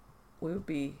 we would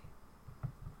be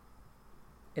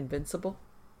invincible,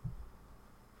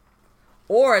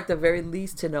 or at the very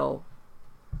least to know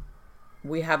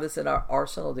we have this in our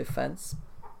arsenal defense.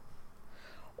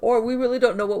 Or we really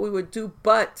don't know what we would do,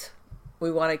 but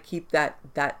we want to keep that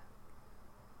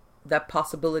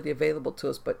possibility available to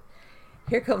us. But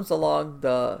here comes along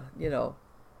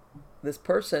this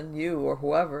person, you or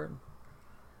whoever,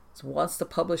 wants to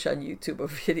publish on YouTube a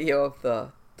video of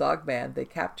the dog man they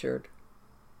captured,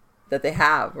 that they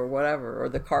have or whatever, or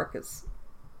the carcass.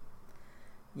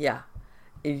 Yeah.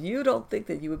 If you don't think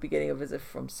that you would be getting a visit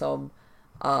from some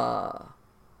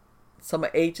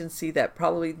agency that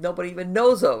probably nobody even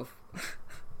knows of,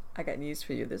 I got news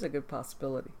for you. There's a good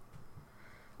possibility.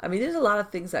 I mean, there's a lot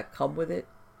of things that come with it.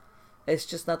 It's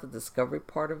just not the discovery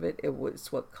part of it.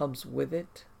 It's what comes with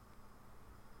it.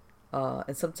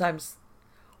 And sometimes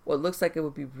what looks like it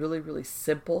would be really, really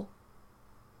simple,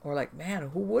 or like, man,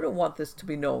 who wouldn't want this to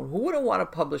be known? Who wouldn't want to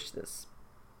publish this?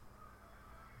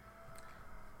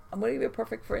 I'm going to give you a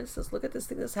perfect, for instance. Look at this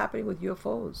thing that's happening with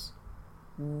UFOs.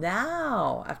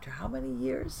 Now, after how many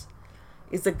years,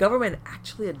 is the government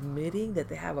actually admitting that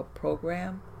they have a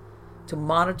program to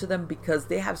monitor them, because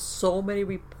they have so many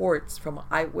reports from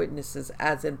eyewitnesses,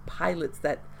 as in pilots,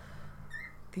 that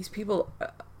these people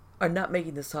are not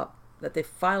making this up, that they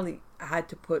finally had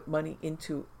to put money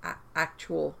into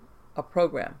a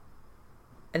program.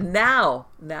 And now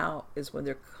is when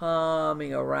they're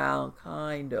coming around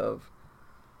kind of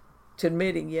to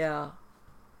admitting, yeah.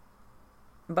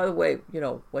 And by the way,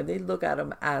 when they look at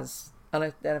them as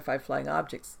unidentified flying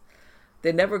objects,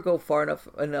 they never go far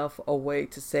enough away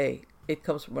to say it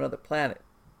comes from another planet.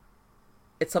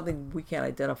 It's something we can't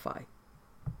identify.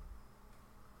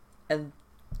 And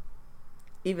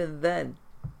even then,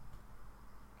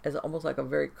 as almost like a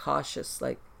very cautious,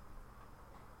 like,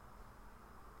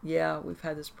 yeah, we've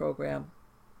had this program.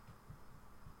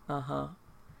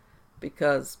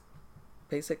 Because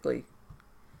basically,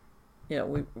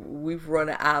 we've run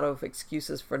out of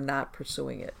excuses for not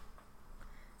pursuing it.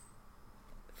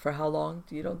 For how long?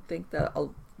 You don't think that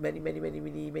many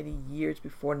years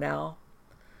before now,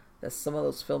 that some of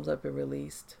those films have been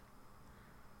released?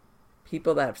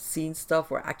 People that have seen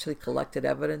stuff or actually collected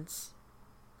evidence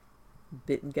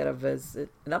didn't get a visit.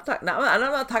 And I'm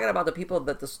not talking about the people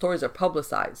that the stories are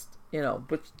publicized,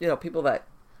 but people that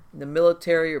the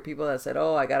military, or people that said,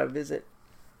 oh, I got to visit.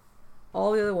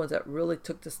 All the other ones that really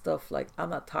took the stuff like, I'm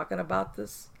not talking about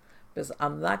this because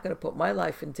I'm not going to put my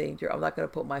life in danger. I'm not going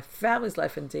to put my family's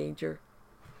life in danger.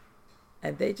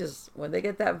 And they just, when they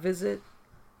get that visit,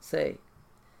 say,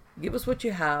 give us what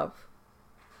you have,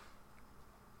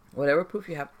 whatever proof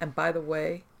you have. And by the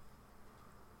way,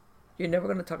 you're never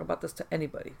going to talk about this to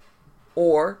anybody.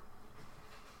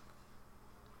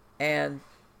 And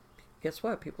guess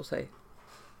what? People say,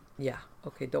 yeah,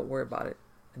 okay, don't worry about it.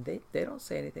 And they don't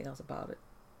say anything else about it.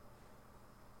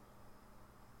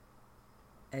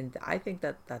 And I think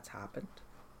that's happened.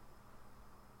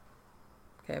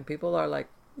 Okay, and people are like,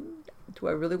 do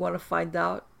I really want to find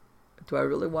out? Do I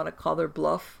really want to call their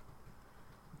bluff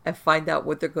and find out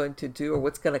what they're going to do or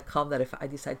what's going to come that if I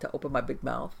decide to open my big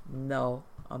mouth? No,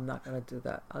 I'm not going to do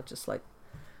that. I'll just like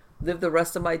live the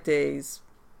rest of my days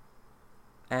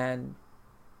and,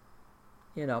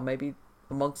 you know, maybe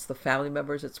amongst the family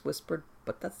members it's whispered,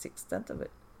 but that's the extent of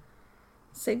it.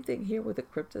 Same thing here with the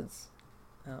cryptids.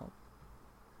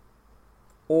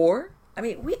 Or, I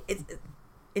mean,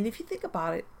 and if you think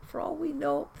about it, for all we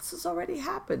know, this has already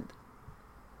happened.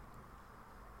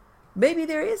 Maybe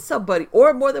there is somebody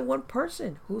or more than one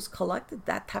person who's collected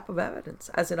that type of evidence,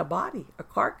 as in a body, a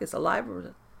carcass, a live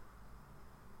person.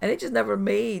 And it just never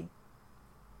made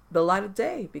the light of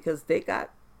day because they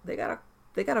got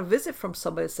a visit from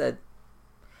somebody that said,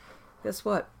 guess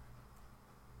what?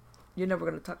 You're never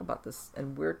going to talk about this.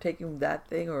 And we're taking that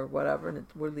thing or whatever and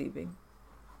we're leaving.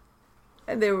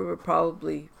 And they were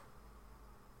probably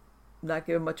not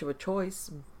given much of a choice.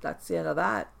 That's the end of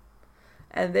that.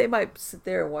 And they might sit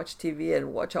there and watch TV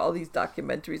and watch all these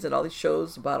documentaries and all these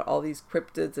shows about all these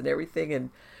cryptids and everything and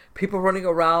people running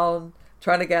around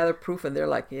trying to gather proof. And they're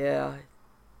like, yeah,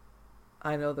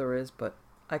 I know there is, but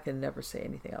I can never say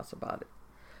anything else about it.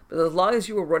 But as long as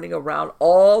you were running around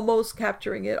almost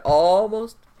capturing it,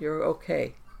 you're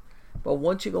okay. But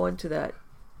once you go into that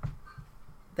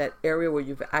area where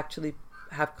you've actually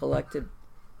have collected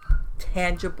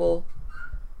tangible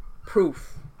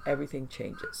proof, everything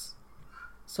changes.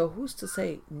 So who's to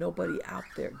say nobody out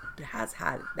there has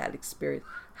had that experience,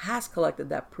 has collected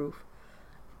that proof,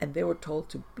 and they were told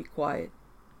to be quiet,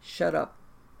 shut up,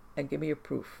 and give me your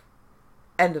proof.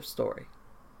 End of story.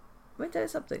 Let me tell you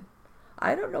something.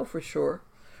 I don't know for sure,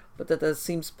 but that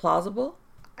seems plausible.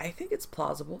 I think it's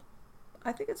plausible.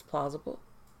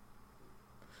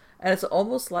 And it's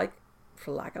almost like,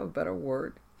 for lack of a better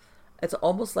word, it's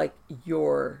almost like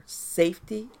your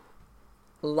safety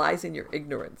lies in your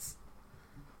ignorance.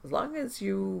 As long as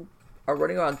you are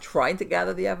running around trying to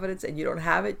gather the evidence and you don't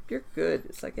have it, you're good.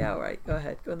 It's like, yeah, all right, go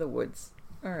ahead, go in the woods.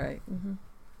 All right. Mm-hmm.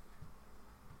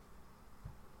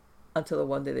 Until the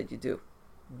one day that you do.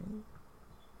 Mm-hmm.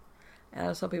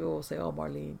 And some people will say, oh,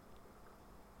 Marlene,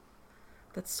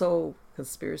 that's so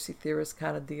conspiracy theorist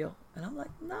kind of deal. And I'm like,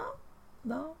 no.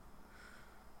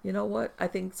 You know what? I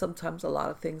think sometimes a lot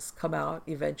of things come out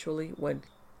eventually when,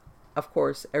 of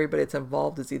course, everybody that's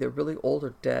involved is either really old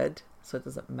or dead, so it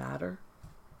doesn't matter.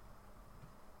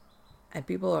 And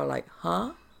people are like,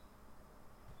 huh?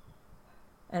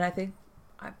 And I think,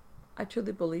 I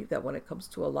truly believe that when it comes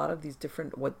to a lot of these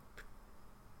different, what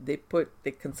they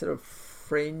consider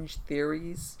fringe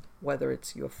theories, whether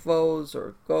it's UFOs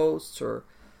or ghosts or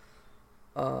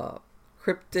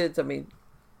cryptids, I mean,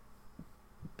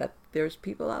 that there's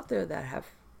people out there that have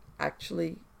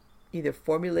actually either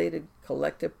formulated,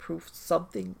 collected proof,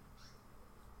 something,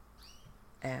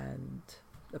 and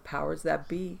the powers that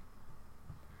be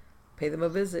pay them a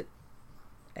visit,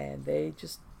 and they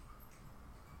just,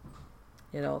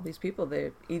 these people,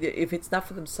 they either, if it's not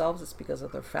for themselves, it's because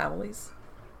of their families.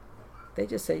 They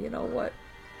just say, you know what,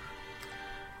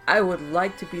 I would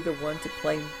like to be the one to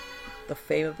claim the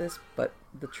fame of this, but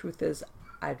the truth is,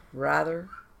 I'd rather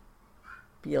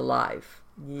be alive.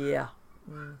 Yeah.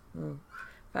 Mm-hmm.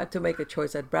 If I had to make a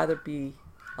choice, I'd rather be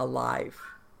alive.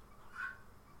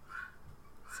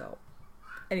 So,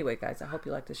 anyway, guys, I hope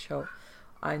you like this show.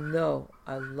 I know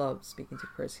I love speaking to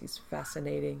Chris. He's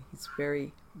fascinating. He's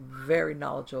very, very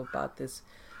knowledgeable about this.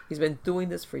 He's been doing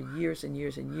this for years and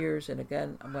years and years. And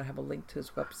again, I'm going to have a link to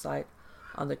his website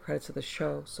on the credits of the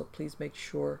show. So please make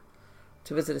sure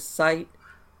to visit his site.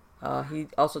 He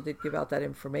also did give out that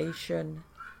information.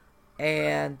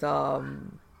 And,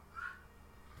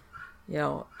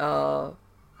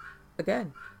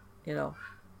 again,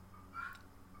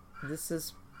 this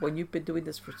is when you've been doing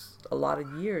this for a lot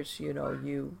of years,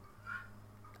 you,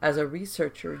 as a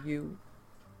researcher, you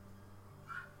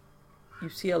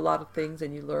see a lot of things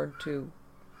and you learn to,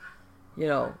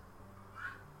 and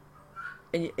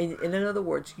in other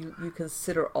words, you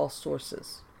consider all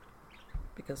sources.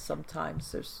 because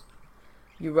sometimes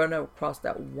you run across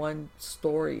that one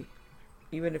story,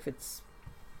 even if it's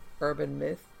urban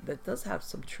myth, that does have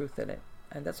some truth in it.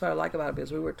 And that's what I like about it,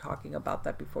 because we were talking about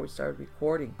that before we started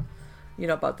recording,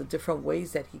 about the different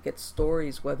ways that he gets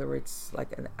stories, whether it's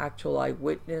like an actual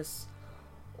eyewitness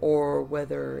or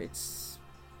whether it's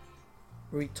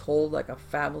retold like a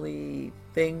family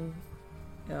thing,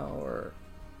 or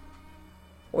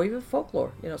even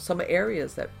folklore, some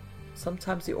areas that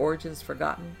sometimes the origin's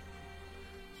forgotten.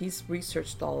 He's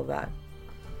researched all of that.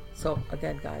 So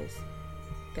again, guys,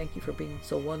 thank you for being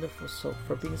so wonderful,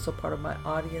 for being so part of my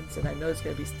audience. And I know it's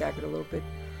going to be staggered a little bit,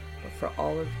 but for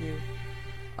all of you,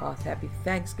 happy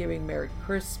Thanksgiving, Merry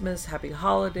Christmas, Happy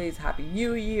Holidays, Happy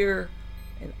New Year,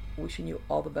 and wishing you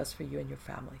all the best for you and your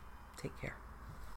family. Take care.